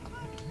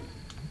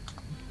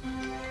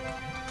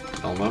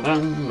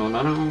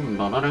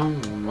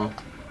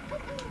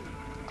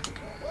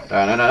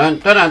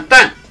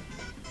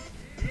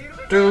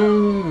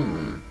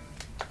 Doom.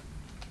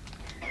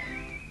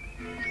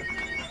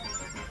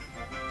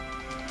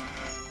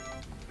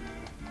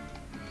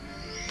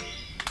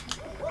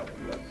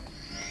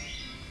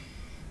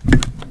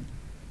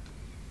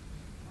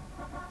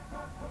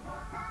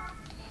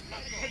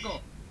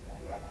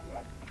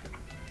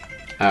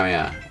 Oh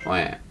yeah,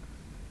 wait.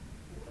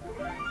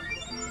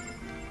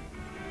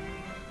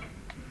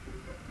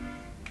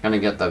 Gonna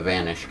get the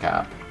vanish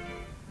cap.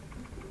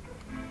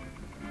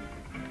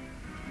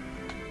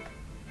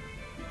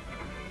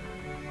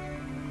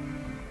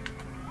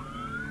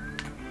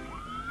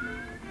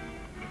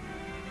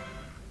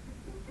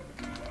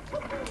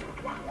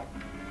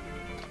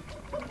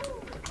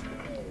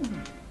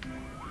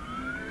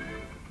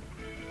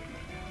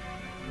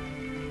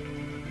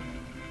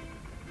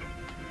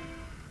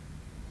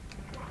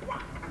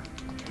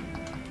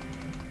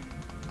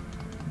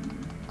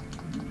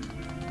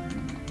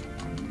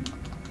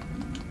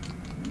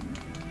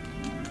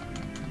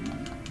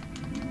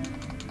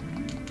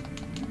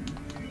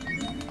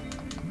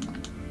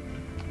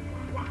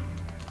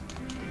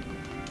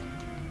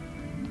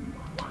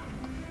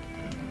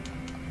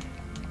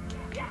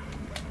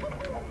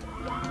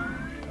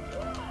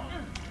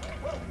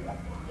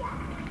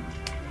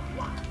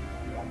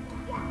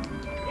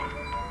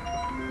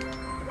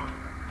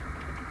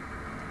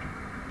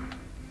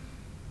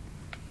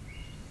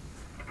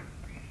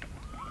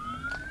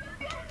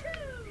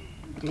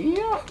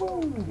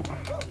 Yahoo!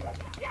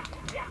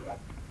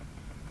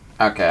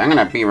 Okay, I'm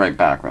gonna be right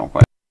back real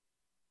quick.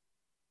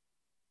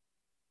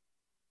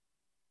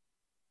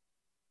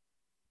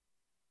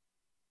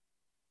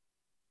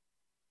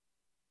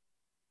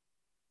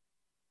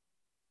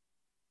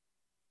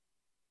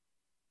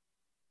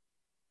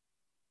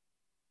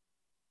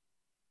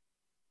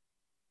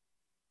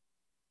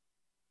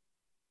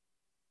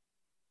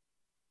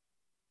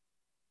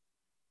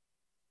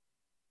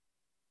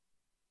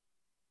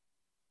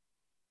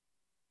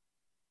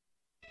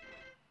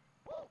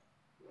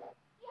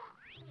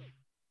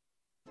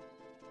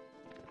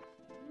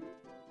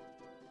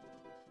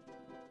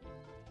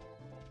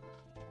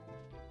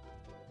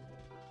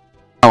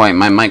 Oh wait,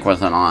 my mic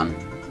wasn't on.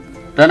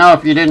 Don't know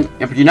if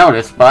you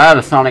noticed, but I had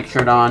a Sonic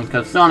shirt on,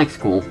 because Sonic's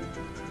cool.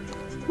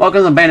 Welcome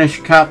to the Banish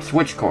Cop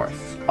Switch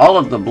Course. All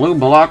of the blue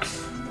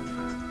blocks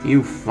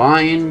you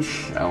find...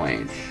 Oh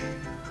wait.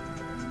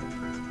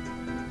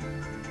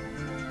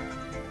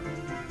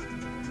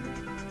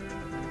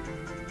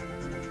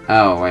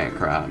 Oh wait,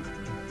 crap.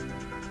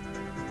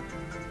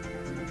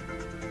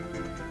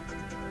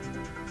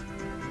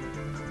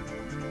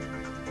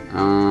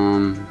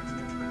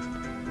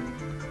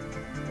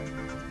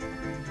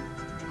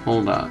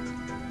 Hold up.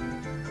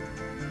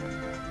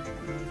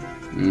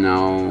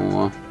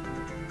 No.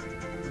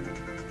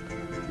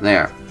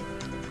 There.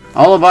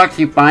 All the blocks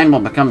you find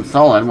will become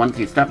solid once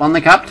you step on the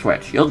cap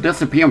switch. You'll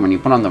disappear when you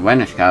put on the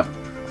vanish cap,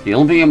 so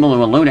you'll be able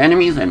to elude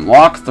enemies and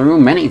walk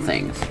through many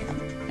things.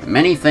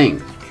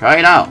 Try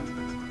it out.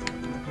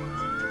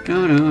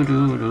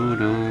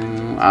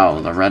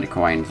 Oh, the red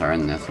coins are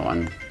in this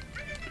one.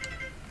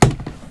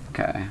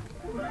 Okay.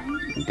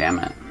 Damn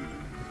it.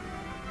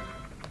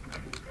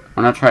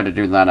 I'm gonna try to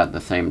do that at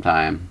the same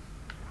time.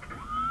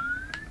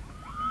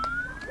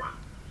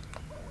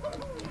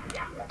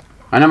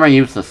 I never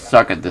used to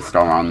suck at this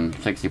store on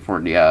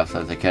 64DS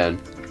as a kid.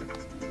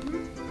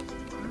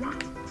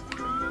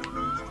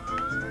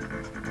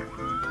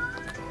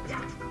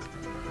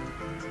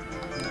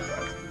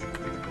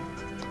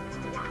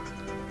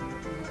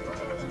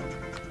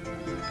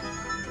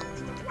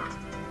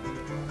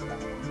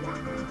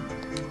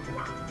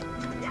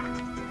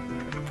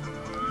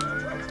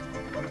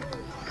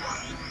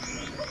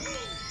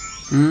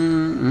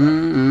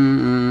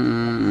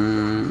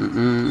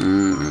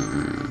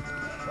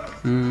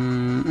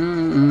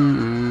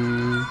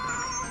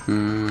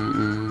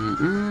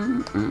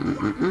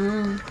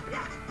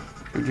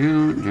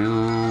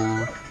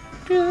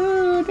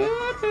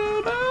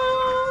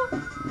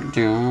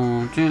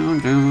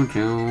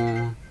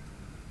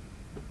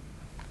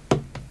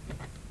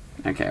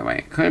 Okay,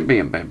 wait, could be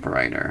a bit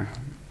brighter.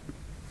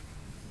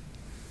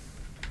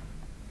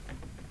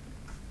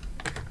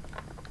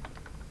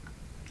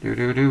 Do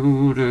do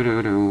do do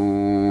do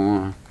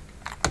do.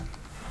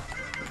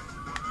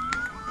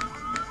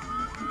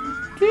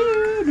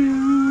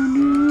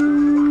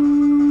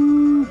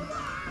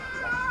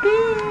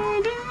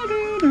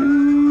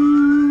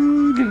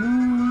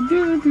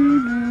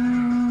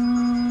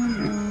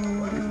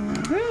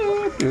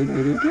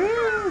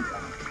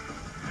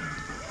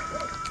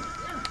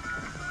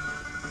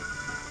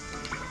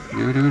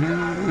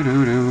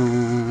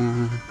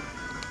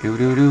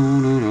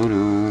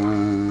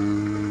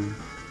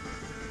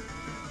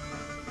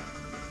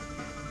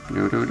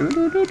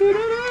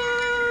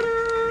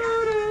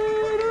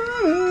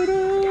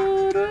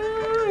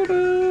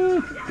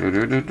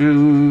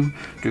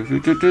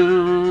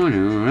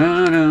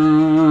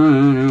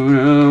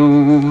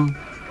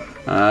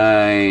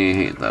 I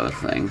hate those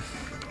things.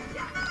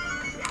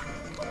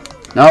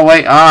 No,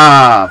 wait,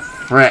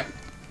 frick.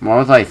 What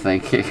was I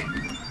thinking?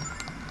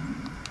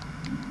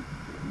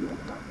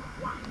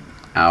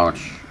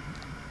 Ouch.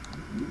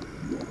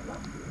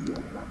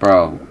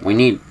 Bro, we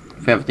need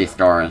 50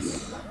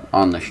 stars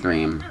on the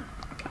stream.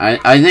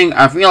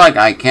 I feel like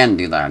I can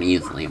do that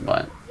easily,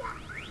 but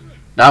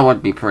that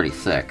would be pretty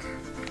sick.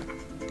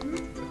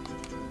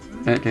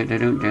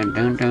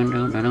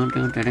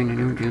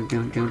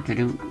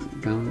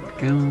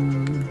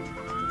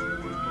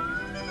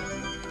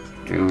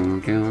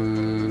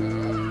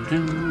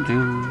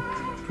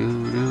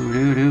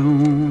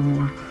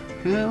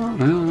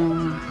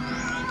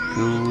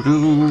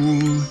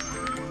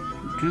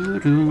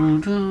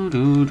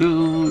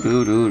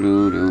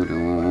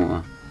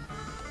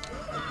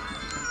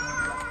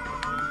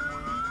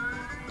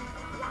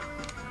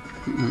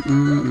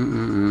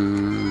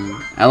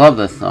 I love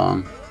this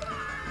song.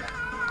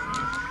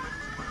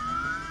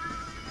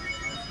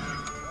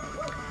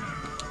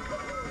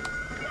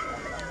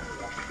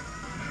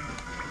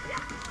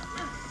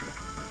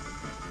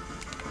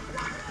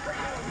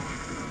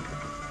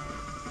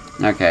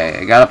 Okay,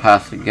 I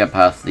gotta get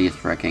past these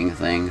fricking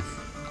things.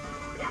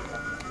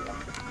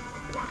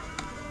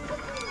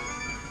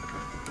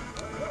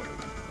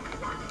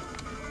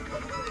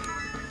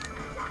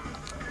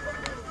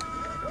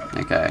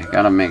 Okay,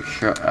 gotta make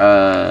sure,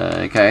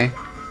 okay.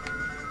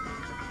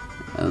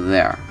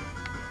 There.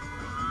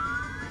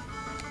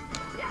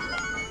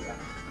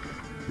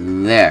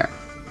 There.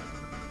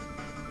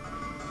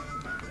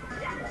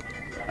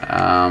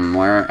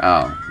 Where?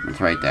 Oh,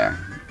 it's right there.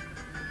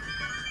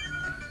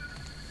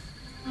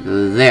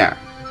 There.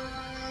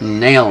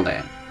 Nailed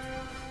it.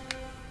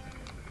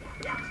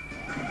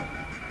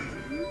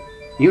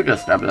 You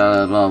just blah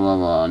blah blah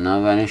blah.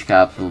 No vanish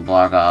capsule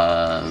block.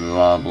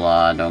 Blah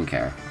blah. Don't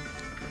care.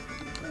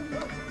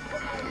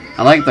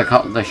 I like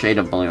the shade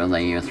of blue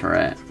they use for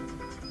it.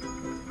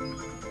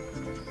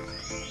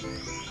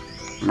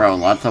 Bro,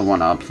 lots of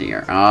one-ups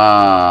here.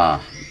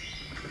 Ah.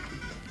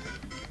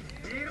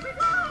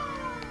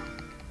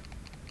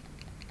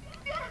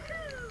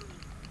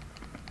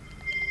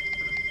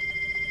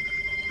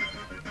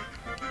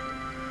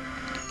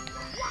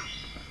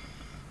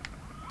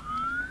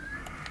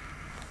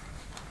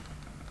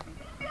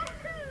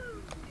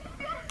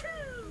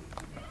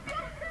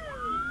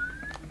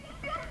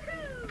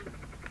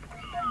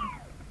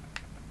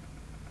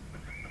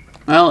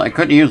 Well, I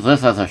could use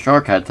this as a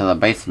shortcut to the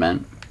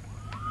basement.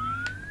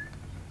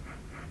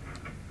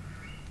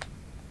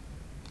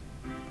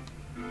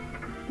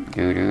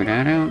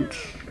 Do-do-da-do.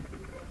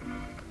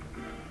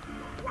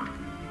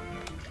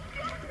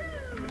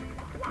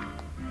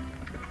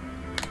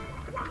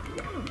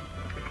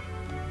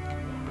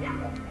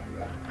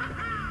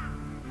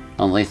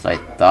 At least I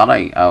thought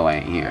oh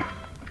wait, here.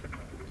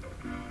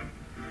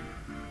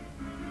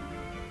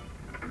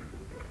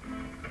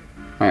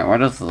 Wait, where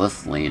does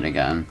this lead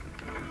again?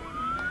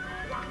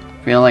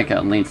 I feel like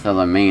it leads to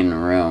the main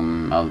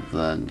room of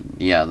the...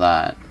 yeah,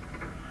 that.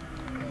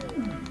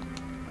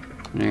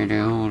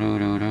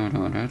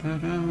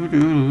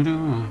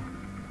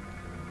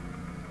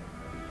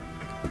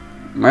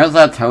 Where's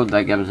that toad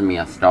that gives me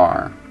a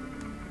star?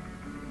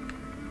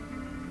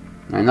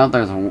 I know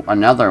there's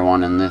another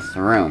one in this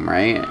room,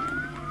 right?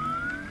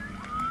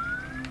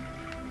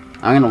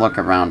 I'm gonna look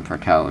around for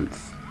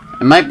toads.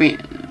 It might be...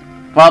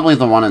 probably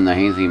the one in the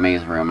Hazy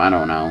Maze room, I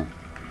don't know.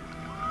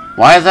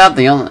 Why is that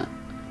the only...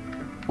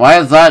 why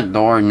is that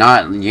door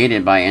not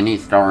gated by any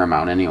star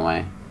amount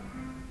anyway?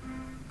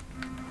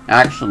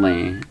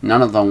 Actually,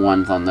 none of the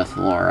ones on this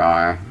floor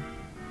are.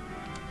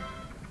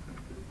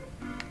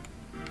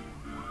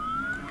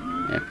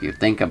 If you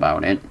think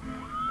about it.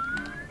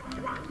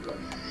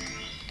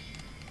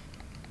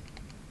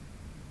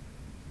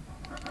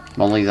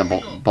 Bully the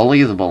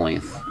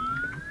bullies.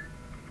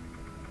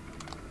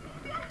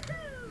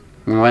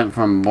 We went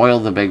from boil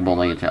the big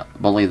bully to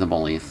bully the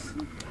bullies.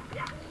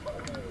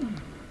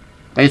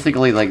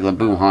 Basically like the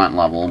Boo Haunt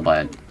level,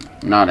 but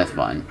not as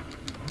fun.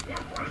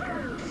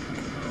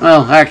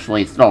 Well,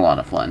 actually, still a lot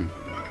of fun.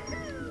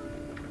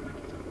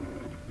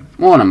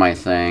 What am I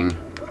saying?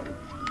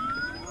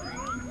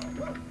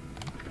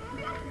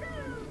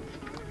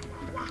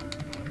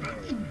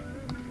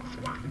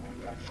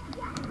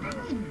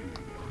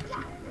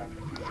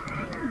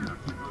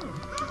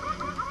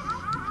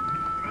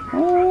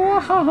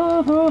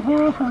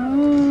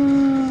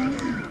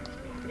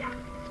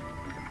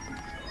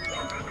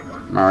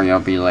 Mario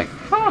be like,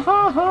 ha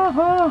ha ha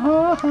ha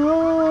ha ha.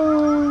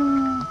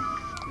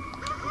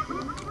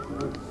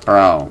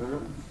 Bro.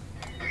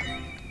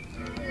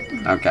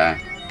 Okay.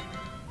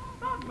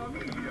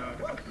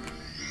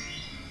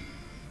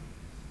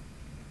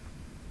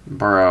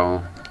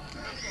 Bro.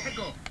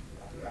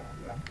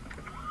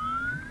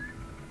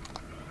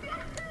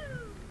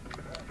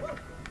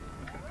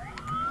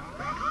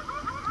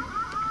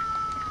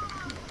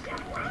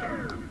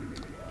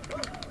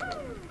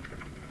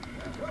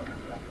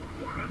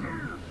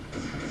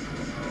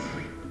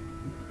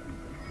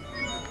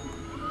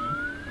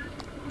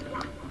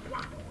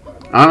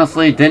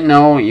 Honestly, didn't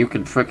know you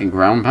could frickin'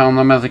 ground pound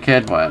them as a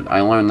kid, but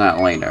I learned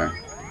that later.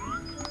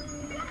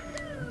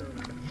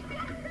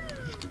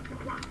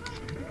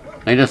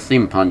 They just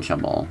seem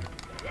punchable.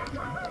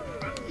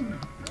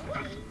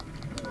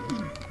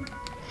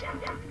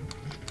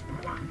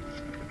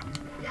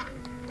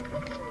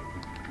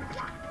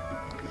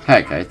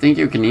 Heck, I think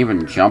you can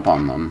even jump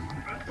on them.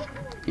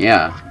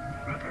 Yeah.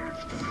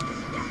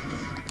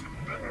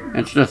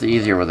 It's just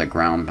easier with a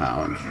ground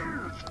pound.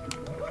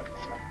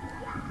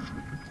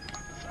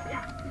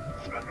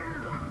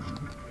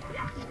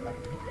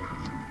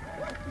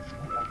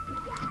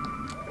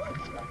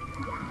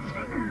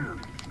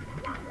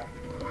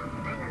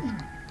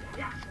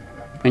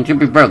 And to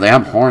be fair, they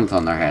have horns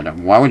on their head.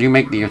 Why would you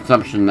make the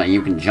assumption that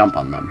you can jump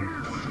on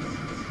them?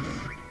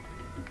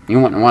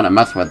 You wouldn't want to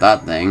mess with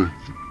that thing.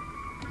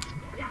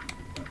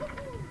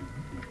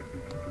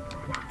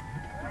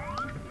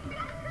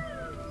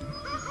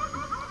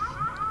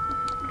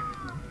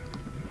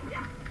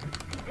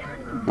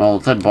 Well,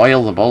 it said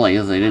boil the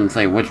bullies. They didn't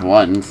say which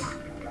ones.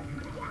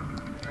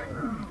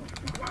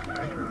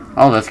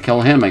 Oh, let's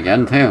kill him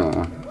again,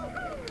 too.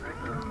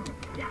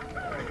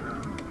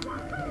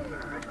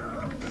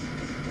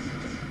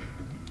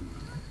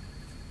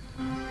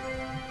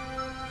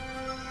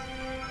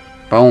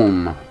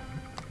 Boom.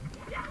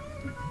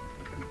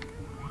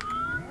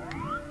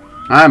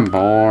 I'm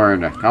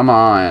bored. Come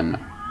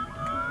on.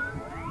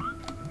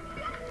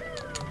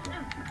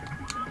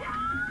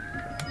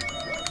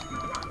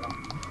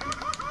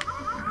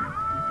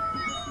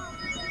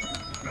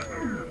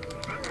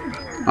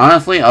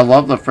 Honestly, I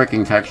love the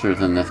freaking textures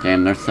in this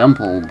game. They're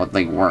simple, but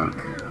they work.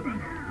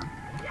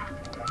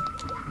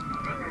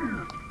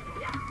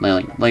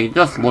 They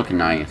just look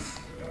nice.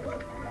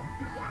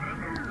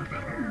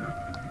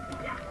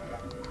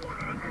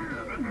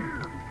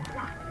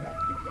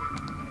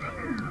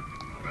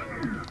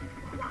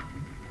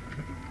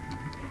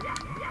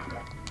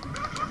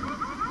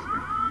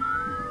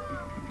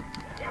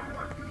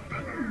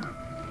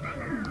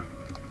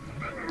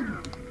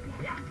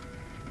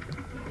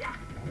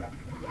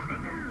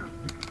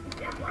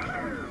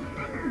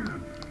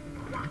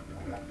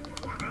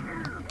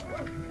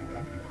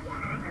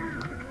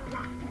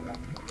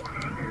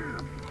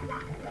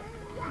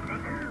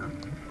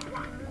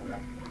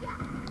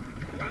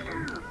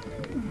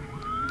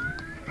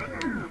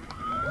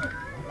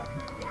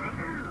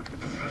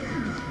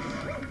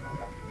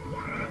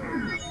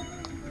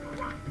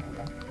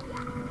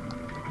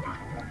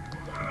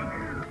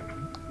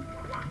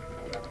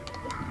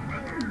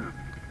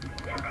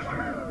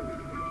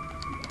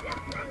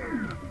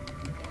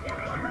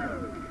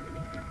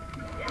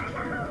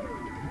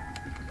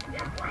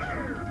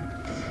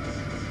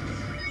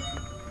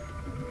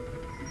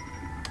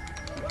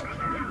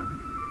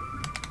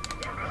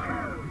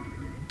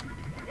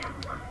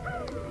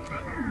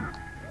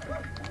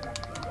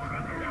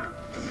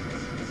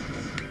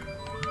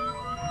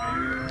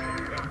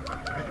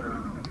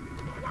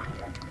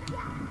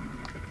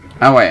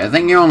 Oh wait, I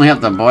think you only have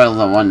to boil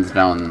the ones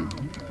down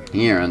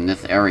here in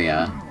this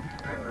area.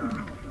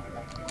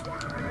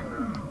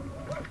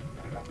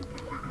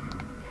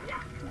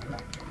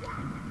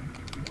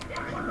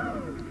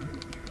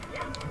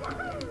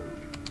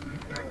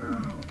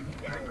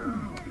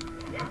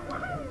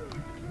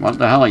 What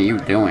the hell are you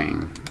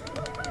doing?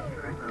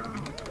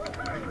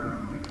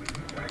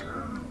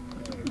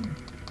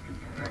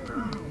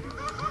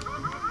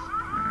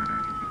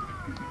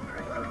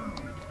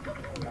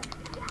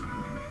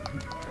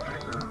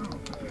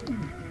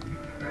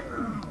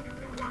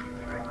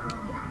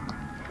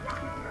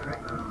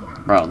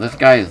 Bro, this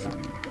guy is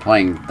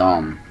playing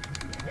dumb.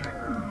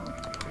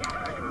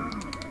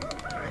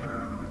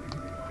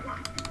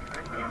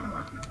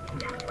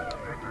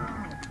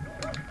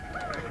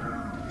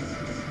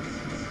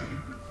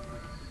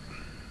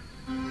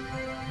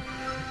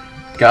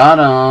 Got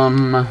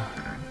him.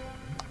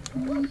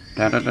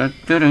 Da da da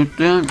da da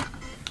da.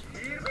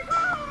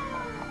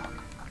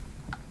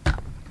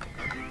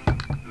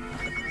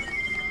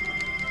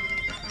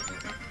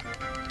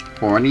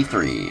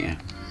 $43.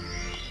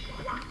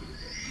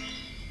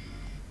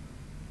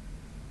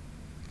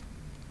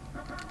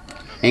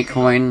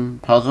 Eight-coin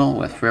puzzle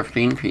with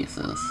 15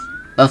 pieces.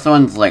 This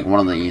one's like one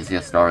of the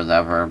easiest doors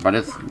ever, but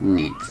it's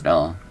neat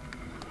still.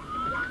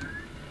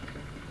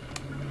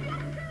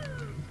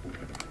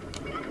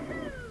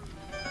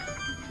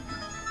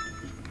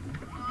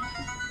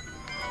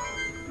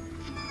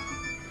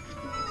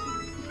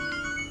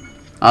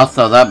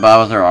 Also, that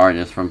Bowser art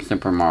is from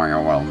Super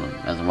Mario World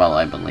as well,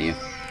 I believe.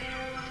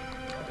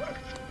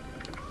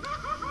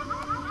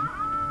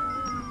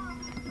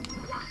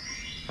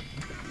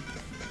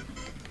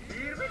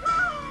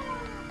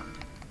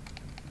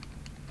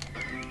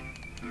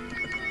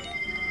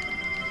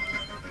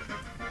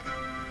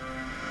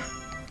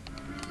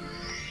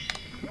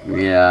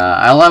 Yeah,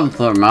 I love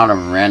the amount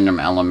of random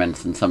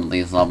elements in some of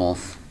these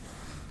levels.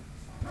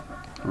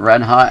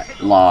 Red hot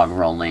log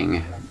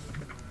rolling.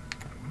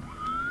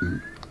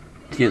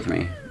 Excuse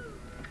me.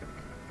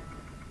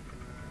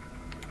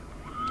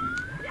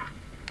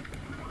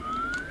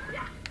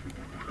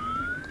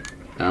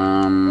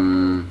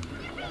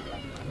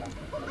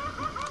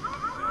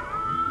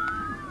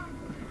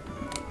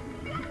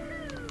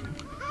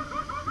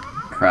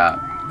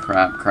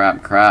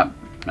 Crap.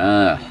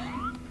 Ugh.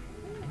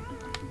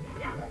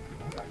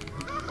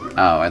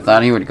 Oh, I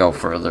thought he would go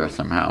further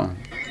somehow.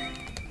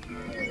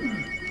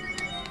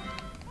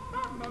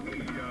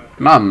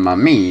 Mamma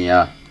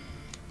mia!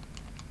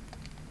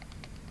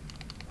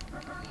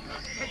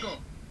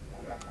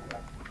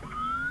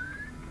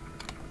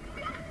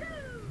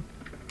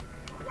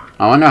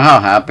 I wonder how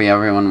happy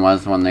everyone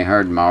was when they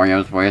heard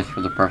Mario's voice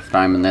for the first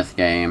time in this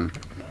game.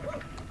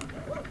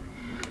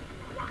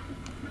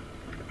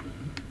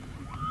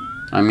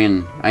 I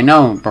mean, I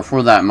know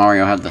before that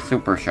Mario had the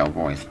Super Show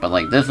voice, but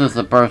like this is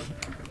the first,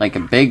 like a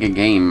big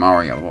game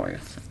Mario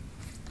voice.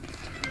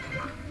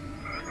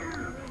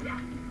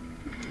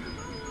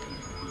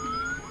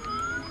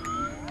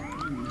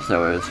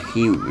 So it was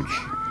huge.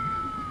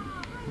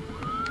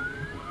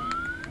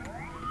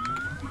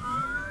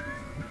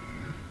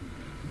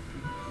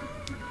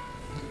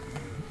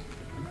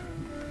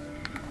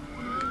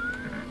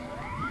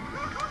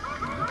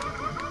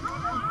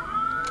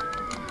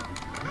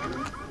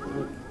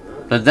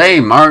 The day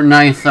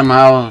Martinite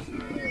somehow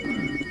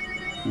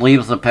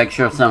leaves the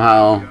picture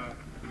somehow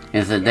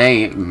is the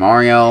day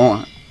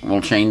Mario will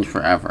change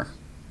forever.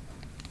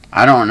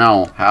 I don't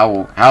know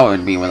how it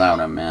would be without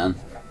him, man.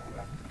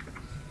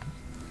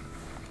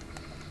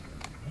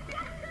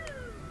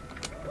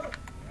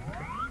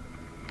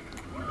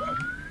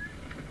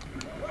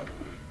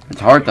 It's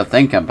hard to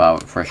think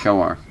about, for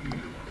sure.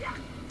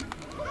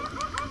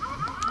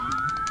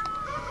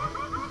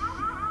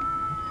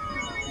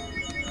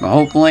 But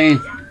hopefully, you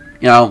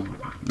know,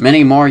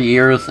 many more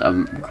years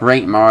of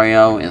great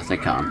Mario is to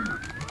come.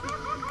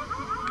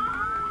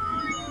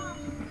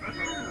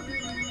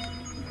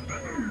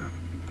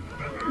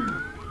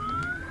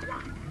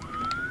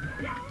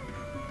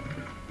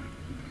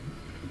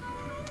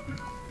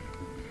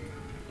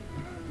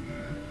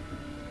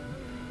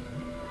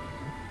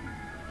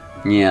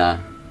 Yeah.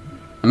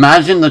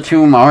 Imagine the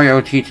two Mario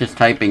Teaches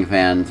Typing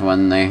fans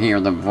when they hear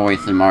the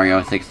voice in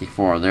Mario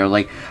 64. They're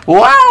like,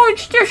 wow,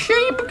 it's the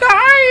same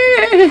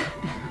guy!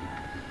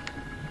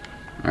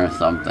 Or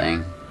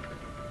something.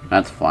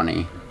 That's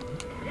funny.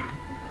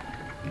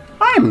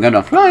 I'm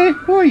gonna fly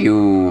for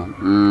you.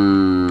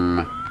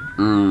 I'm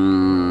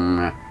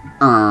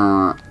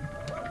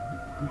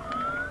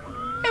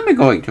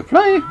going to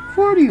fly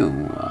for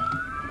you.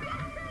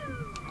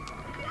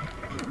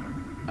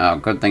 Oh,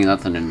 good thing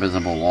that's an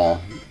invisible wall.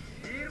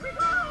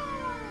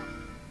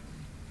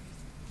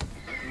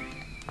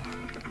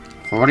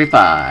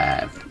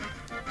 $45.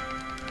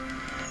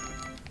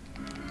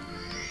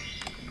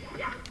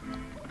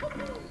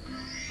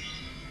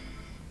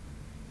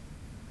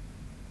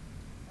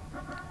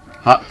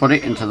 Hot put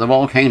it into the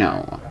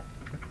volcano.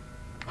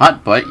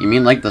 Hot put? You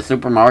mean like the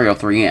Super Mario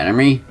 3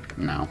 enemy?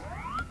 No.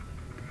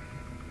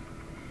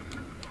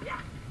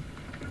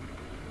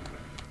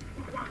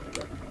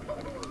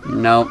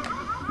 Nope.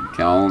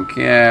 Don't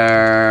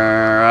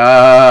care.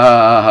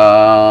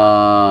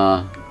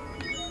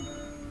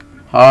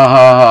 Ha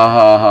ha ha ha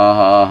ha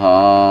ha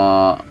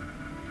ha.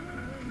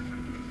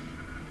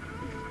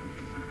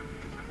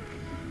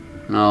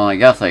 No, I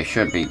guess I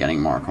should be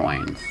getting more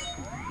coins.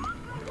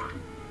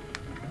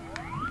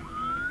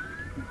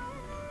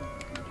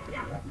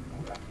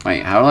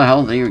 Wait, how the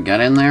hell do you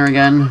get in there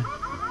again?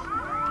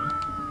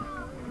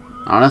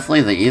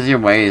 Honestly, the easier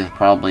way is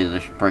probably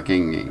just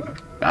freaking,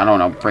 I don't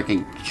know,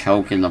 freaking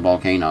choke in the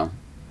volcano.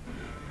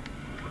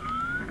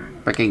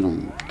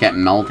 Freaking get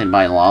melted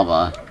by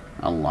lava.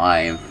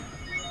 Alive.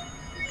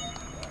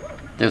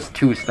 There's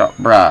 2 stars.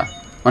 Bruh.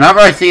 Whenever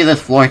I see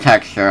this floor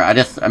texture, I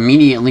just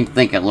immediately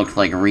think it looks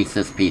like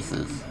Reese's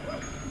Pieces.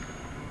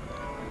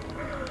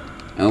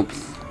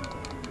 Oops.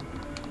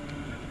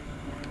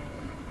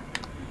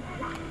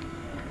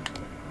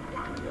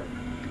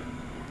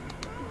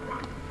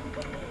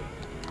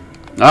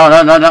 No,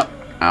 no, no, no.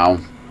 Ow.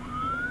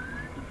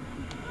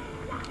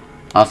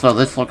 Also,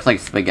 this looks like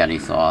spaghetti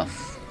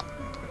sauce.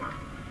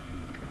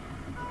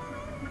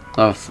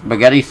 So,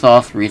 spaghetti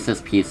sauce,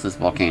 Reese's Pieces,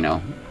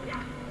 volcano.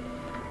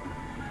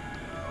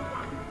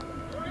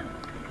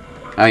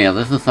 Oh yeah,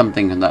 this is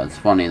something that's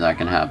funny that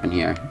can happen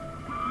here.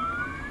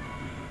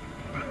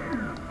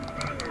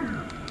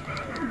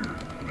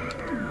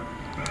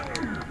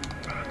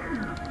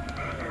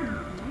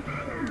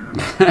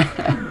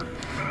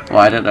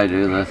 Why did I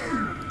do this?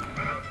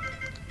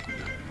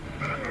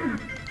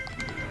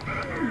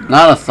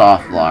 Not a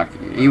soft block.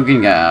 You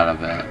can get out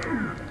of it.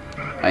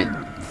 I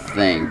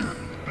think.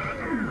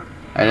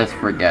 I just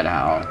forget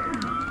how.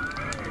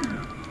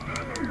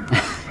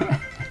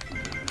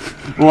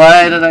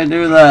 Why did I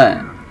do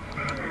that?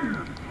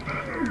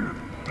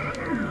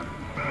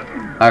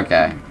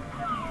 Okay.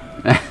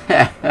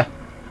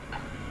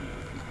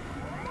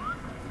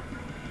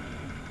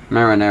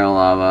 Marinara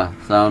lava.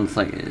 Sounds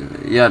like...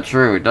 Yeah,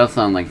 true. It does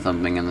sound like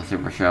something in the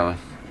Super Shows.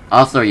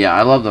 Also, yeah,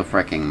 I love the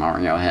fricking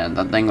Mario head.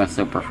 That thing was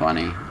super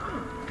funny.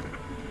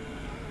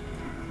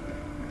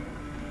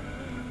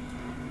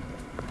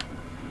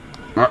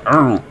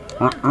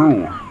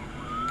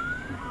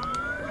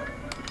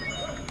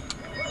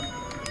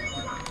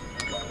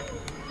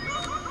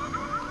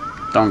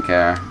 Don't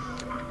care.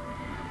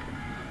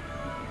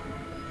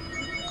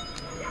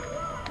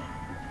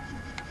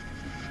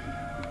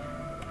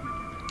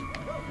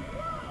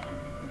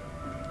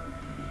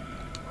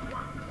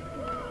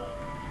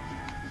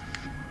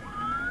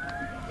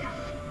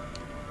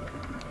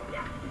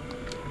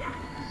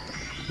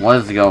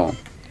 Let's go.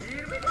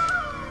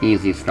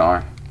 Easy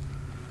star.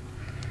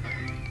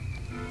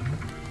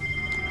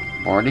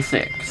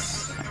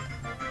 46.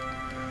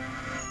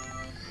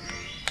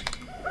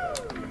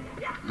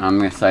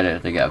 I'm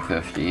excited to get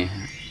 50.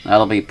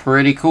 That'll be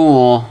pretty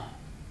cool.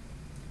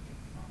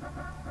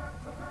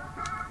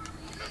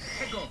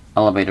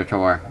 Elevator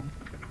tour.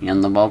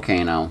 In the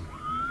volcano.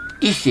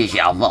 This is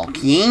a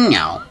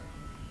volcano.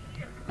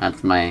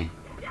 That's my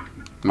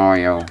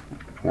Mario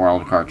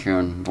World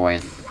cartoon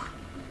voice.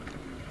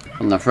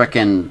 From the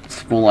frickin'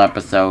 school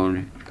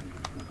episode.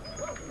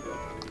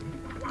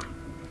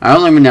 I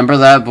only remember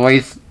that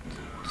voice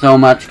so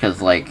much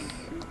because, like,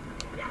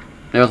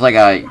 there was like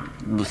a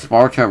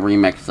Sparta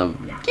remix of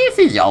 "This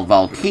is a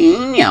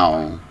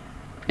volcano,"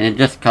 and it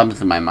just comes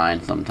to my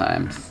mind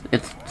sometimes.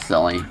 It's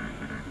silly.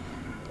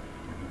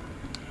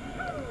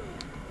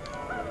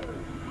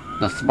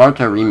 The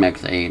Sparta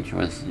remix age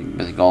was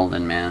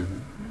golden, man.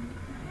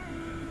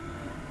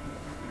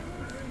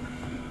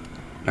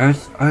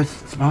 Earth,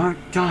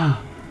 Sparta.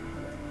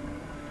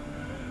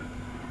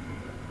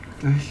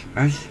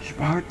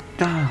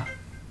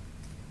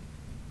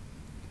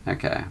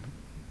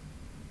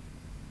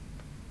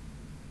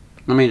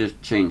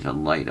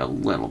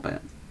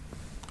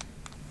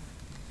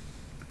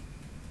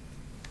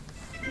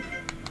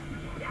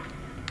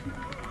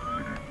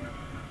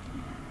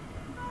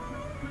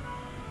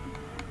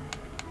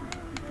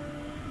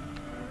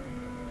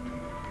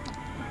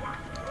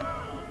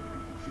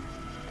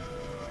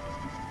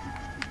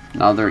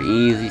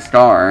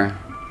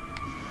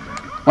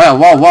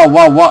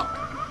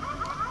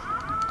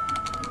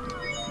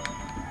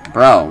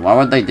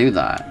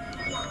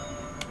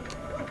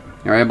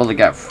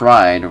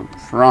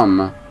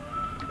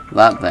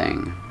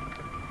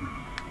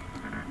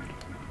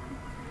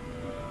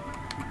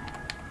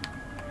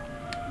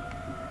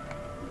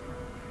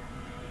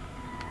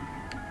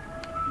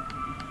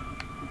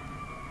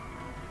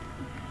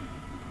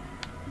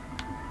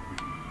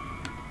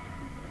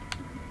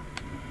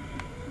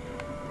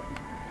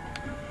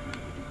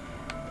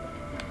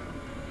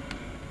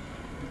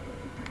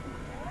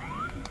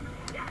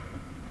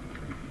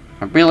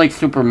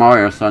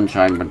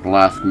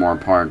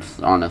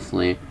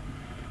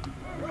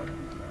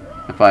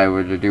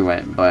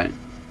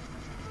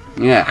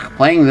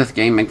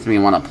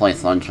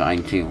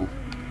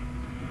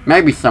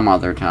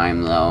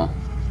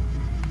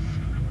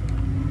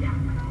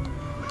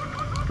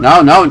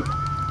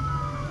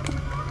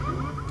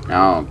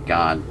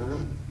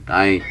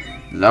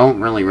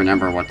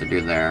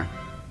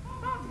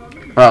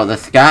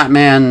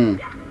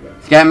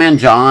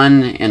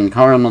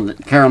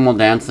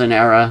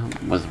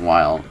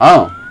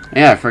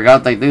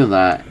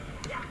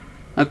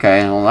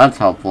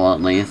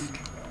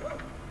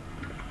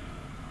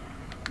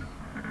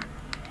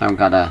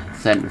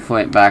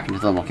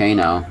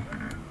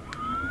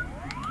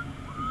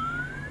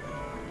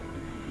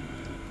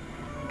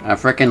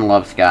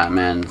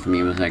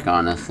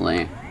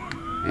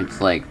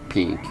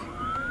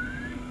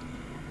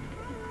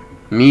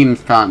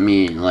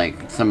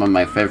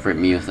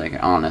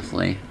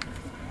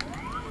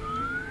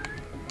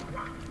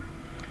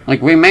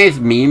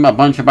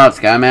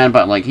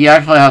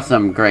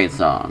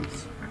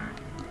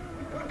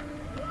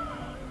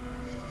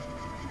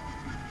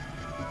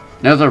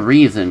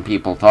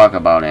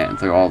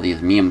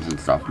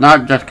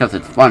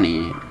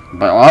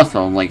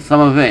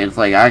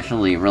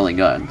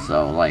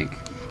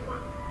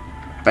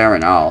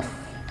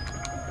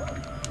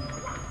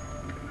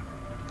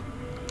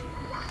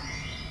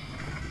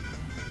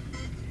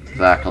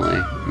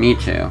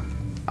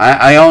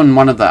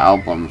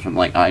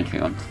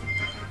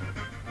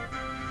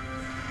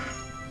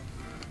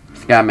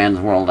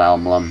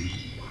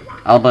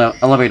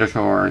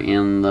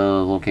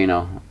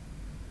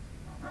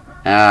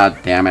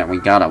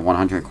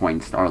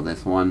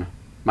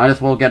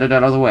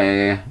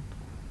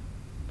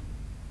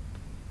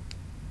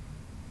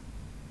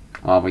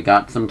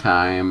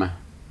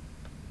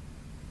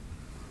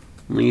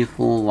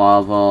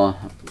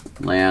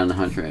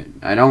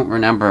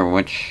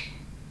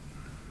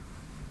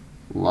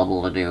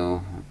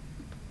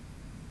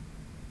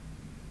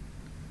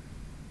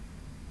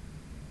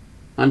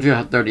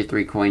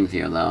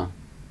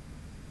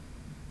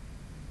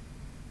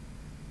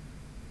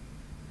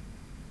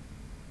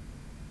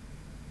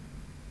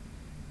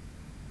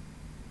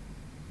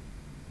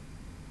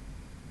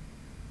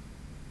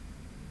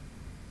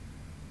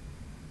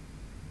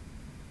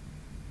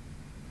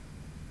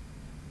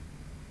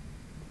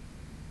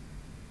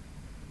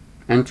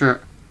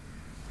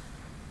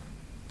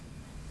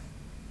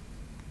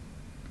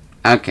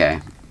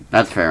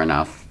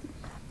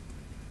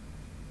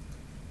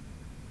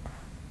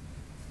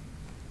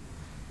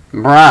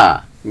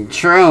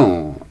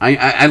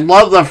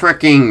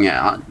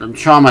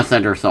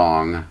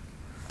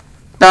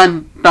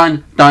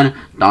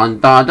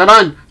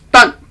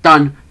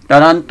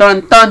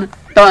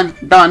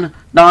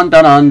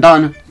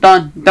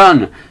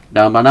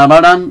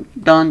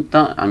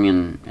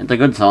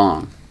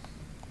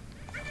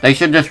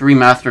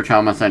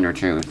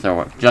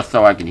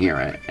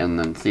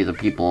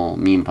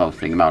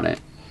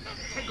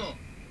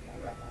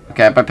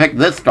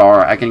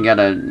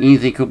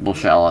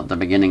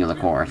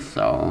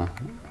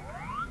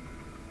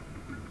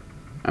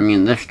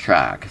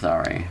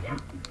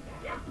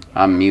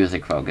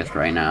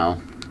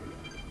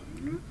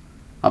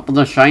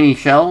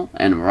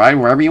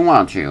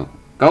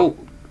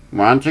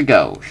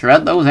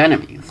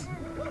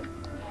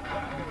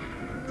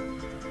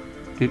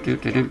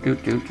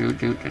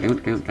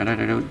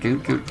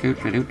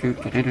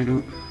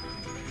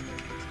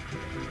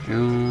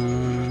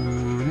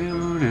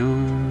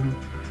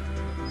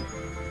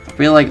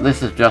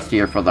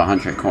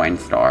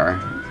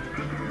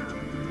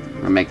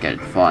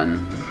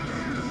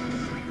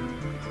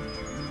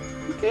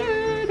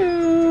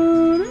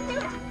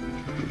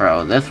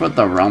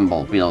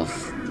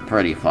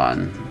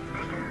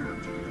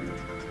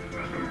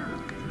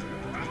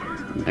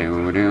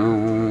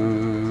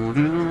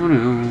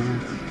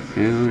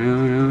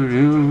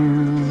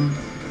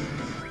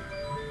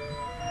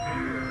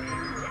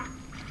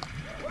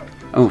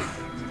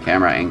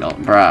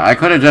 Bruh, I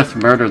could have just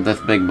murdered this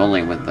big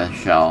bully with this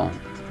shell.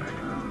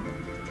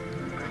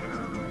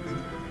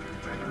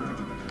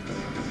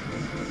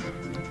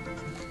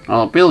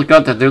 Well, it feels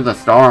good to do the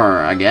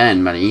store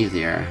again, but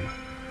easier.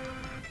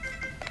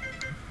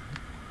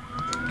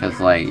 Because,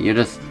 like, you're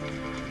just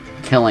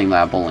killing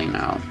that bully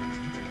now.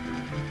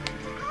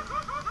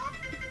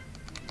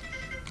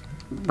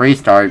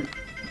 Restart.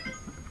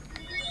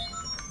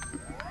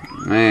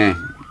 Eh.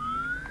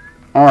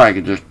 Or I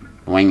could just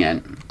wing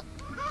it.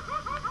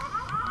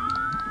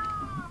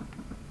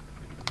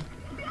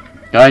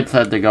 Guide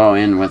said to go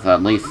in with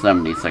at least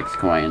 76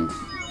 coins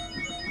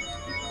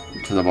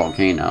to the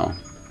volcano.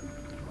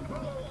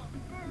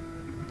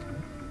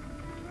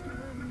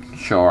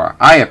 Sure,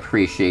 I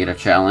appreciate a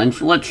challenge.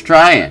 Let's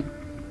try it.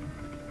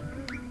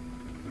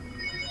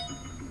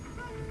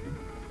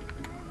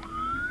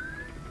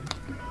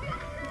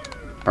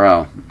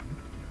 Bro,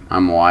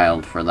 I'm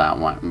wild for that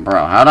one.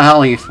 Bro, how the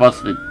hell are you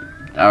supposed to...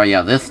 Oh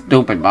yeah, this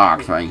stupid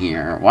box right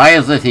here. Why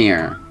is this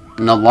here?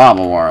 In the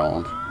lava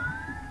world.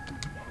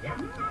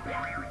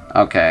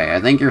 Okay, I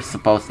think you're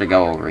supposed to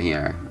go over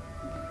here.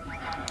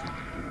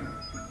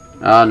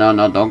 Oh, no,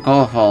 no, don't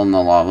go fall in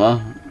the lava.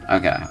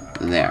 Okay,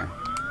 there.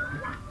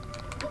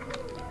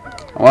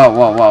 Whoa,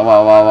 whoa, whoa,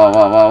 whoa, whoa, whoa,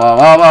 whoa, whoa,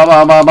 whoa,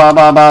 whoa, whoa, whoa, whoa,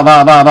 whoa, whoa,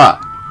 whoa, whoa,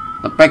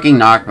 whoa. The freaking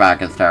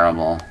knockback is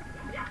terrible.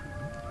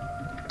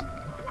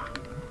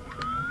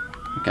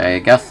 Okay, I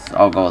guess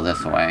I'll go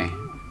this way.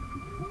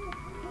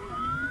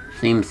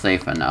 Seems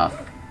safe enough.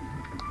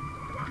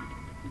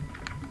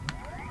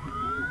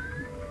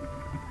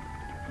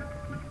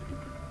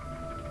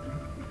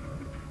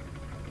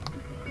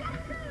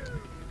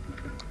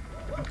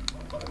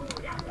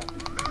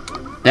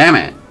 Damn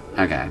it!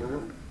 Okay.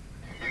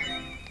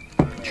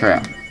 True.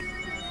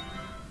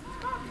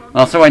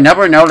 Also, I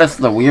never noticed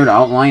the weird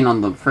outline on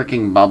the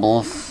freaking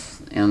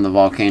bubbles in the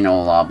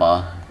volcano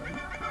lava.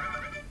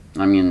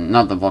 I mean,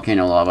 not the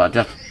volcano lava,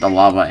 just the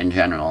lava in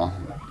general.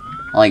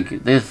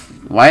 Like, this...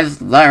 Why is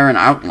there an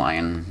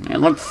outline? It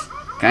looks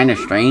kind of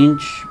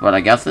strange, but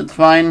I guess it's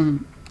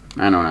fine.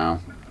 I don't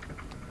know.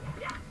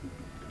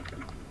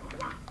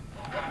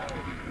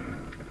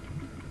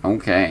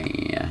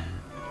 Okay.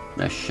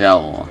 The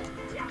shell.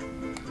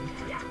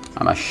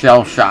 I'm a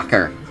shell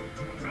shocker.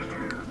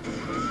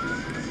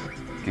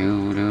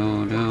 Do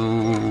do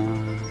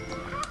do.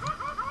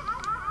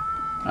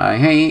 I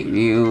hate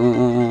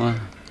you.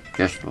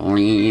 Just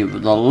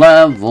leave the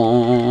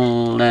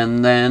level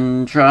and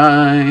then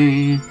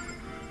try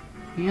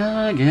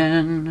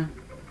again.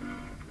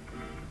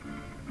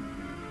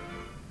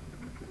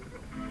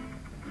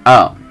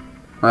 Oh,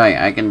 right,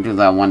 I can do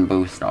that one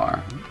boost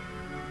star.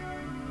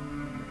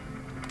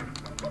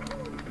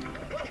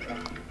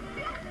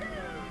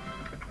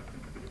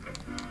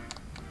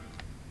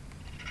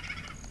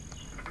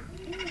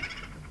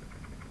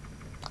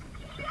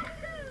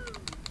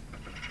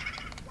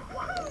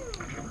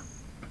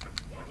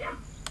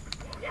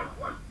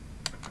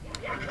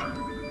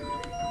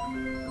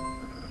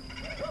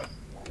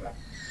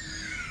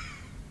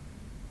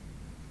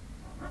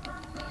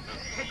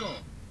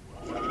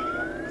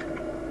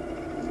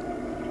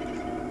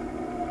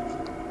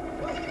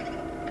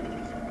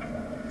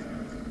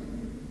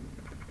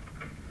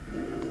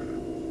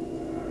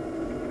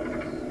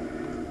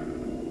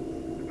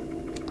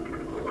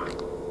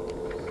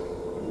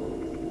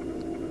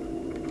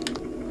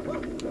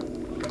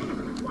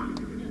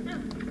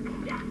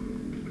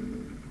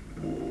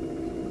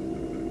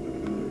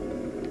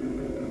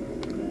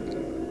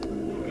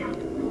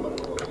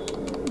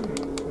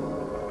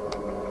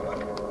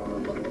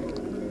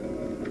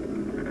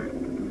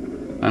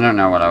 I don't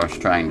know what I was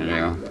trying to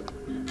do.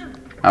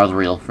 I was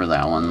real for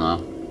that one,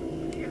 though.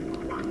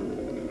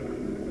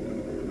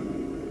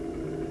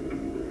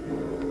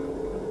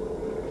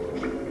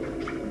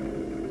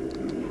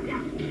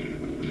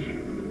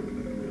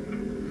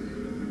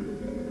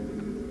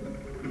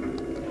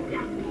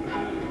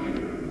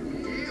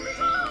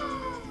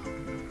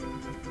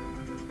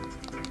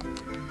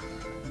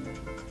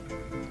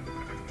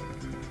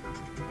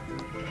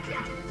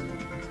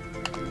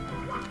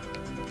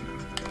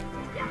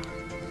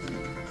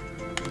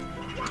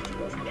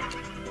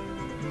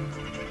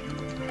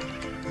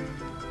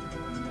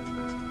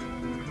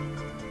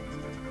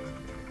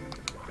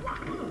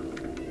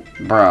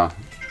 Bro.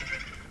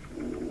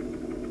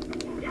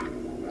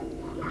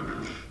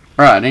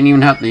 Bro, I didn't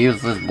even have to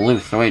use this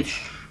blue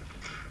switch.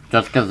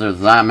 Just because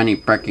there's that many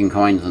frickin'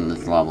 coins in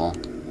this level.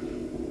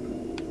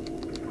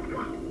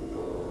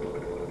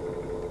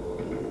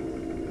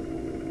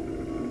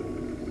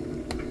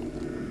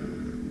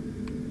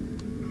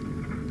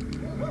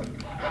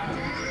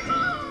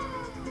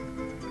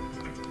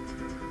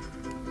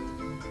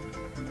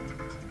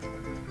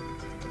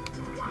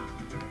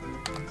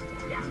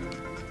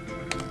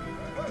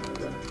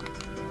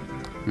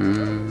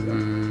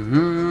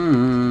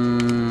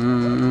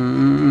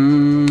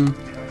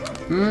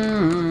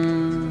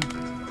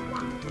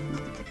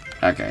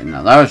 Okay,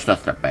 no, that was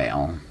just a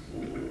fail.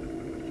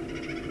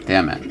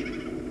 Damn it.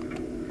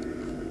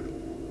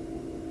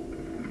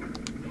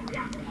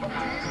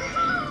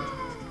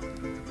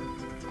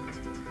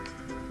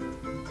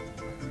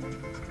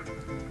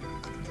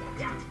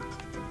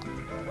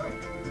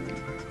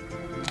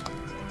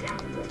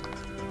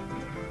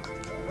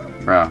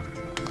 Bro.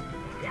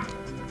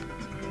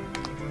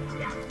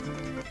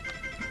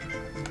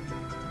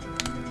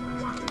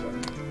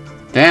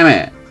 Damn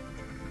it!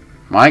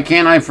 Why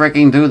can't I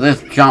freaking do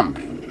this jump?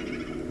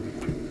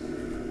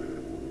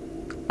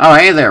 Oh,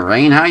 hey there,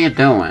 Rain. How you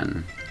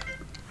doing?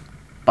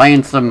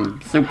 Playing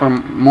some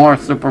more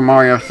Super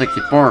Mario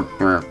 64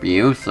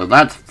 review, so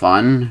that's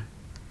fun.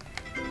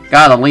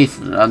 Got at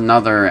least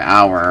another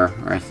hour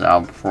or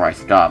so before I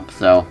stop,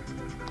 so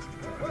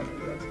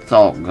it's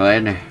all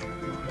good.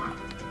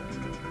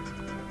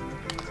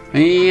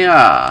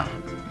 Yeah.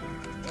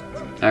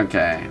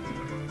 Okay.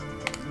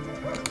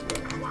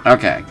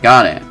 Okay,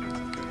 got it.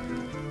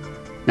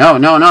 No,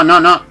 no, no, no,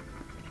 no!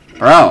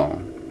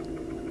 Bro.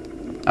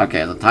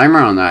 Okay, the timer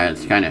on that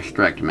is kind of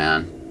strict,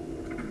 man.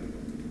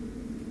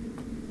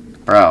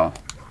 Bro.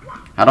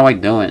 How do I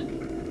do it?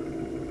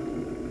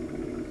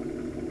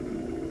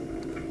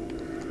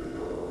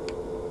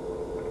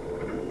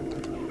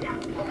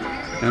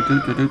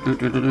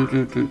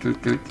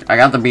 I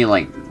got to be,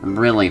 like,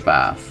 really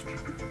fast.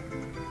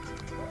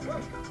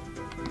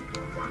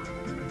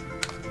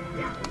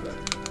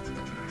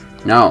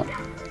 No.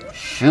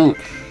 Shoot.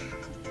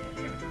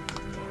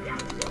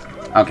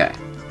 Okay.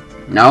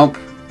 Nope.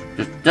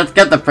 Just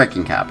get the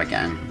freaking cap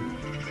again.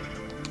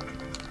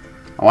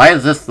 Why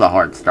is this the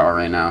hard star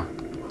right now?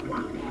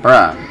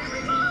 Bruh.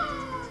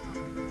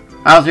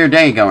 How's your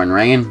day going,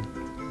 Rain?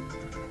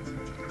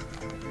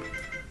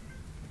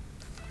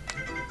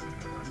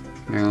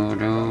 Do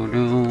do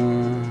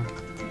do.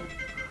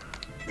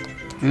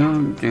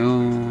 Do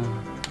do.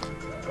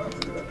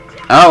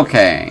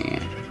 Okay.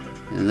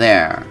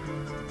 There.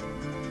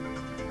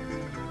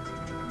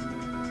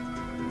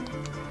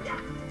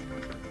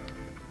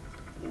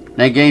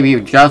 They gave you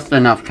just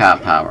enough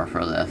cap power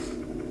for this.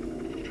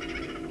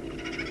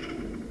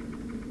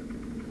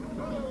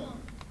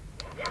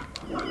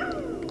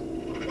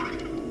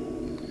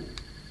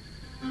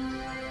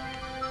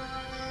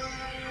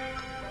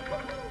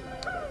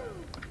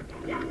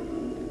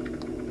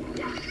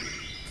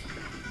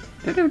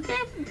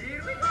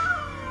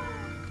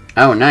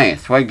 Oh,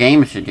 nice. What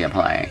games should you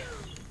play?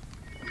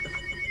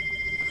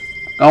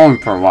 Going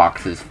for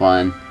walks is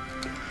fun.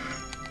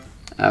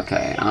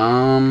 Okay,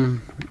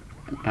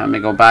 time to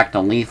go back to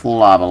Lethal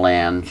Lava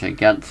Land to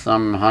get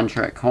some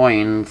 100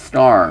 coin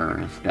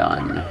stars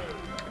done.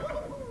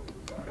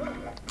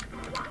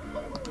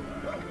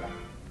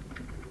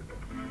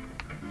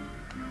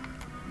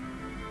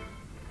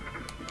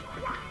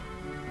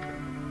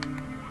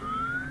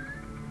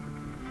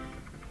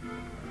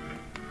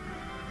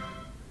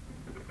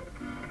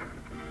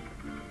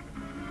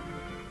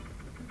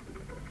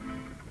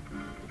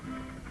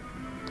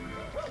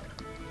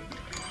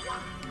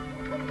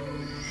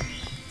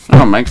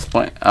 Oh, Mike's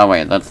play. Oh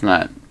wait, that's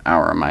not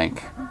our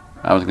mic.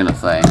 I was gonna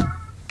say.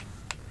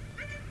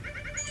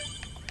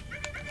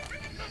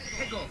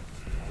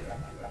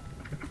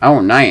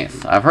 Oh,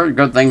 nice. I've heard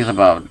good things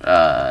about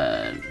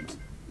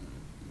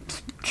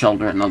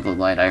Children of the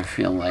Light. I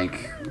feel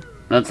like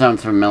that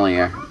sounds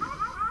familiar.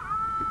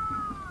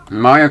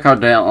 Mario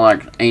Kart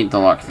Deluxe 8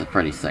 Deluxe is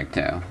pretty sick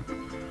too.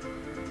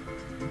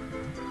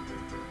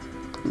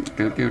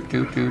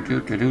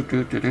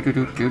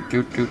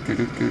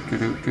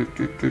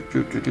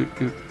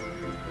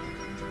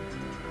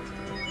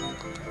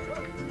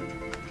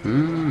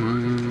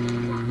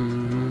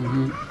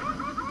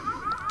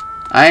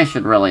 I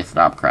should really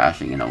stop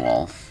crashing into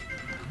walls.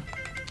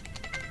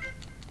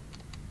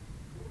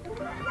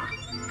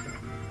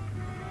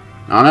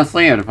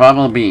 Honestly, it would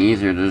probably be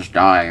easier to just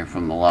die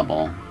from the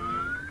level.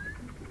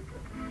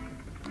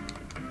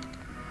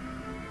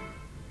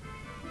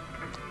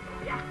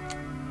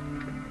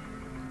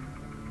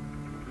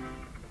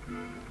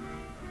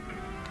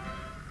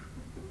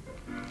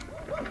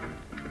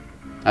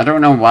 I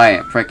don't know why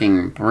it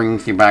freaking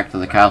brings you back to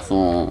the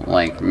castle,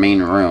 like,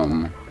 main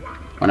room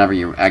whenever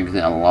you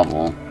exit a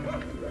level.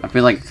 I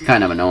feel like it's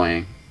kind of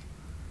annoying.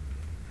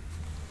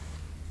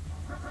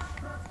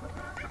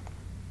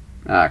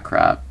 Ah,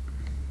 crap.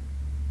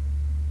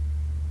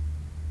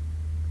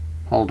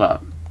 Hold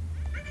up.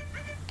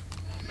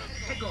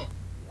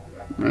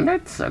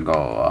 Let's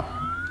go.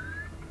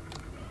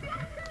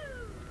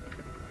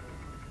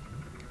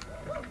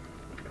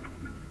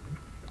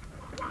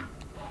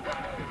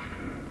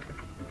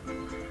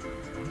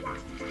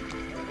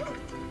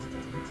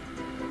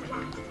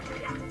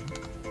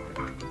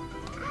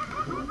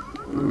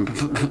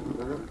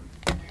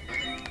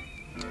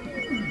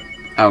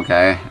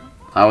 Okay,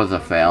 that was a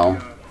fail.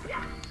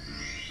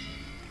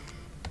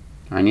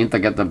 I need to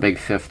get the big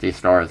 50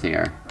 stars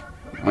here.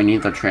 We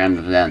need to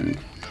transcend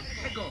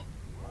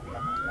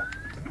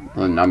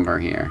the number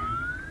here.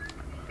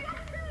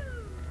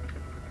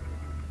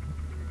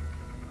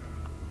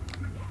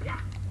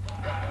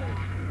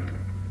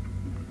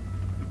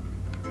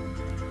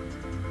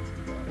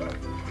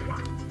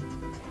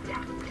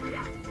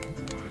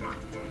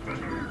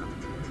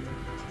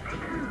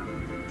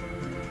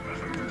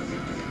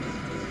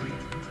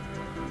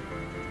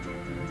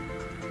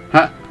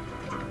 Huh.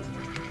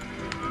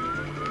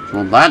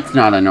 Well, that's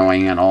not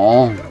annoying at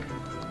all.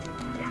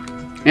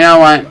 You know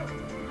what?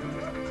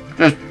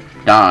 Just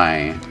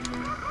die.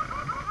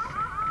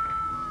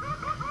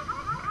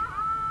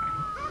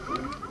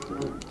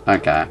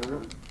 Okay.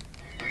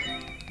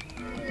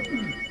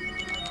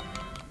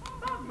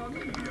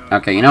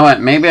 Okay, you know what?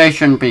 Maybe I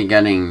shouldn't be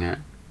getting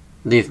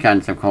these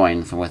kinds of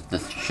coins with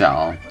this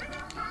shell.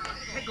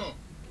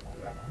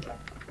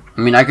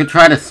 I mean, I could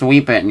try to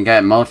sweep it and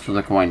get most of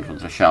the coins with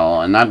the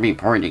shell, and that'd be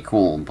pretty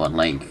cool, but,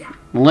 like,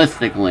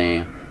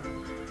 realistically,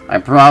 I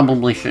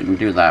probably shouldn't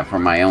do that for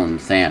my own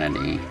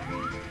sanity.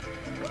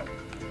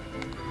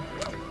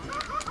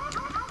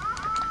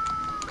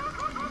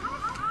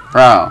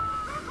 Bro.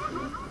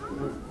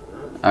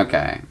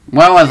 Okay.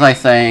 What was I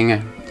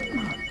saying?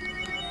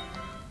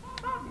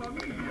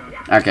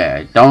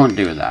 Okay, don't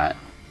do that.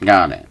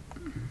 Got it.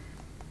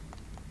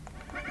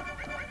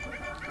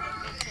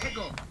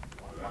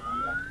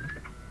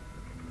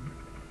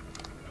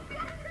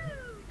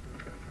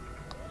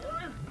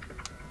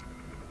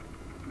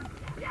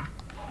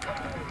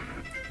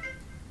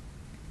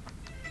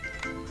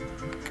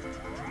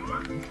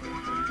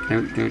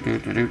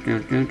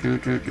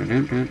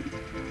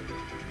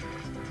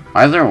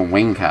 Why is there a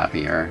wing cap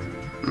here?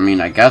 I mean,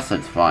 I guess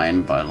it's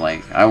fine, but,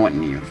 like, I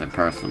wouldn't use it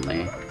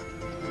personally.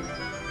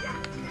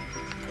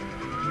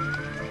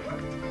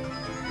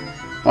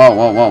 Whoa,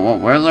 whoa, whoa, whoa,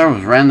 where do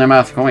those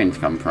random-ass coins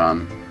come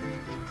from?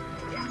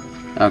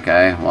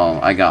 Okay, well,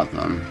 I got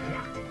them.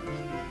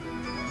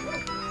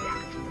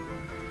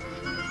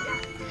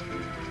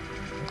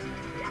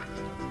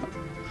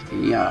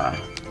 Yeah.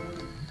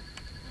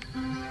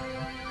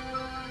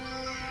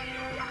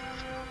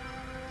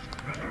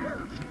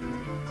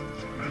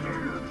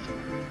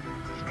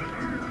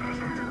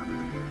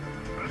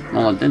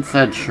 Well, it did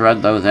said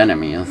shred those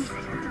enemies.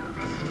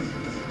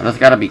 I just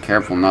gotta be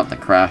careful not to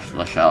crash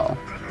the shell.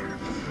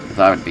 Because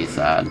that would be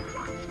sad.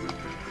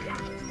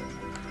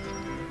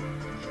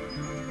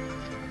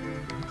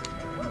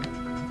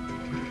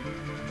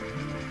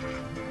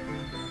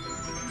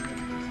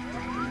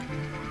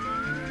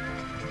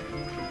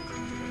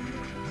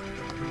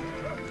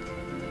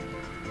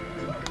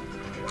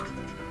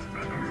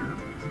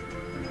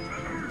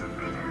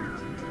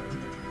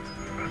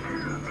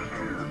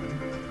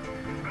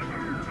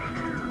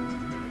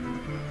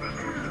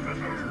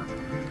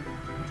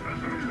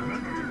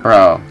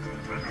 Bro.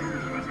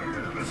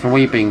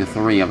 Sweeping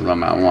 3 of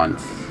them at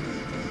once.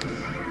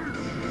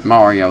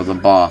 Mario the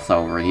boss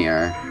over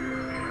here.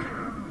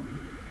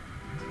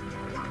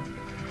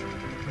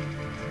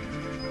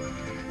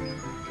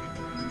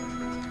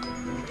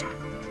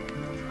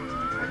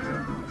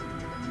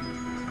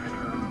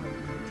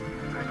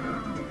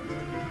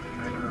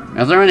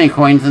 Is there any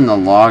coins in the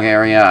log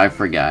area? I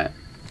forget.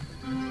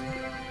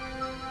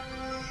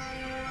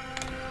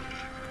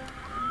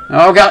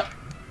 Oh god!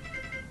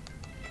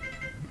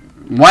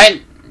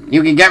 What?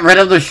 You can get rid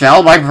of the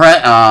shell by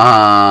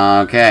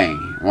okay,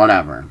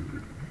 whatever.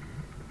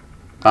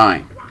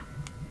 Fine.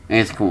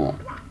 It's cool.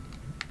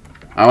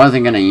 I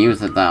wasn't gonna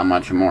use it that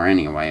much more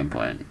anyway,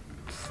 but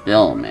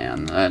still,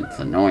 man, that's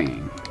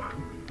annoying.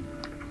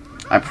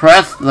 I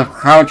pressed the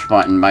crouch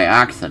button by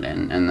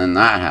accident, and then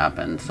that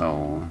happened,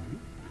 so...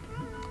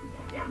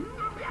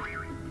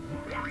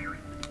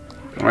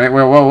 Wait,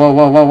 whoa, whoa, whoa,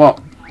 whoa, whoa, whoa.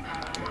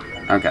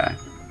 Okay.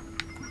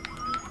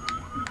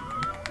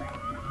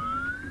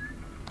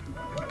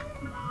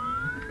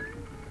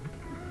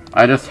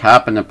 I just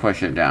happened to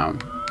push it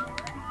down.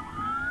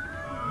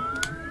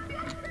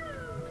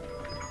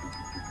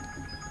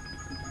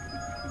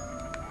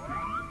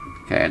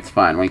 Okay, it's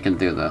fine. We can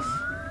do this.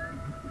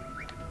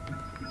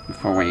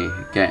 Before we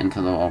get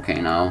into the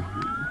volcano.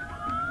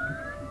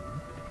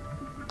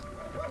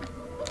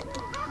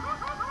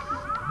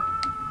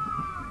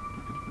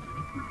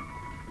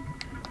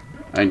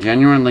 I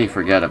genuinely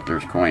forget if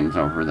there's coins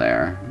over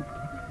there.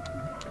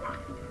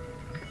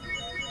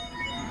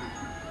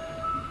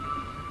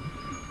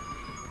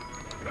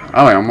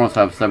 Oh, I almost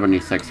have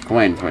 76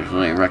 coins, which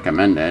they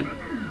recommend it.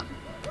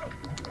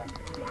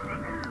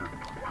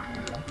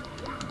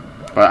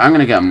 But I'm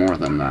gonna get more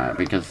than that,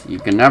 because you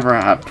can never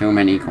have too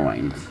many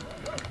coins.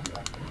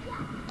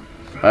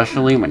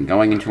 Especially when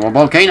going into a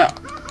volcano!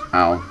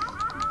 Ow.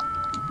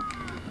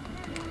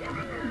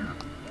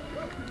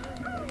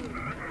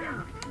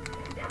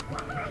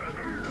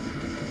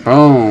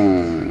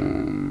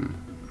 Boom!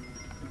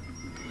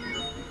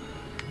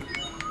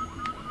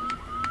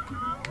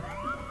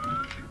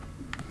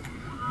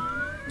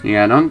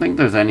 Yeah, I don't think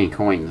there's any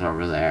coins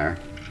over there.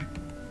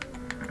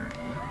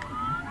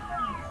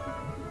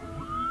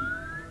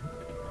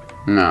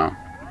 No,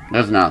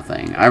 there's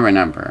nothing. I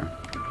remember.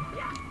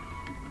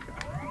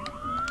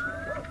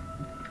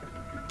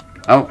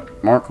 Oh,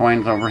 more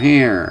coins over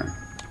here.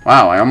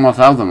 Wow, I almost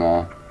have them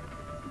all.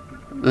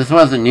 This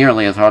wasn't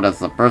nearly as hard as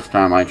the first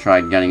time I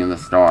tried getting the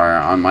star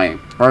on my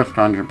first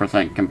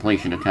 100%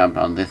 completion attempt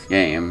on this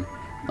game.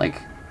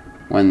 Like,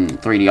 when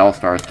 3D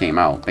All-Stars came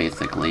out,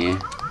 basically.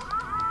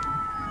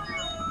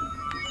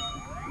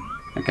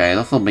 Okay,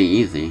 this'll be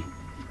easy.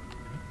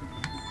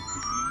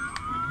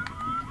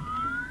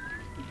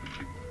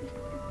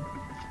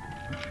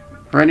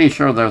 Pretty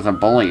sure there's a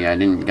bully I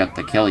didn't get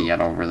to kill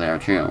yet over there,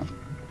 too.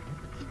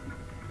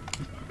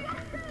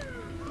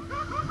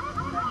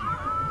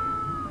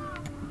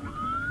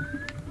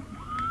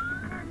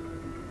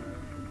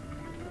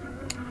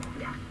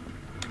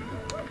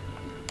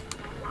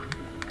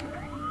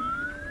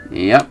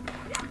 Yep.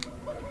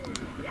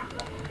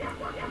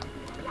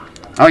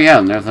 Oh yeah,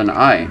 and there's an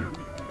eye.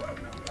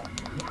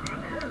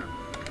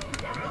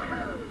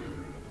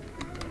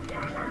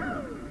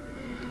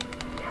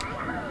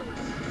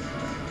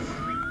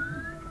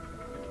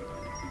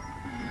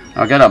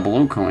 I'll get a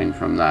blue coin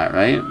from that,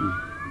 right?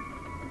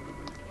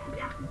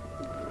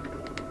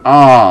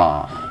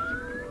 Oh.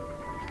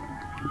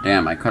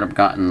 Damn, I could have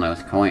gotten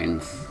those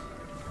coins.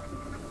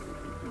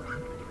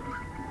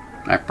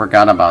 I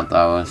forgot about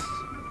those.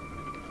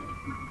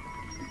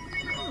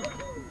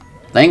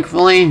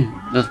 Thankfully,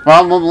 there's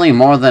probably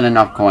more than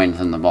enough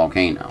coins in the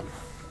volcano.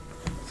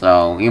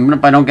 So, even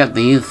if I don't get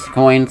these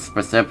coins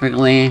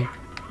specifically,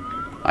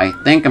 I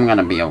think I'm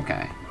gonna be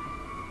okay.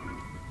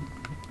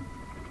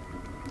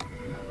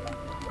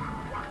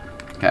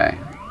 Okay.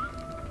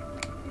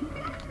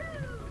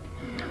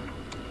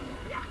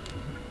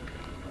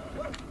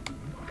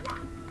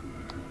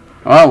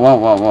 Oh, whoa,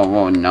 whoa, whoa,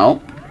 whoa,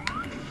 nope.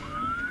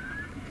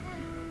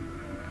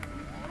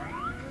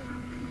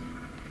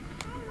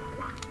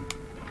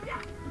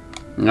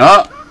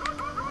 No!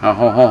 Ho,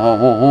 ho, ho, ho,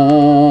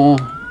 ho, ho.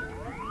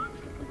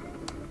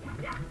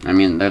 I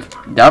mean, there's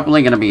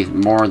definitely gonna be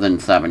more than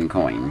 7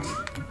 coins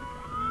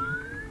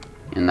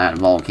in that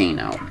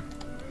volcano.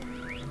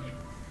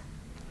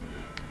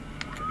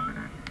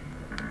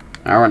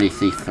 I already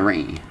see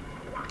 3.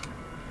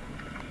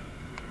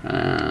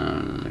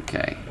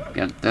 Okay,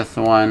 get this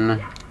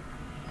one.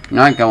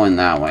 Not going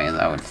that way,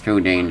 though. It's too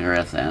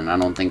dangerous, and I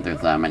don't think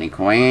there's that many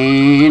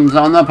coins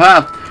on the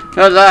path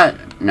to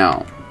that.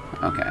 No.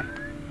 Okay.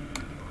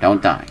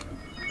 Don't die.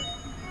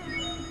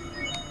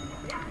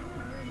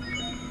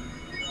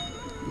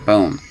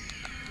 Boom.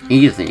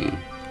 Easy.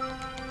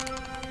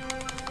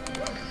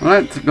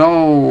 Let's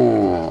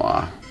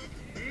go.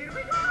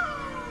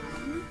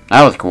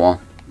 That was cool.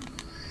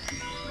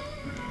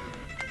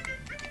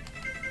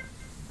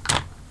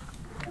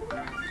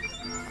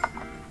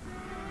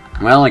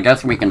 Well, I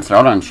guess we can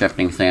start on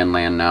Shifting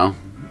Sandland now.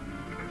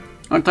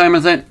 What time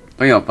is it?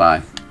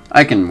 3:05.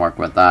 I can work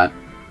with that.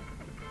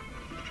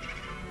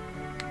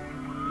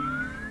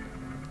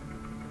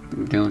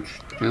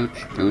 Dooch, dooch,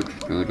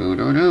 dooch, doo doo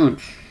doo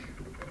dooch.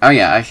 Oh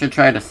yeah, I should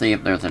try to see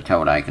if there's a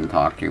toad I can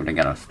talk to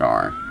get a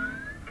star.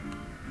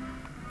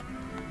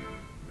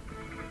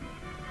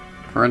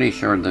 Pretty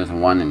sure there's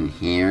one in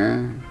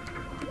here.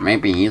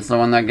 Maybe he's the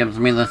one that gives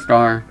me the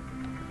star.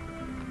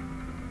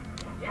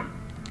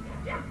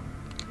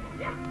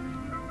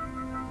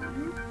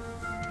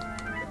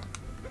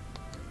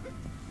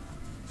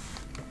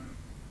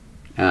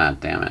 Ah,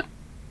 damn it.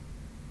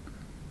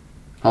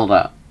 Hold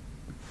up.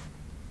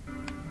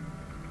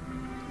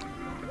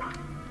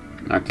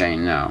 Okay,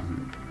 no.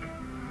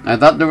 I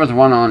thought there was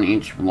one on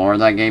each floor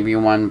that gave you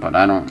one, but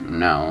I don't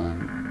know.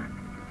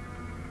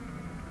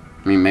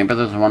 I mean, maybe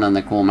there's one in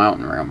the cool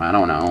mountain room. I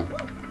don't know.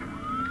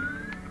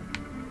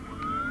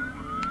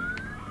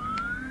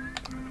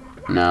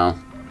 No.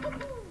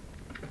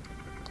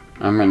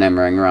 I'm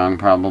remembering wrong,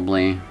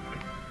 probably.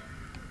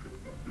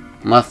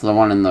 Unless the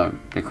one in the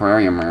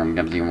aquarium room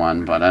gives you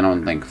one, but I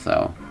don't think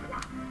so.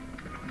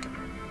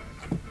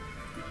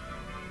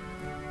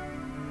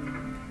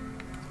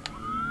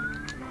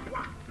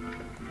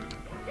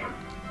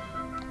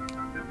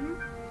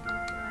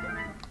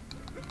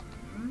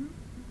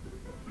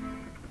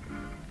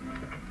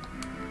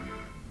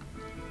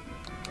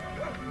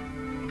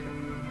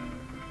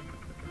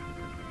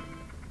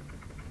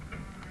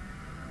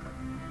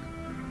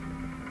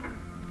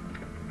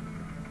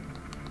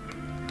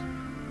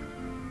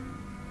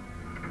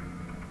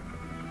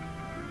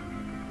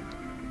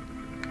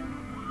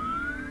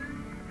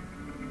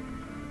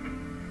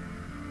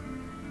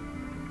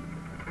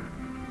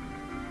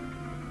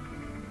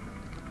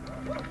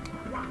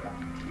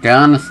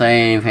 Gonna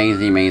save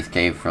Hazy Maze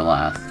Cave for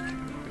last.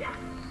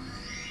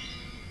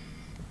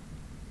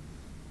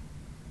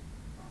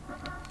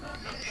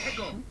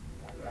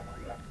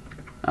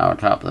 Oh,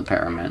 top of the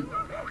pyramid.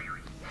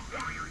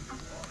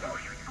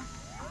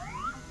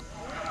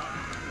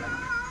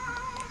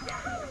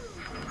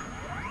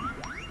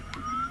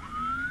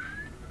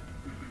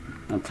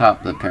 On top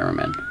of the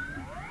pyramid.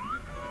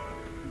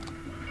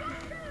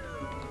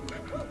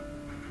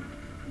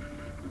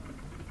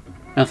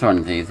 This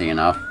one's easy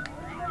enough.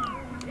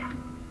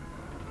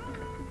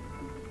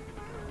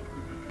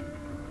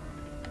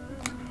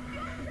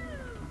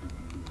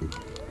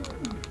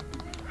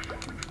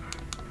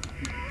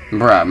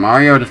 Bruh,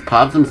 Mario just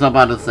pops himself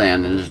out of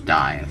sand and just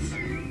dies.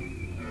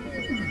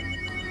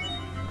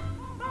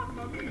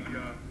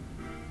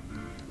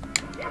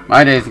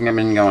 My days have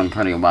been going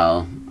pretty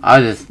well.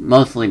 I've just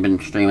mostly been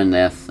streaming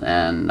this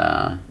and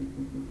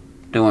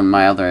doing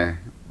my other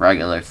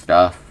regular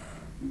stuff.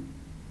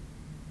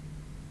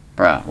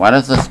 Bruh, why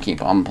does this keep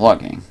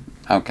unplugging?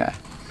 Okay.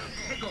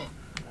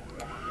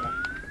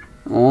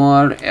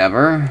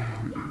 Whatever.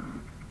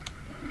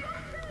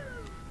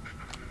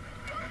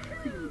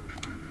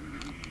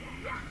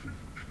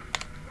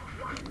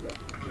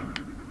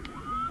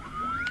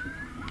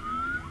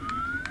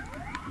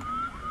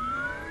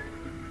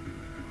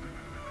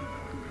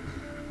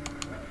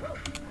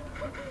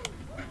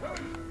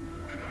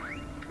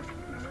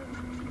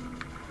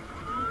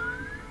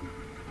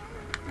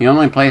 The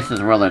only places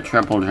where the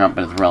triple jump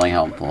is really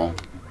helpful.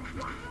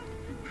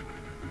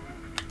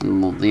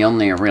 Well, the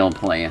only real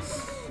place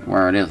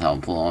where it is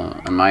helpful,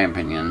 in my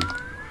opinion.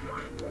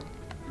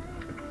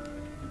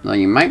 Though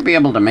you might be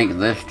able to make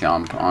this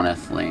jump,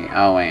 honestly.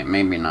 Oh wait,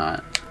 maybe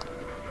not.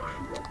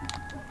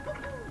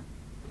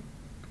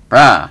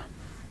 Bruh!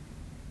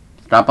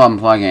 Stop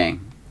unplugging.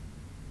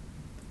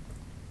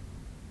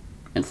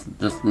 It's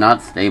just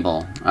not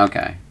stable.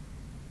 Okay.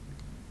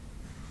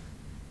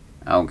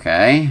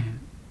 Okay.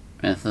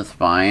 This is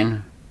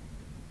fine.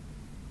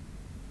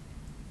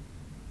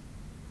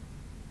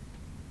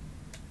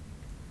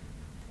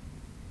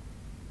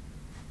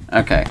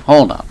 Okay,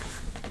 hold up.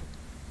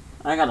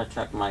 I gotta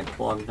check my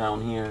plug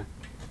down here.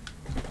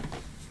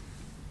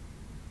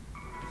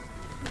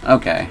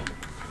 Okay.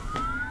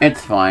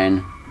 It's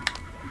fine.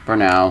 For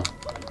now.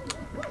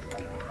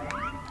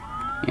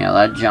 Yeah,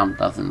 that jump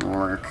doesn't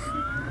work.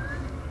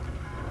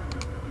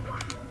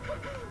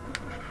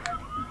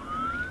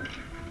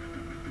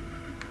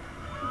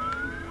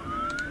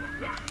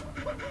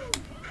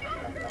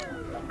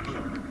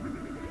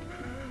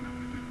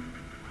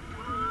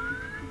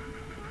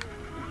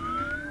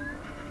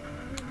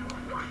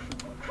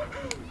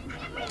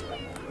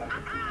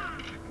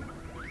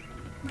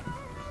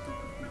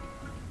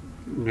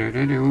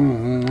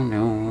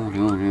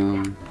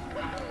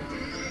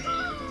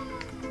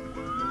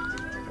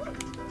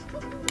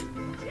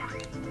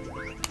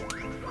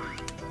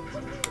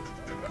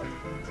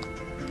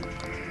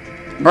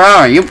 Bro,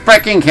 are you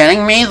freaking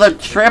kidding me? The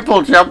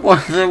triple jump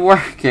wasn't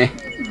working.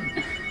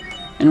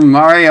 And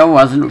Mario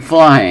wasn't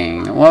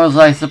flying. What was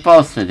I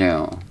supposed to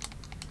do?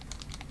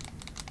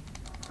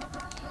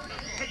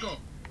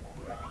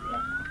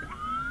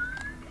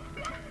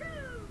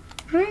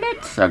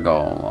 Let's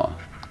go.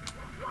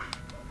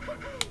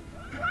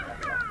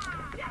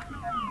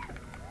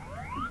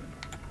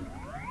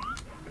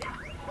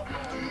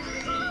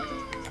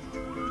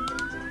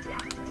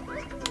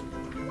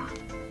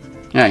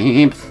 Yeah, he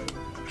keeps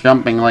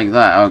jumping like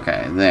that.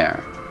 Okay,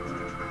 there.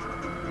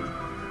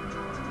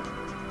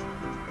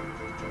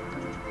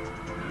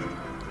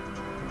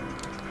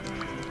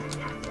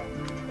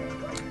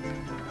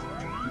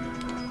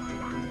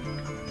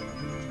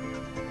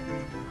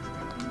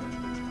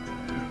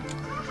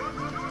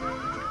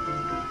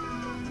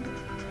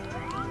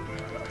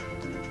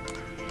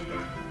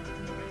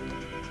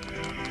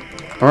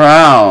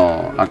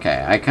 Bro!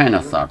 Okay, I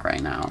kinda suck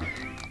right now.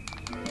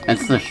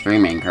 It's the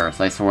streaming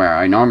curse, I swear.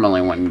 I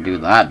normally wouldn't do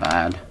that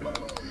bad.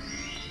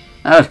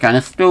 That was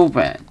kinda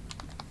stupid.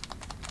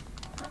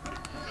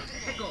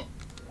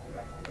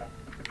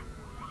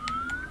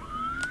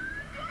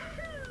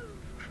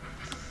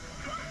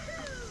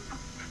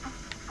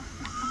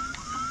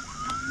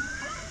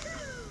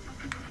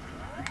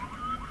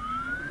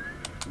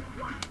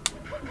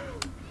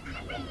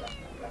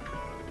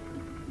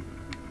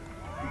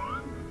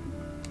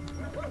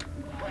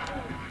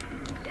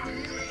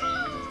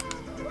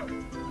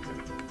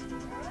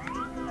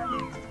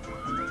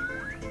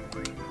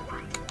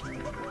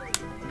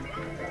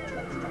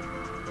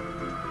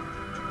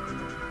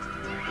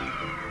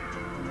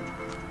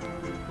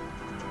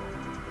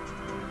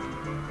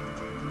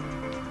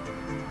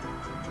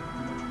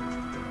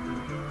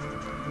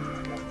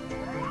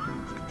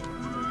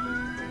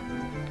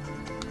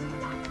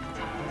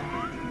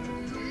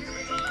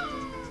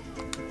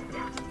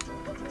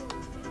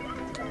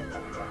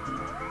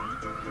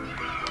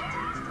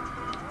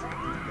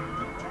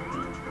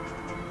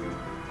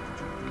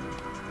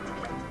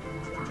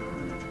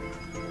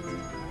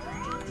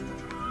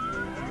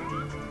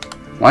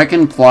 Why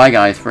can Fly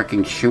Guys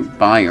freaking shoot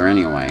by her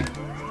anyway?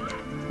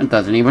 It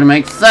doesn't even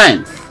make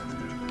sense!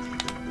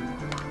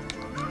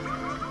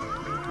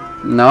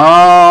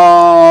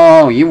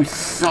 No, you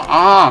saw.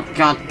 Oh,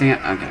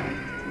 goddamn. Okay.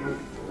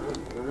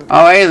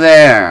 Oh, hey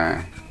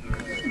there.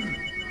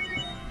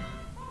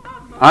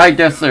 I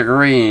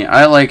disagree.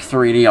 I like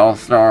 3D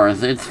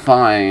All-Stars. It's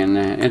fine.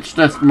 It's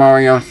just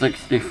Mario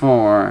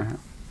 64.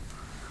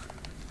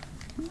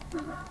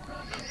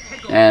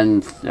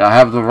 And I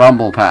have the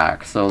Rumble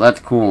Pack, so that's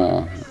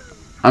cool.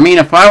 I mean,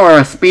 if I were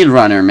a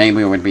speedrunner,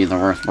 maybe it would be the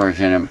worst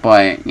version,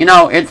 but, you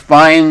know, it's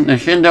fine. The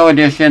Shindo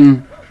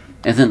Edition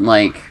isn't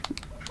like...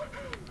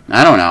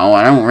 I don't know,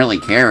 I don't really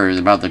care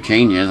about the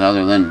changes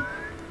other than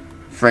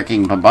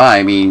fricking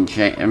bye-bye being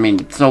changed. I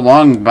mean, so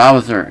long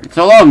Bowser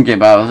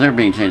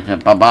being changed to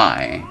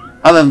bye-bye.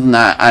 Other than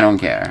that, I don't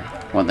care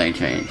what they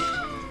changed.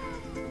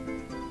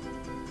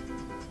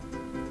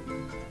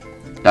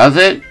 Does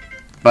it?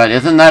 But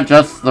isn't that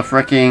just the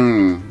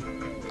fricking...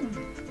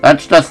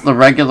 That's just the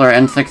regular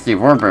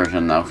N64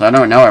 version, though, so I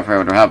don't know if it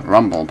would have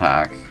Rumble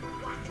Pack.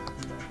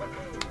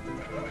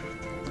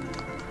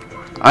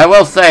 I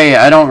will say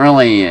I don't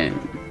really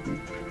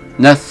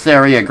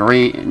necessarily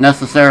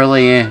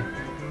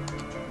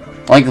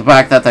like the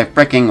fact that they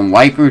fricking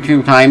wipe through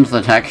 2 times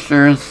the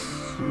textures,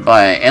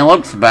 but it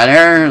looks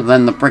better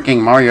than the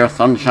fricking Mario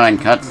Sunshine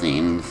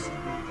cutscenes.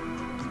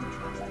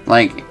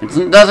 Like,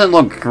 it doesn't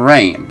look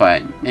great,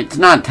 but it's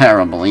not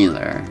terrible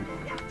either.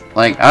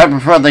 Like, I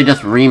prefer they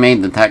just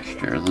remade the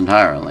textures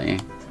entirely.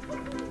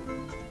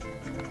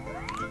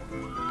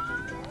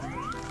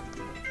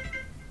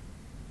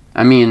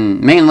 I mean,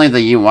 mainly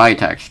the UI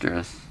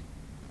textures.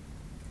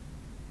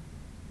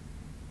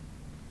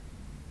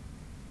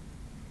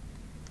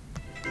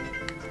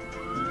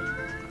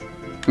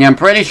 Yeah, I'm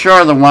pretty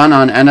sure the one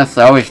on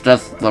NSO is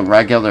just the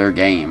regular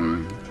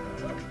game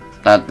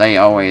that they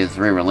always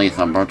re-release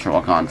on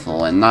Virtual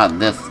Console, and not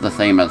the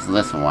same as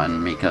this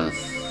one, because,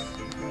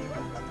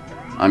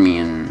 I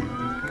mean,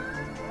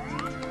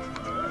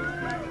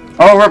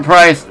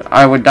 overpriced,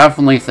 I would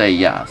definitely say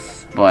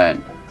yes, but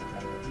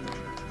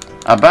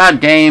a bad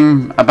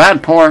game, a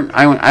bad port,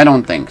 I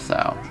don't think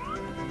so.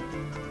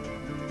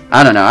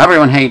 I don't know,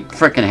 everyone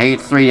frickin'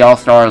 hates 3D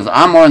All-Stars.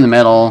 I'm more in the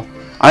middle.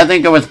 I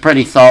think it was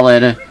pretty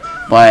solid,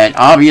 but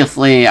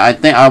obviously I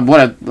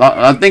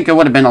think it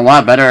would have been a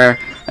lot better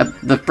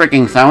if the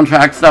freaking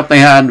soundtrack stuff they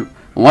had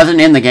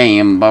wasn't in the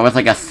game, but was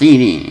like a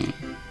CD.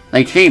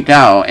 They cheaped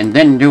out and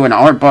didn't do an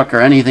art book or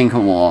anything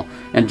cool,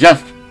 and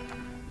just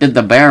did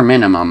the bare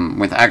minimum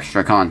with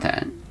extra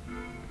content.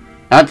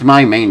 That's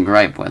my main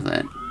gripe with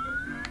it.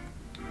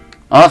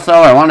 Also,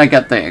 I want to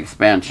get the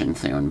expansion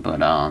soon,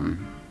 but I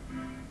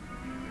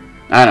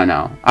don't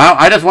know.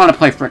 I just want to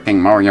play freaking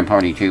Mario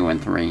Party 2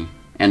 and 3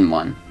 and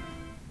 1.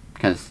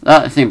 Because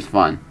that seems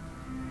fun.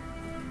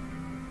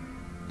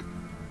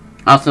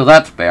 Also,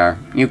 that's fair.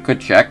 You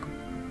could check.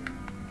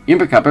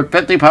 You've recovered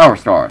 50 power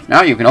stars.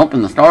 Now you can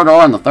open the star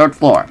door on the 3rd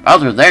floor.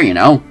 Bowser's there, you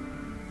know.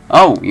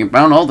 Oh, you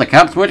found all the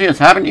cap switches,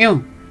 haven't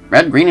you?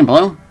 Red, green, and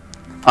blue?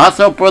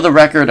 Also, for the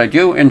record, I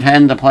do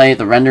intend to play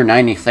the Render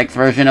 96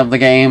 version of the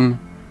game.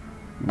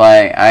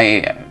 But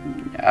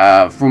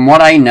from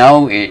what I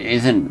know, it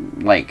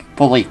isn't, like,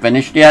 fully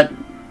finished yet.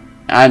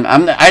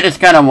 I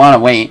just kind of want to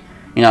wait,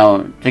 you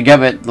know, to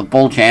give it the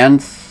full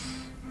chance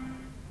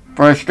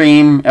for a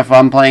stream if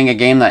I'm playing a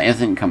game that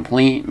isn't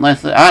complete.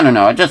 I don't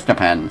know, it just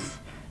depends.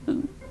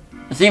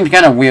 It seems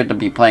kind of weird to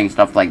be playing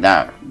stuff like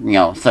that, you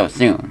know, so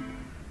soon.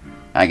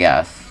 I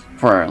guess.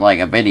 For, like,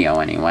 a video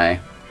anyway.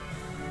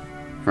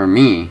 For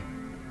me.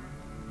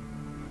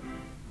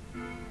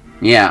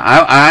 Yeah,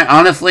 I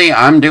honestly,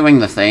 I'm doing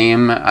the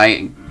same.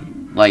 I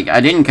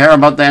didn't care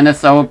about the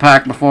NSO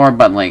pack before,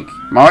 but, like,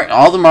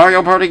 all the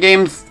Mario Party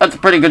games, that's a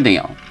pretty good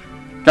deal.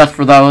 Just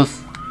for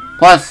those.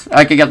 Plus,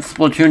 I could get the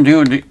Splatoon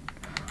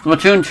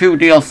 2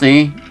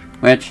 DLC,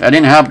 which I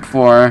didn't have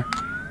before,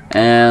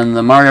 and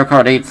the Mario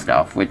Kart 8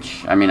 stuff,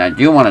 which, I mean, I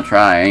do want to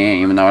try,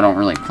 even though I don't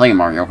really play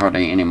Mario Kart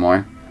 8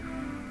 anymore.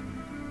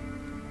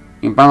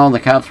 You found all the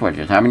cap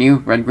switches, haven't you?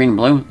 Red, green,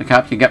 blue? The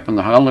caps you get from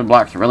the colored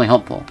blocks are really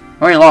helpful.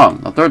 Hurry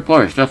along, the 3rd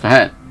floor is just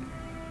ahead.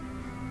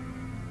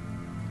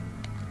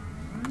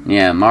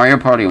 Yeah, Mario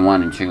Party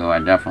 1 and 2 I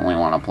definitely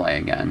want to play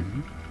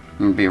again.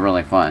 It would be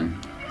really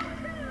fun.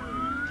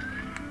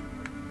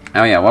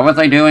 Oh yeah, what was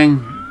I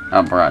doing?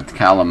 Oh bro, it's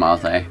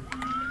Kalamazoo.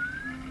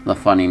 The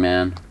funny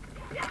man.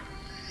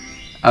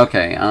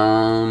 Okay,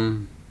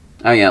 oh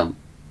yeah.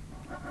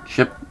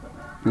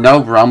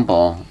 No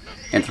rumble.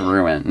 It's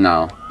ruined.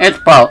 No.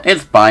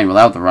 It's fine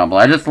without the rumble.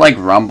 I just like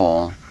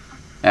rumble.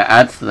 It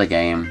adds to the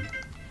game.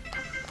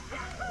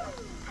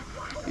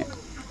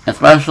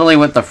 Especially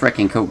with the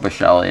frickin' Koopa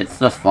shell. It's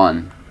just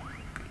fun.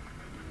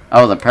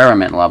 Oh, the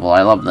pyramid level.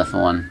 I love this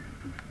one.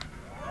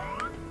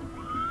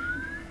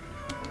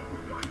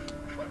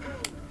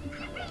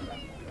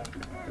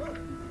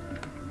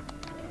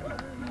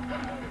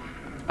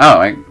 Oh,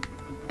 I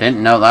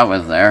didn't know that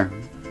was there.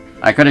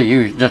 I could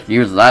have just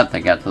used that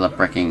to get to the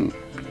frickin'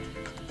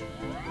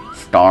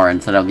 star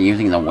instead of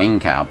using the wing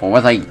cap. What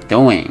was I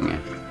doing?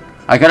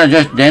 I could have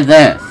just did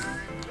this.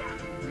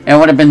 It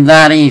would have been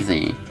that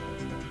easy.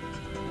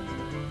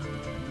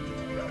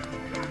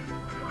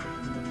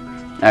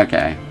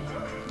 Okay.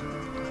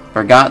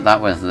 Forgot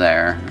that was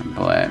there,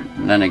 but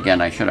then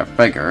again I should have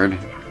figured.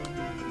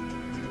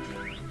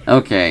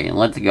 Okay,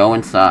 let's go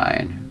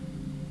inside.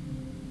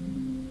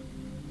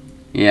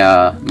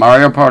 Yeah,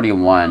 Mario Party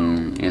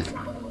 1 is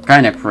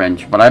kind of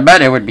cringe, but I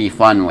bet it would be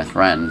fun with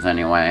friends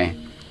anyway.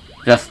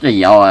 Just to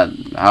yell at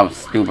how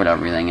stupid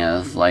everything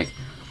is, like,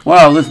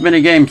 wow, this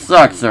minigame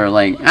sucks, or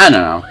like, I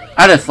don't know.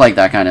 I just like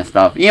that kind of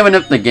stuff. Even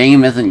if the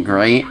game isn't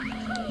great,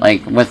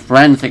 like, with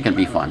friends it could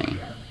be funny.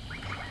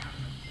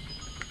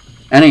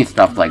 Any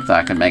stuff like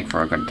that could make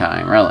for a good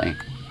time, really.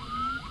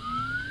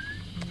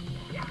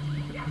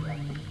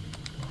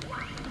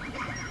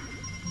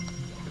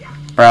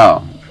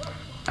 Bro.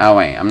 Oh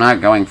wait, I'm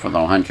not going for the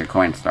 100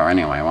 coin star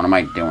anyway. What am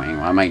I doing?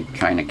 Why am I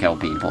trying to kill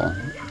people?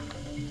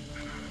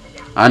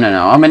 I don't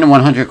know. I'm in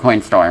 100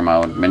 coin star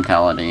mode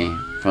mentality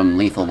from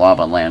Lethal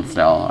Lava Land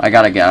still. I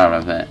gotta get out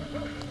of it.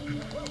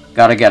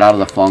 Gotta get out of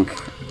the funk.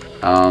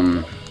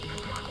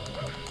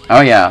 Oh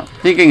yeah,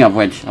 speaking of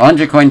which,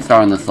 100 coin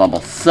star on this level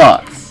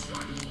sucks.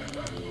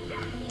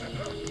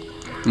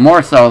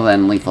 More so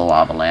than Lethal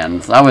Lava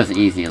Lands. That was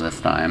easy this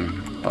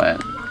time,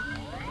 but...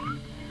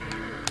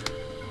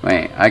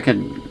 Wait, I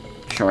could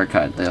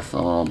shortcut this a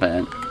little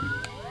bit.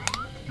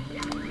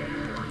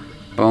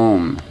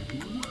 Boom.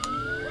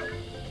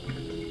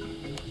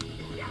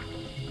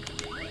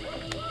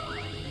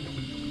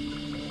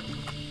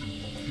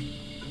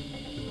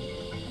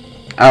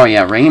 Oh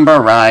yeah, Rainbow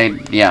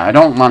Ride. Yeah, I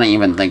don't want to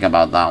even think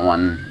about that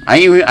one. I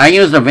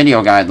used a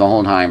video guide the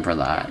whole time for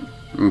that.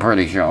 I'm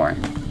pretty sure.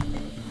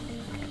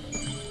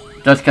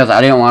 Just because I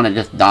didn't want to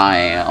just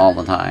die all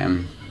the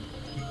time.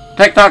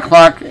 TikTok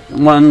clock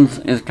ones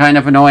is kind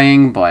of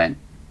annoying, but...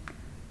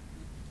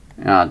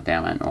 Oh,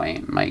 damn it.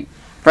 Wait, my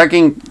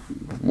freaking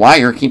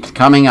wire keeps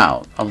coming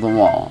out of the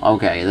wall.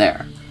 Okay,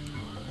 there.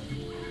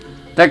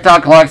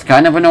 TikTok clock's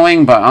kind of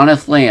annoying, but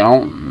honestly, I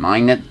don't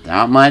mind it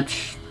that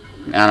much.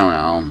 I don't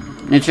know.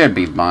 It should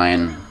be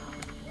fine.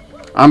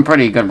 I'm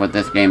pretty good with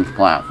this game's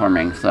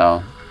platforming,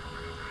 so...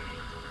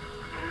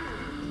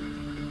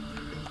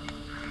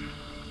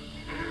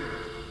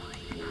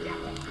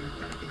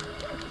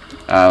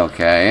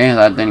 Okay,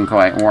 that didn't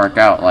quite work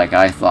out like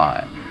I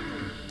thought.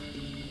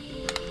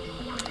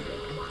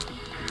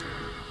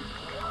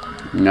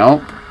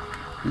 Nope.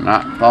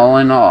 Not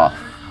falling off.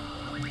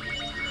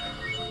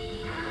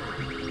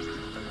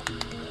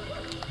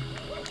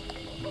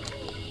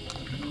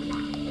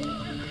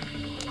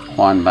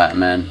 One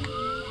Batman.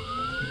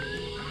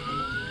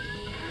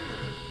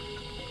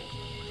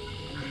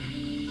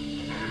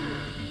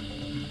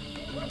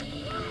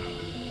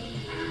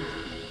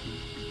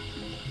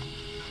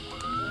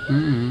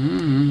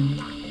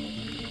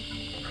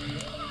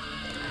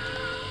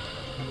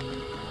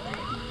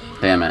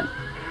 Damn it.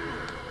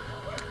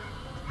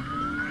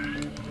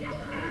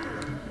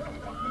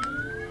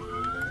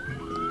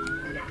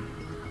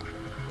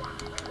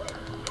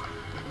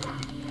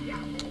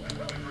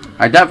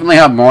 I definitely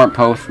have more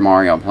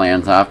post-Mario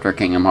plans after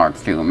Kingdom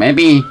Hearts 2.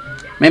 Maybe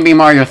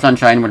Mario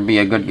Sunshine would be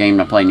a good game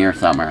to play near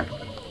summer.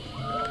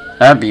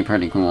 That'd be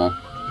pretty cool.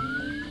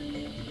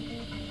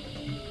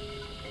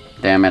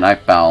 Damn it, I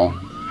fell.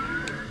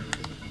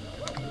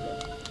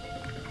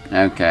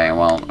 Okay,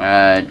 well,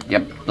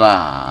 yep,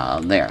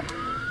 there.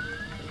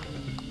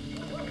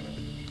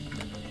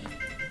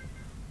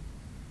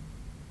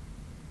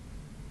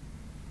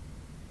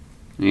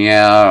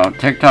 Yeah,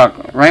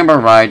 TikTok Rainbow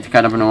Ride's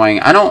kind of annoying.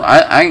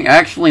 I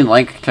actually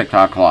like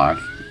TikTok clock.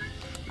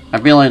 I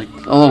feel like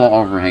it's a little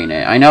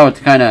overhated. I know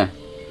it's kind of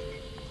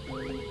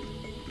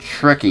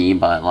tricky,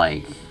 but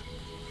like...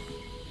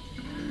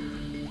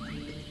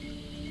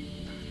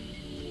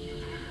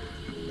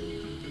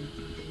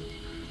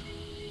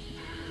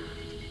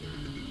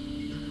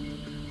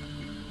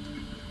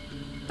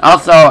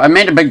 Also, I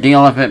made a big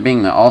deal of it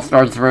being the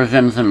All-Stars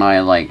versions in my,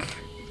 like,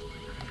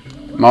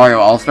 Mario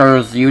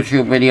All-Stars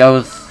YouTube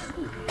videos,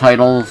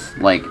 titles.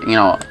 Like, you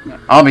know,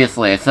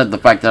 obviously I said the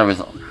fact that it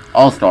was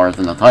All-Stars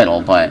in the title,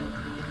 but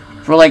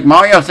for, like,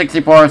 Mario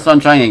 64,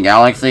 Sunshine, and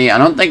Galaxy, I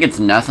don't think it's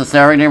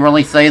necessary to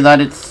really say that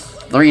it's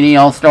 3D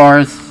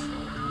All-Stars.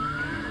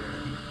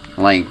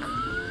 Like,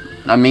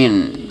 I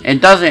mean,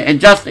 it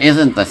just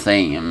isn't the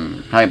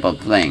same type of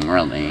thing,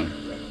 really.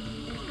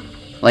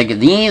 Like,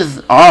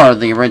 these are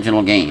the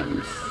original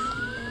games.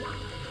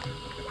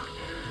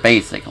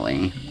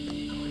 Basically.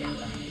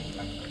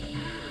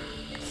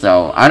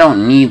 So, I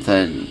don't need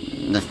to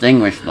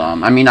distinguish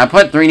them. I mean, I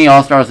put 3D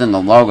All-Stars in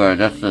the logo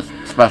just to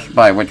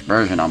specify which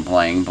version I'm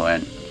playing,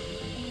 but...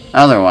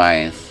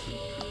 Otherwise...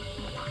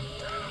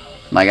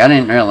 Like, I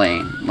didn't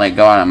really, like,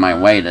 go out of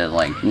my way to,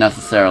 like,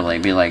 necessarily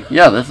be like,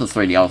 yeah, this is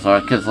 3D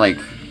All-Stars, because, like...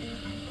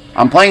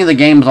 I'm playing the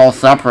games all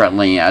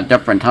separately at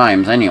different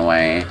times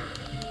anyway.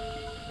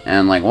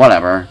 And, like,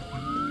 whatever.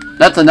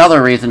 That's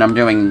another reason I'm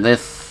doing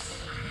this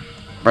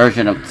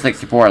version of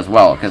 64 as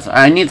well, because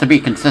I need to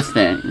be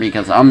consistent,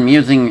 because I'm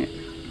using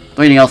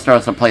 3D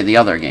All-Stars to play the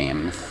other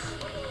games.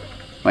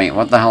 Wait,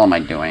 what the hell am I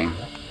doing?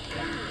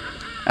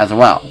 As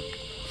well.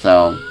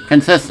 So,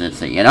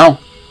 consistency, you know?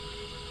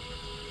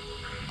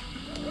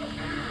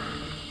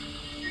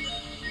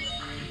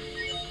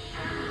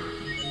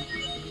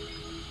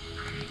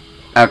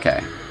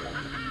 Okay.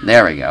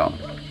 There we go.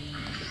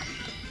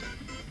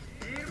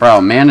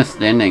 Bro, man is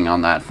standing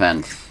on that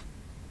fence.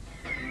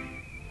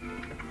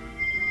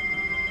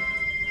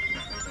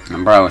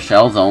 And bro,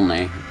 shells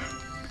only.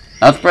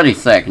 That's pretty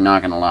sick,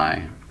 not gonna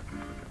lie.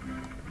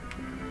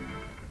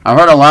 I've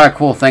heard a lot of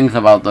cool things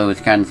about those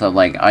kinds of,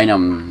 like,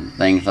 item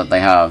things that they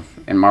have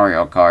in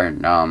Mario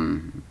Kart,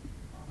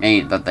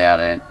 8 that they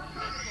added.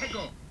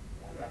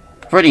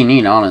 Pretty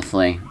neat,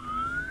 honestly.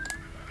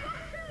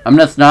 I'm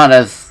just not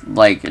as,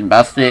 like,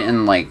 invested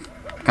in, like,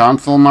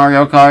 console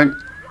Mario Kart.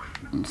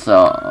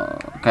 So,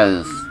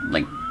 because,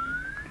 like,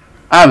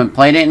 I haven't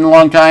played it in a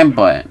long time,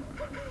 but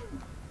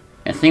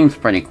it seems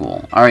pretty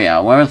cool. Oh yeah,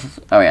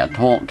 oh yeah,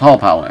 Toll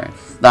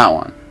Palace. That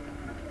one.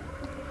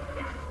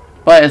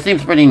 But it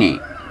seems pretty neat.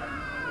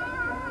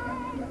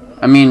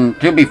 I mean,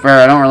 to be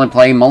fair, I don't really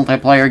play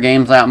multiplayer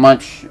games that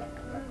much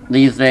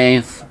these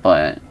days.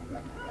 but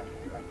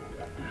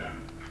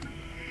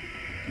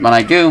when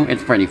I do,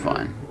 it's pretty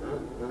fun.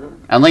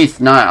 At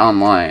least not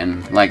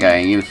online, like I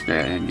used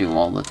to do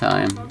all the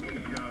time.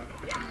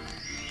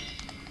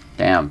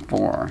 Damn,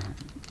 4.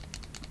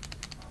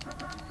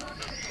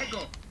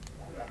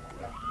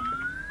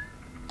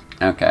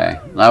 Okay,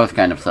 that was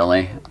kind of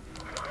silly.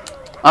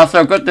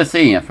 Also, good to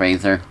see you,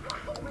 Fraser.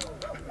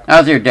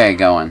 How's your day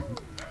going?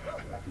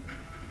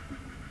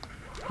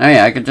 Oh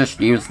yeah, I could just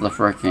use the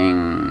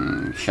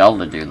fricking shell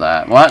to do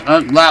that. What?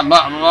 Blah, blah,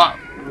 blah.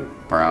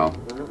 Bro.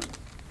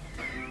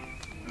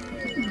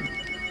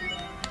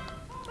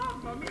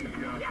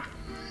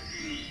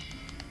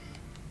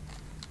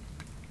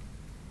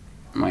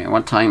 Wait,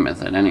 what time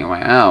is it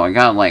anyway? Oh, I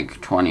got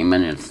like 20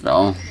 minutes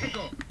though.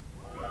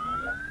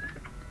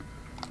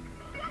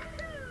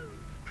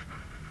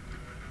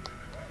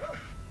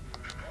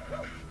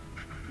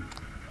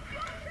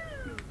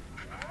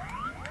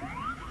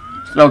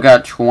 Still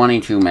got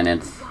 22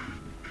 minutes,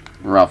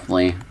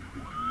 roughly.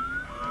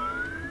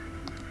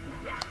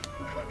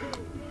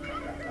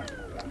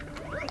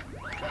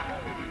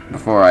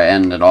 Before I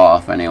end it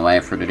off anyway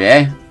for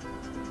today.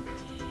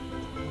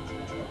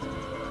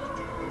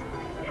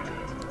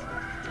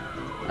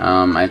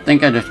 I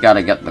think I just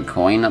gotta get the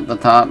coin at the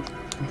top.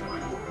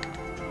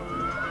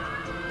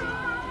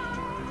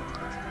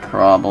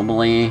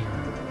 Probably.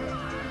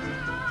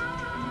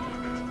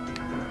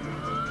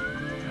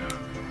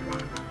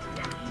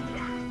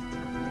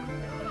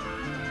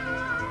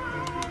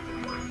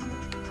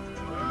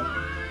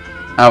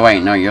 Oh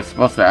wait, no, you're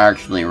supposed to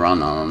actually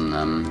run on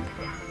them.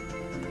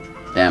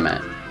 Damn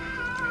it.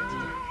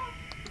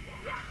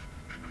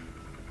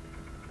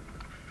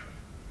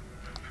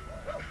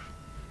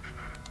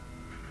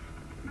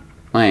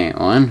 Wait,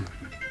 what?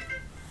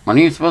 What are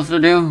you supposed to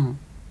do?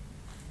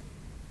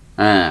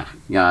 Ah,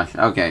 gosh.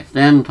 Okay,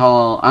 stand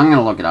tall. I'm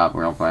gonna look it up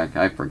real quick.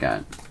 I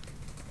forget.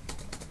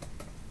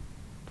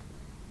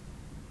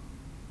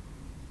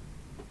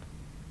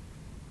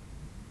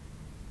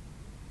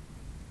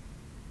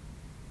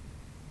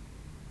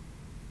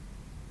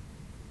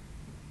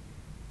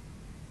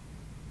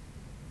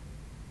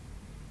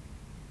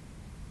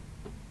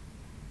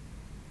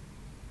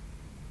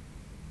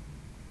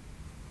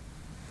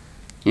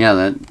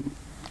 Yeah,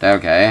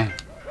 okay.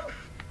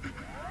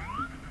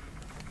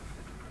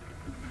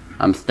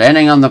 I'm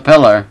standing on the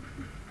pillar.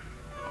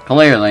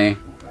 Clearly.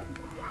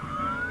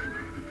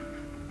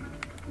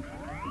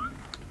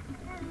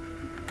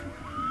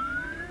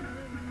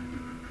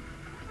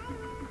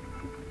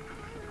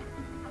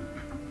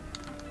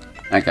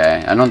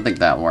 Okay, I don't think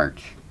that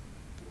worked.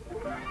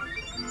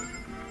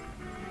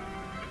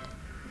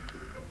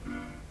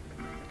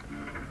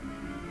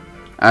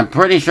 I'm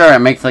pretty sure it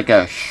makes like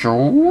a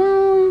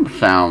shoo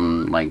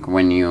sound like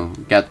when you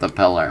get the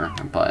pillar,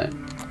 but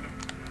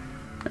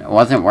it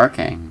wasn't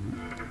working.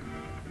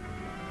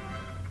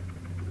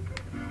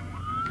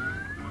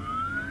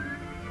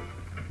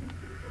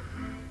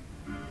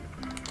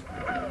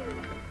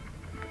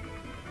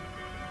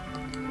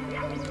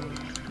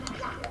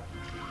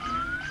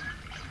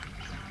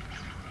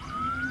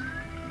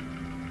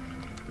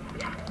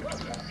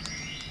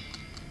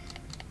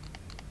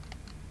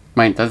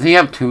 Wait, does he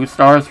have 2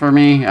 stars for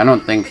me? I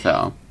don't think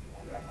so.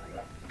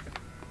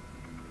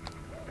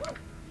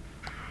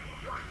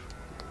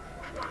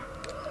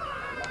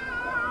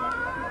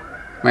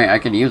 Wait, I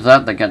could use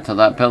that to get to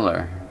that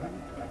pillar.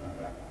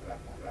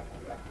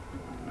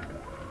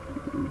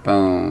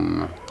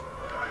 Boom.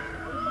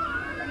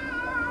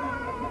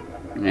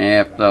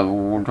 If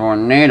the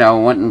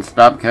tornado wouldn't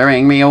stop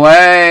carrying me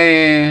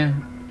away!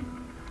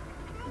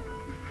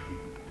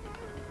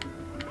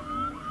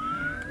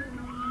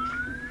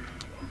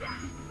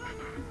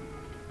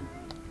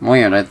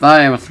 Weird, I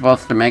thought it was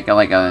supposed to make it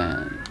like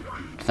a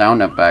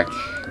sound effect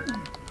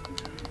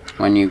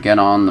when you get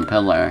on the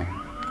pillar.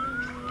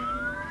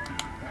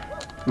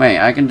 Wait,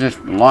 I can just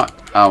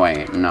oh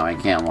wait, no, I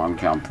can't long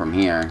jump from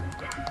here.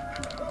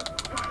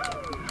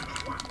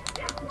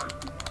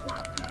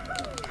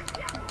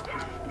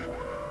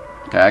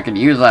 Okay, I could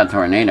use that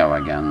tornado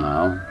again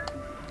though.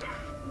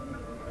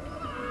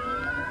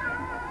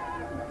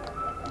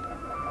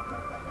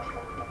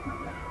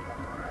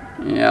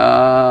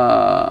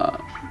 Yeah.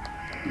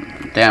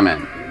 Damn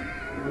it.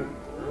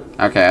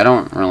 Okay, I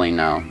don't really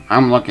know.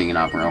 I'm looking it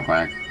up real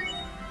quick.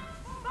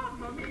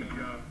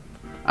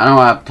 I don't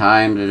have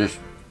time to just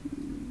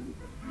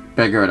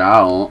figure it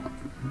out.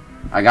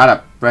 I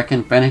gotta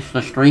frickin' finish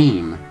the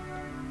stream.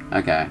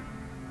 Okay.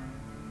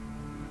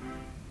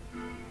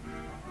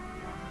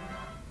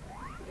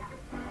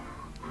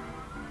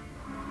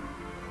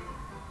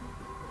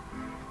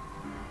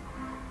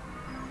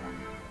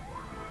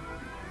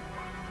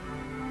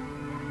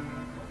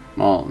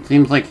 Well, it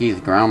seems like he's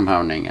ground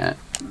pounding it.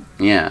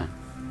 Yeah.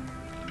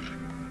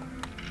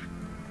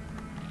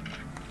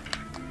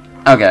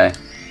 Okay.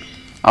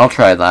 I'll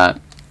try that.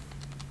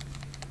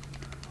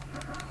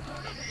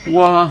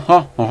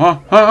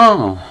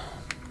 Whoa.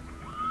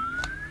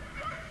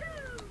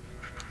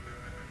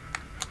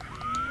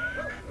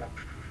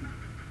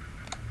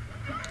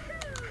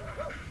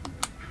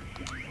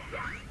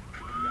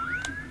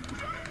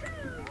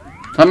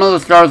 Some of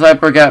the stars I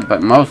forget,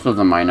 but most of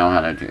them I know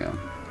how to do.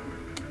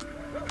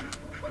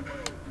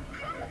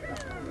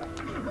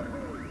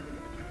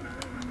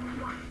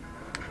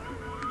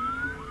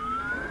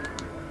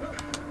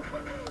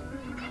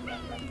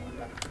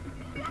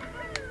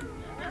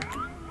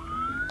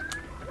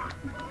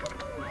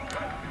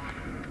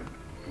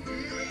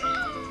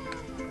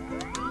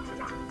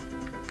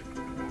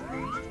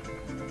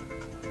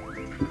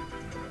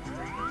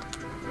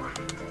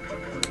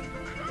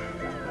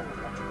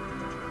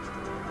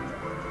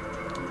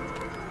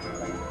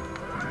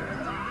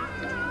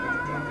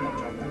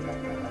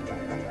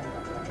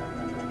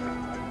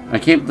 I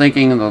keep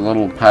thinking the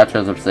little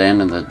patches of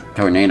sand in the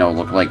tornado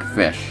look like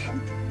fish.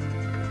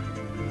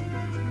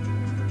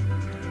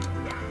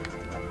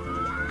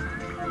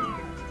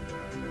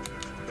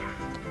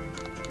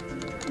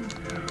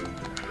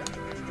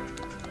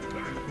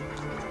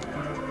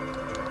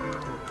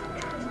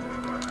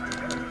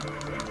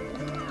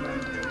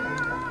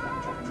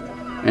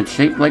 It's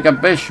shaped like a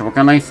fish, what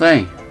can I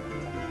say?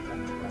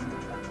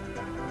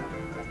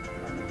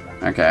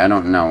 Okay, I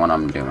don't know what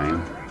I'm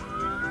doing.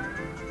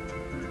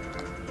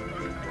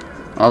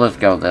 I'll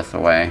just go this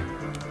way.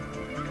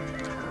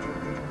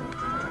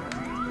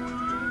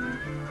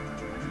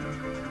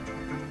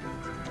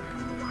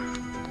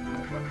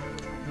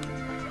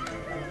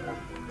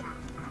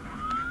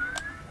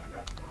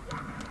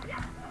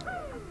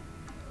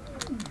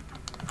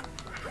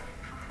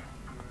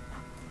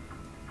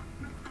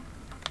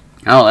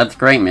 Oh, that's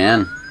great,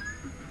 man.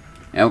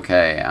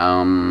 Okay,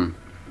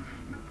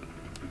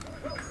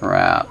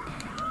 crap.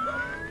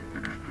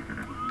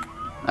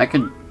 I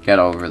could get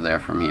over there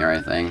from here,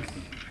 I think.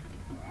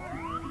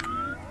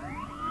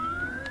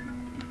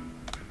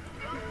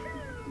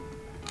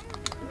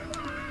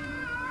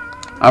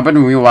 I've been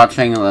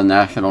rewatching the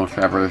National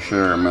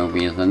Treasure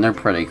movies, and they're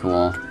pretty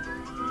cool.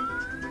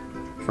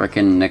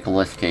 Frickin'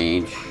 Nicolas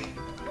Cage.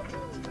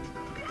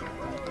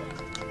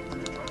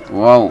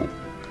 Whoa.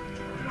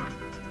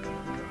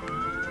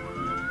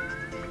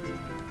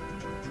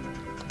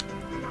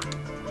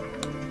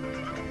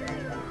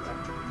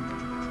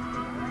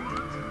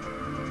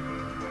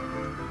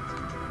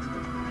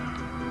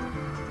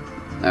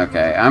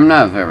 Okay, I'm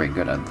not very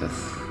good at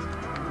this.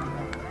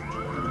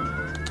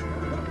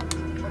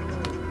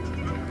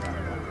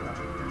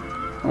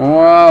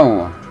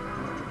 Whoa!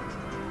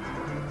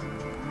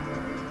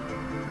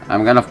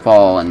 I'm gonna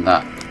fall and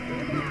die.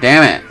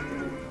 Damn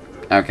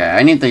it! Okay,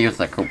 I need to use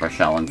the Cooper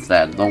Shell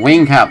instead. The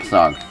wing cap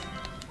sucks.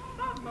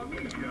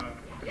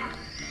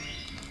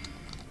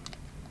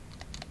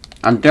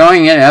 I'm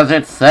doing it as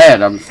it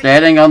said. I'm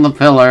standing on the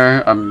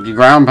pillar. I'm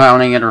ground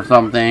pounding it or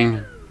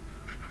something.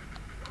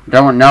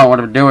 Don't know what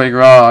I'm doing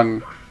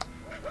wrong.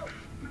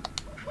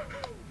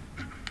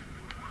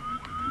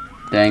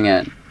 Dang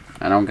it.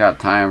 I don't got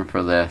time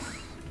for this.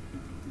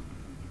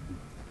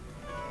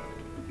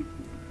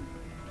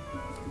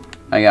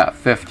 I got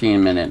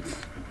 15 minutes.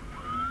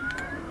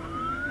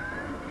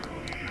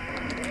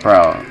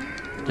 Bro,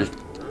 just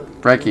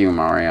frick you,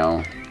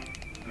 Mario.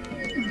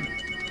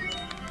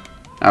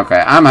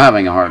 Okay, I'm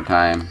having a hard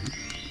time.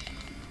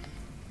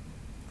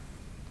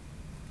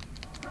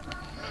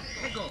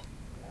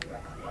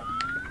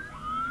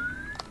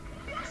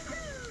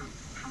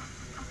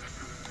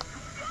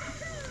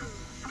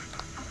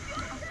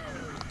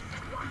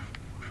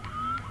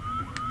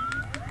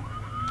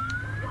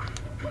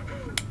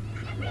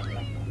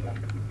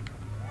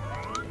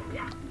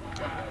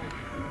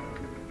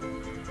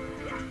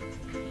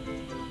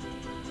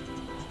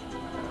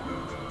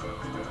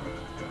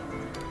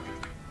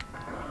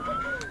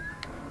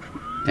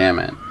 Damn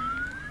it.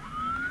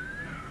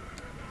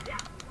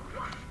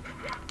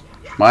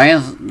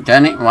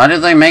 Why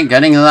did they make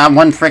getting to that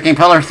one freaking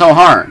pillar so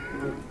hard?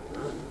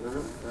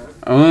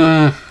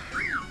 Ugh.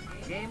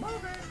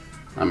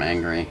 I'm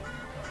angry.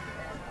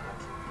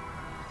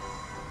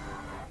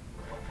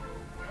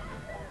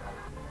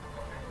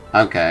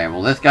 Okay,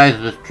 well this guy's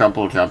just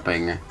triple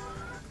jumping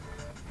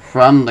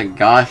from the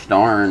gosh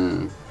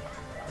darn.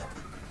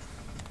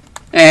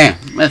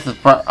 This is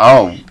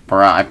oh,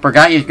 bruh, I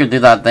forgot you could do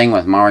that thing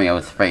with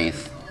Mario's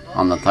face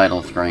on the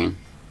title screen.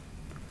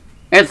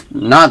 It's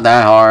not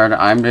that hard,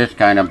 I'm just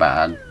kinda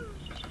bad.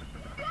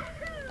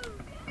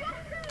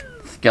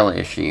 Skill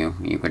issue,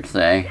 you could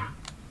say.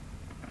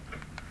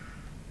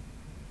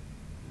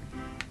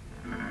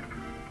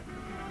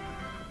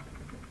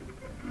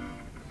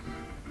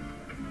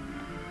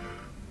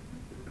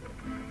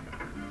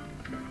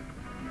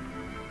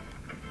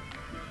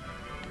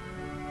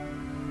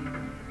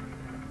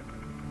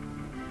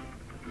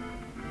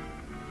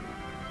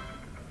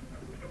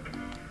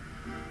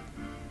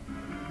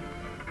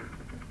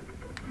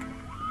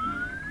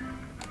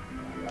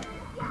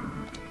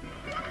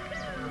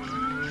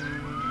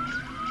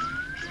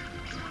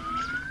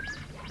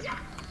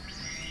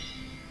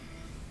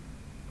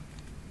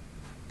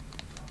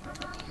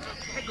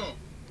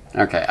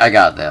 Okay, I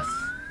got this.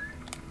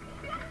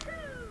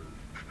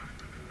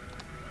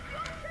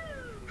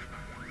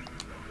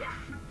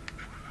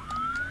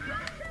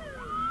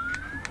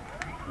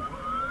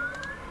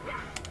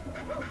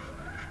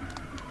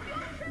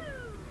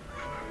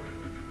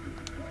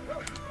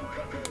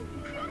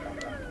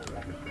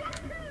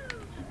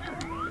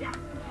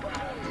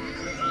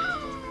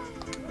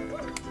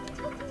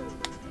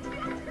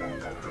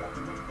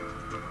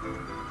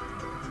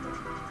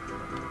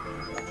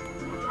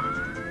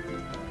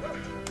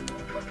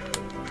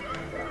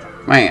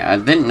 Wait, I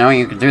didn't know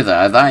you could do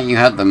that. I thought you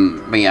had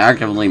to be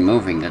actively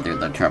moving to do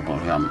the triple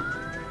jump.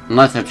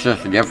 Unless it's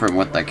just different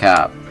with the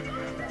cap.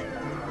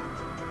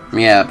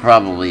 Yeah, it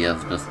probably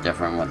is just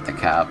different with the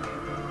cap.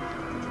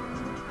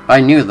 If I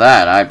knew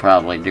that, I'd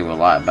probably do a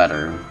lot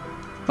better.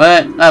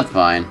 But, that's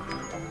fine.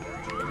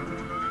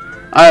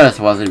 I just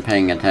wasn't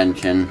paying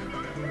attention.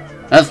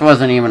 This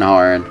wasn't even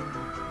hard.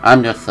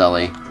 I'm just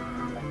silly.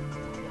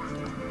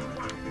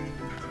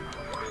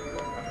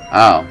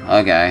 Oh,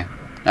 okay.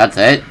 That's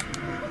it?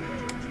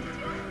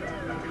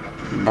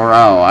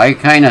 Bro, I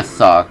kinda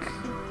suck.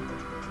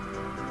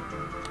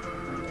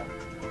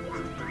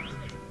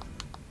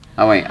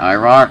 Oh wait,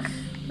 iRock?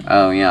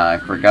 Oh yeah, I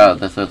forgot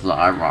this is the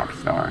iRock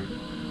star.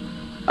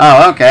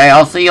 Oh, okay,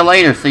 I'll see you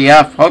later,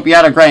 CF. Hope you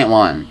had a great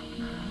one.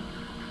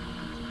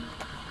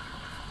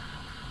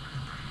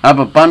 Have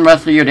a fun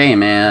rest of your day,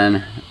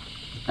 man.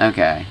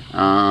 Okay,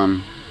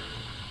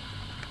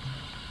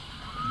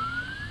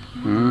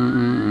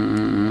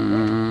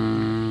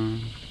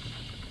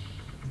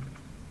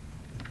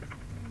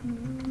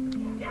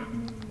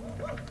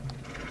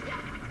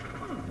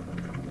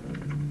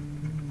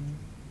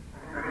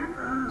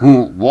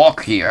 Who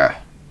walk here?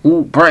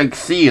 Who break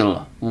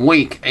seal?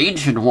 Wake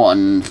ancient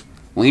ones.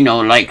 We know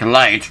like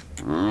light.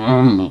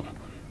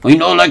 We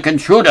know like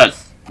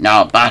intruders.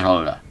 Now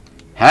battle.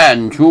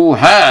 Hand to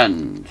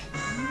hand.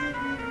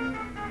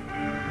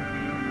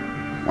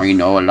 We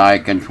know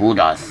like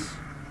intruders.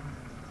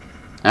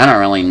 I don't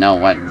really know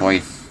what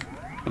voice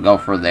to go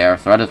for there,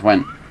 so I just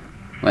went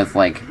with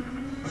like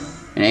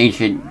an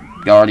ancient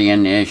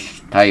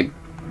guardian-ish type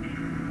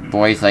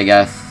voice, I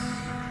guess.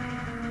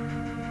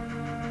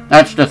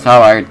 That's just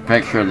how I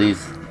picture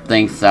these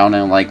things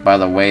sounding like by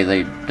the way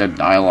the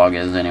dialogue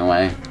is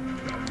anyway.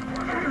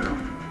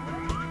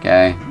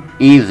 Okay,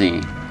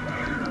 easy.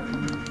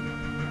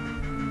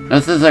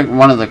 This is like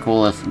one of the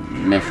coolest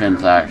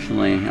missions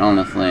actually,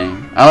 honestly.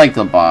 I like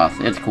the boss,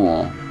 it's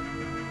cool.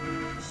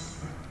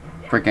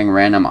 Freaking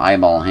random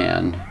eyeball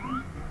hand.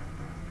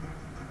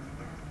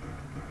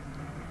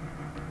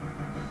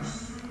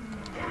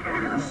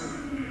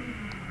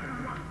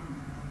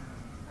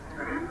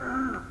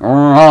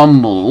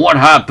 What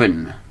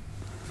happened?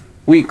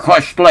 We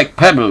crushed like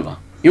pebble.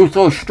 You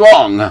so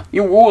strong.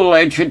 You rule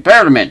ancient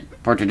pyramid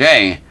for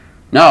today.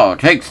 Now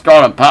take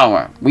star of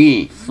power.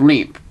 We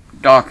sleep.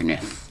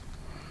 Darkness.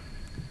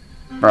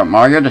 Bro,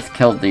 Mario just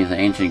killed these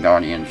ancient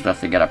guardians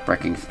just to get a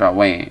freaking star.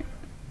 Wait.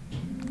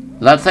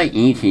 Does that say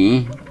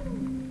E.T.?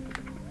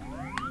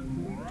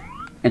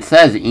 It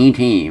says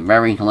E.T.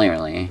 very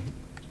clearly.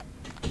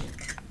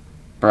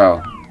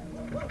 Bro.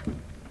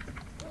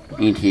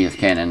 E.T. is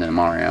canon in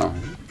Mario.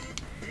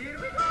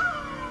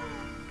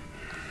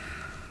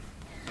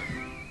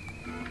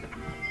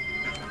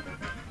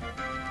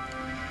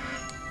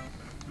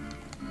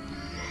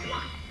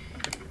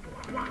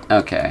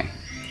 Okay.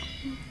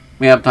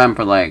 We have time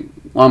for like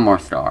one more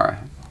star.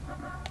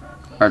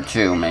 Or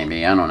two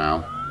maybe, I don't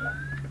know.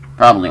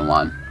 Probably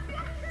one.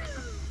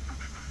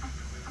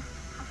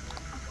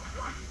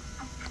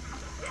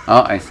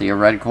 Oh, I see a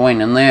red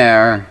coin in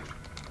there.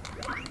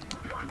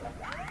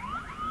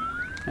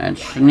 And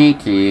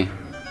sneaky.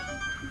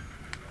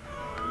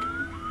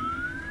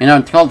 You know,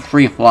 it's called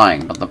free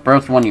flying, but the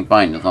first one you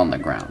find is on the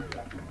ground.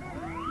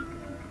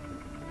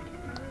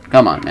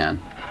 Come on,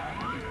 man.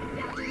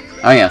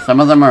 Oh yeah, some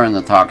of them are in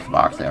the talk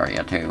box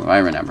area too. I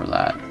remember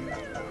that.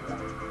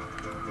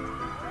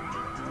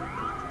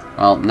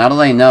 Well, now that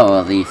I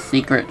know the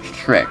secret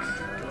trick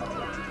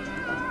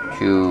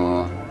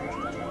to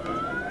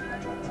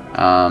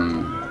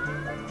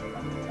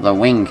the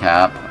wing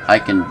cap, I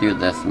can do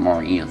this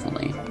more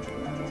easily.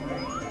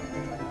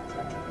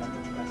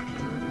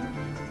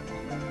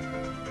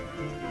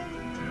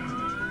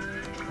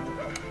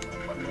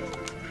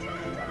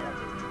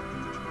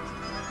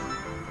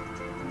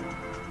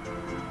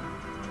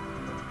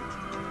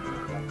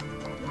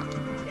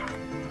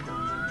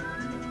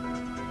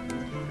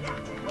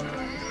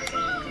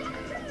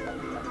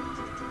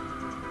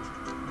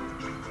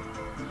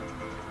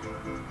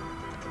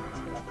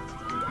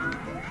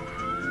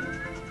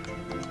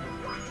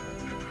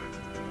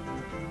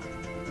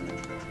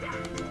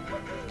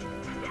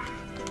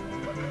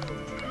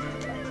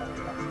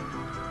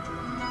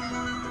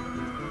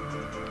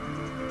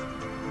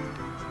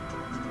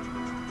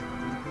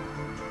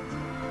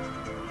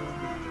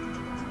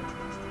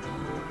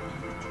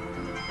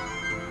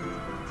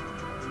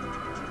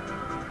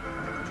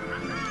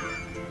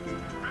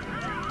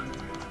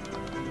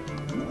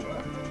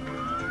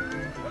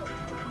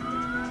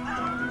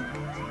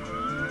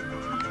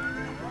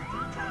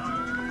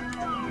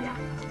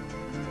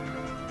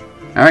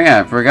 Oh yeah,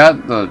 I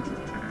forgot the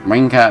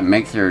wing cap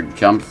makes your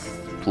jumps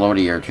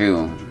floatier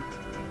too.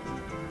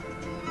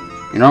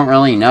 You don't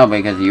really know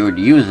because you would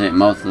use it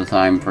most of the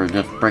time for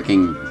just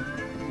freaking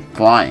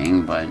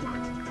flying, but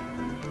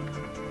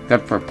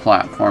good for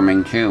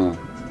platforming too.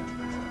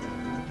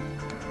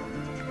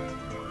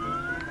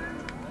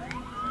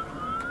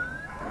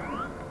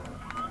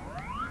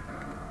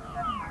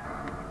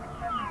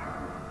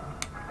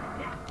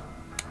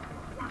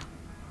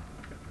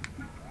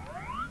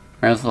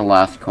 Where's the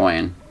last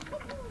coin?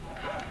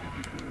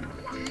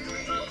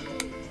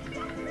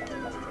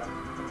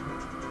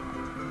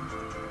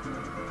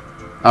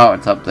 Oh,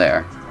 it's up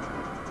there.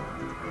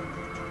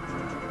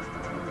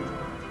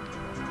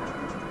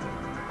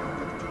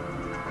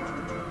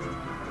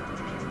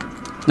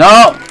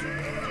 No!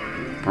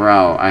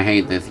 Bro, I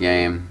hate this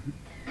game.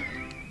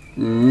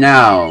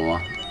 No!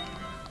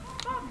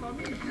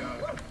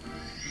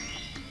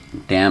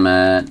 Damn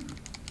it.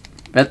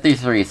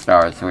 53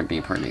 stars would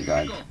be pretty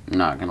good.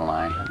 Not gonna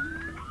lie.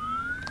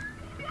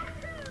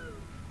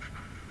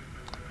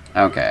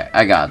 Okay,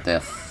 I got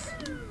this.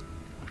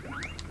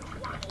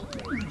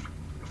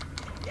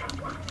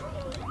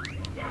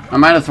 I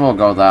might as well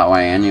go that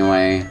way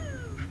anyway.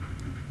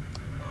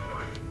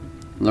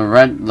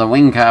 The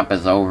wing cap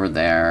is over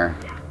there.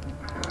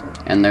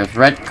 And there's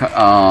red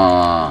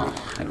oh,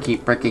 I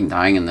keep freaking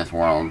dying in this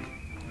world.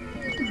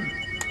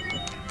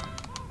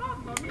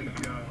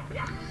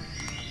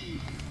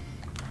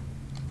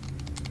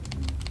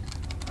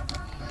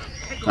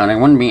 And I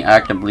wouldn't be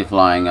actively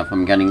flying if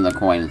I'm getting the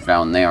coins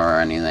down there or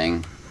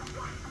anything.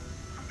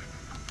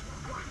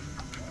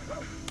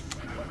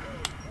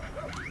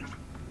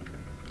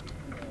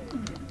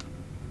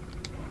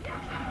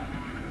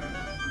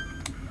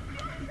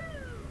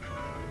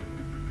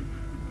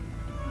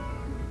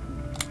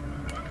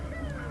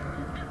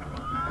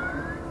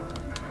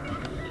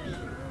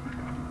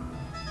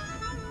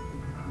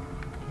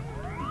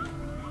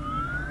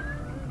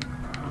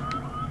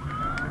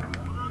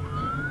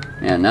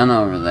 Yeah, none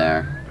over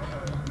there.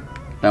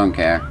 Don't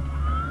care.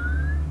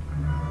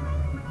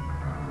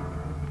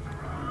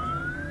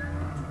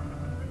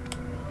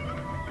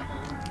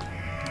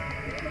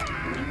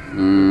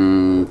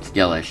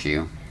 Skill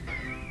issue.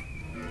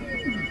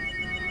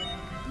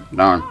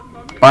 Darn.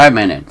 5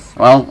 minutes.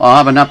 Well, I'll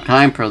have enough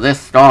time for this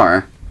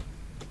star.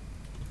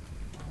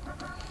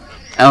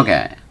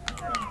 Okay.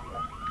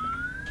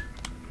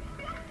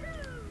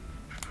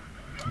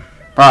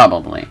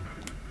 Probably.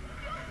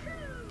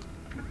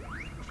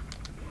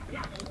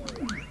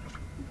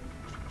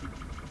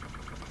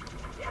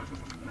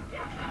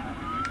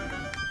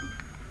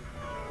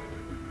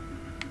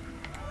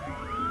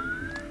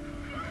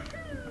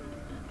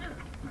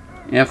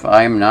 If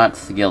I'm not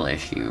skill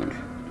issued.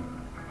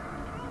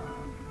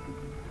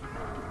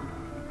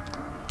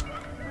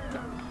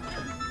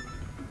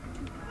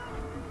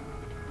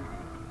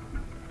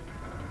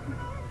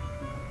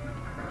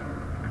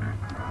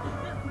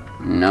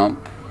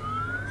 Nope.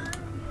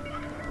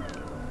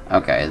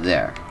 Okay,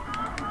 there.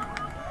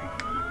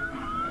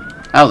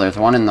 Oh, there's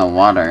one in the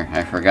water.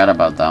 I forgot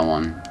about that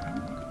one.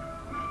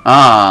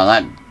 Ah,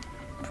 that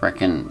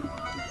frickin'...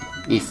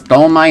 He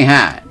stole my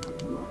hat.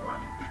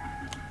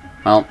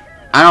 Well,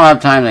 I don't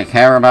have time to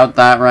care about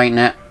that right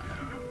now.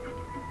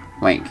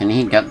 Wait, can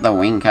he get the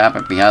wing cap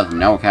if he has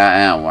no cap?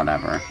 Eh,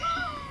 whatever.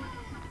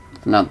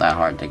 It's not that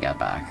hard to get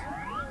back.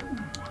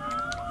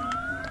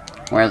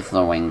 Where's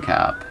the wing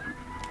cap?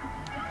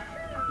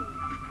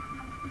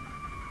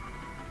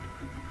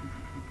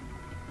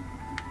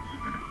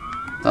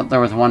 Thought there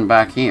was one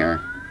back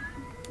here.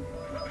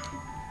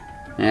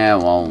 Yeah,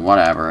 well,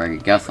 whatever. I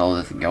guess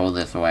I'll just go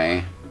this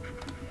way.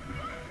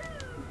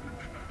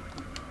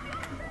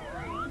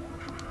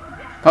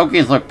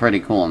 Pokies look pretty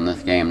cool in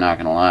this game, not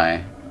gonna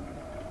lie.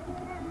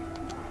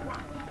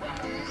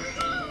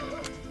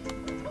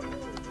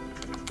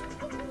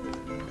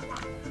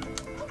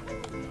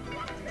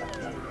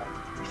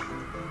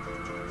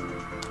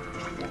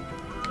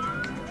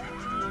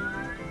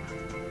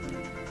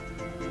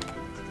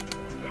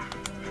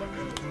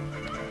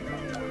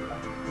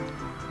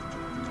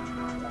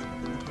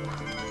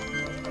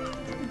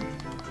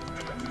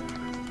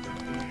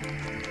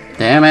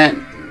 Damn it!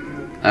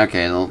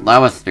 Okay, that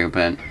was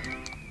stupid.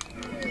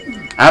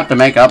 I have to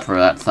make up for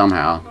that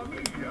somehow.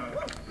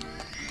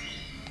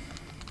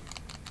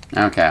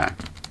 Okay.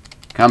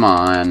 Come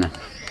on.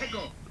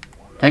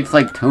 Takes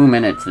like 2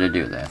 minutes to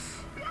do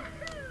this.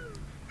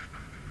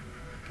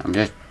 I'm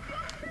just...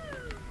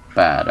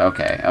 bad.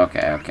 Okay,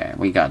 okay, okay.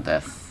 We got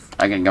this.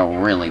 I can go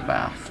really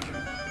fast.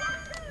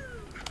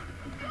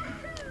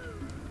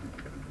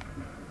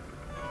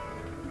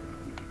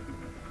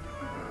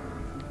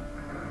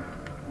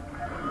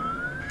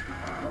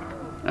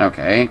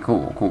 Okay,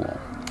 cool, cool.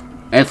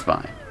 It's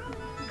fine.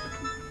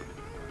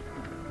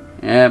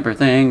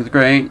 Everything's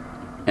great.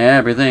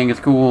 Everything is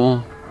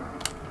cool.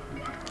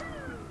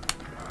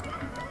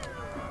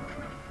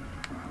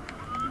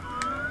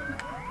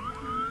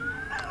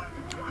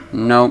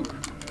 Nope.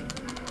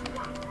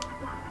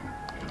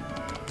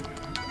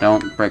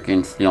 Don't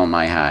frickin' steal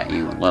my hat,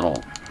 you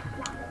little...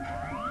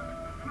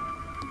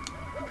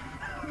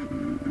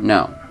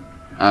 No.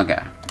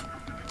 Okay.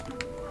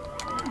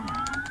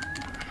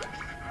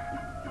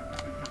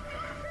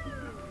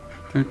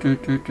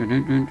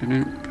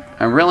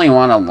 I really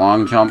want a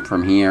long jump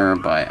from here,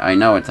 but I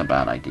know it's a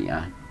bad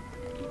idea.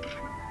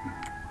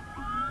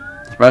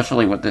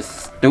 Especially with this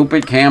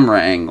stupid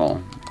camera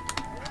angle.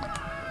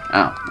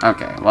 Oh,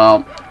 okay.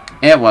 Well,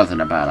 it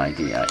wasn't a bad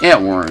idea.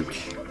 It worked.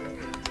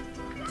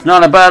 It's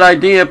not a bad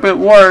idea if it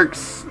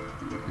works.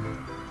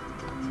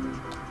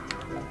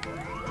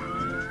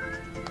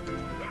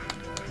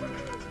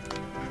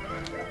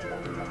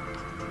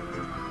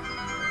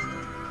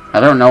 I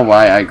don't know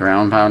why I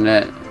ground pound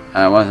it.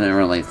 I wasn't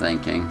really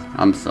thinking.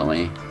 I'm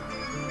silly.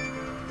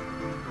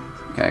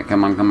 Okay,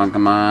 come on, come on,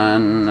 come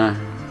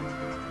on.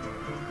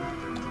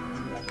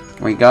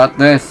 We got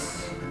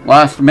this.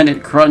 Last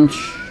minute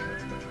crunch.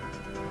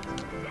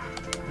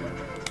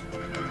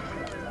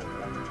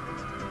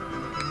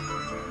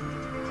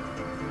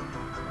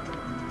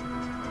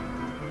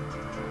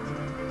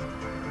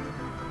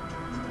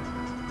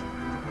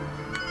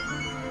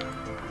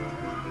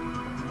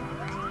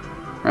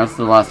 That's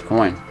the last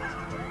coin.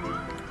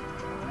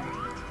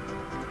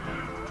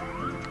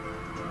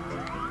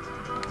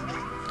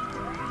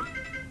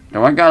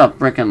 Do I gotta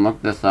frickin'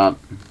 look this up?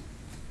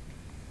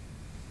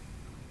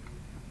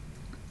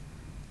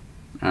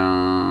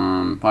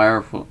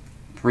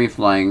 Free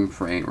flying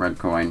for 8 red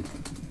coins.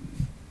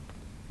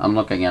 I'm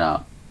looking it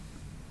up.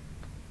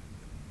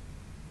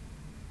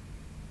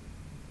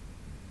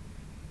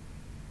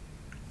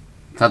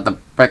 It's at the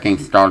fricking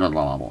start of the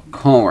level. Of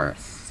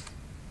course.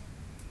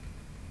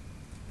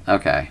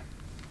 Okay.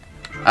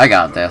 I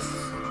got this.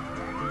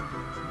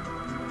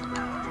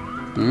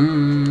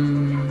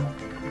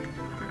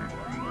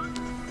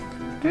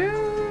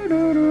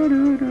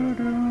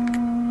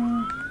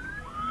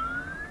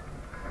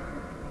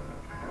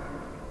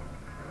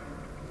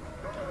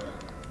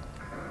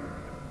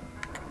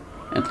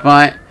 It's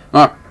fine.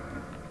 Oh.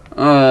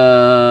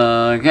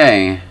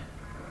 Okay.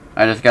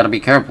 I just gotta be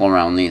careful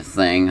around these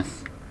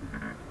things.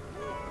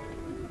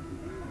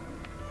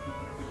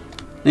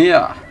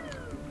 Yeah.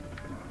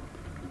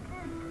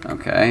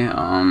 Okay,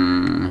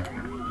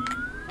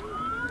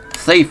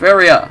 safe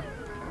area!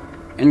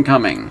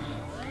 Incoming.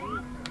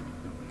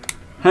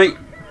 Hey!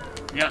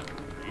 Yeah.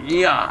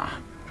 Yeah.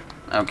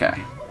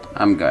 Okay.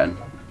 I'm good.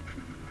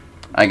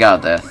 I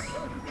got this.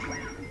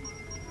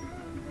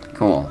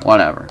 Cool.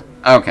 Whatever.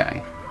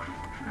 Okay.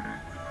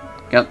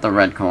 Get the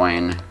red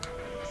coin.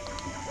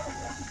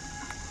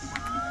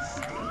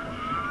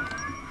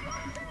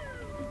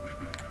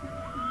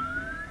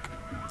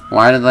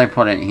 Why did I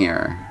put it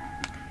here?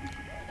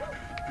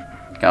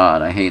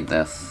 God, I hate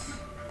this.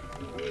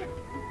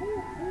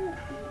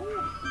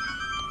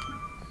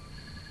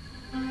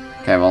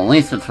 Okay, well at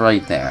least it's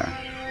right there.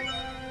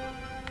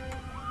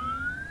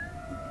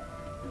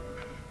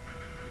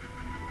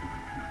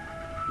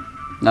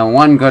 Now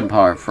one good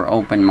part for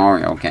open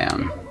Mario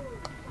can.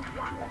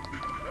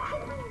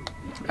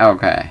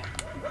 Okay.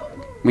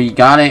 We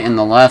got it in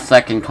the last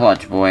second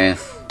clutch,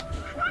 boys.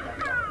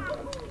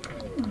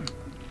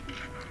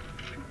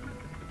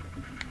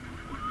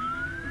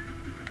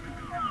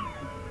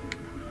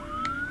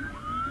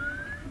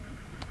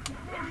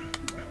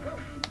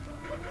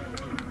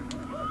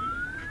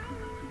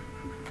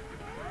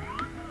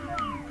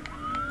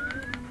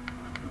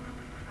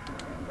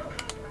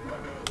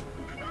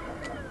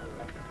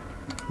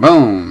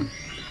 Boom.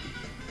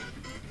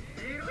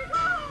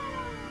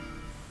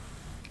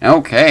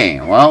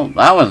 Okay, well,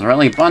 that was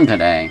really fun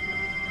today.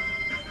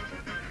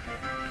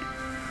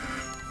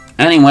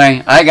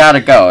 Anyway, I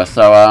gotta go,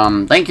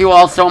 so, thank you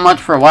all so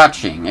much for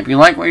watching. If you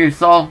like what you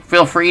saw,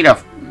 feel free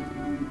to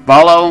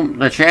follow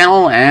the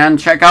channel and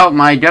check out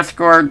my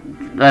Discord,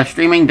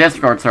 streaming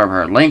Discord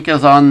server. Link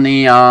is on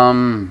the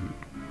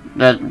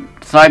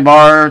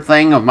sidebar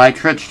thing of my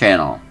Twitch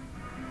channel.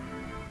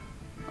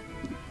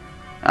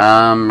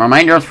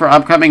 Reminders for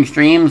upcoming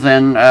streams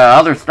and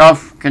other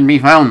stuff can be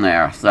found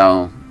there,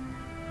 so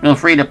feel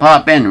free to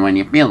pop in when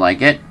you feel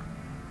like it.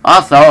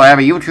 Also, I have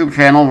a YouTube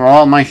channel where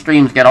all my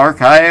streams get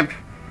archived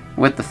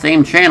with the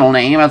same channel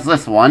name as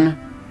this one.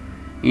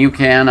 You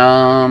can,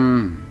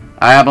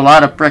 I have a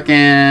lot of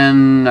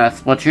frickin'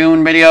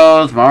 Splatoon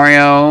videos,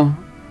 Mario,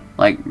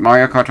 like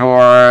Mario Kart Tour,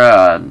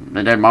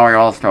 I did Mario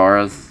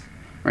All-Stars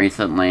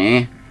recently.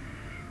 A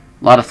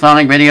lot of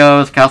Sonic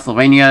videos,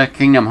 Castlevania,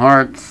 Kingdom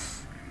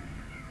Hearts,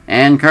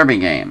 and Kirby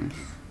games.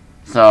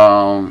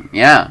 So,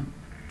 yeah.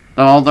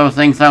 So all those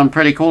things sound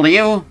pretty cool to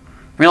you,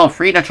 feel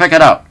free to check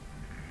it out.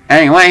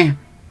 Anyway,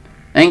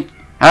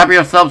 have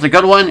yourselves a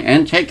good one,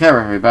 and take care,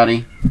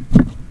 everybody.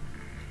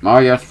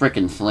 Mario's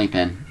frickin'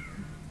 sleeping.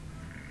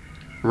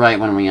 Right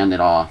when we end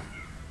it off.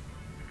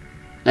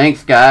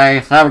 Thanks,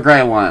 guys. Have a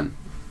great one.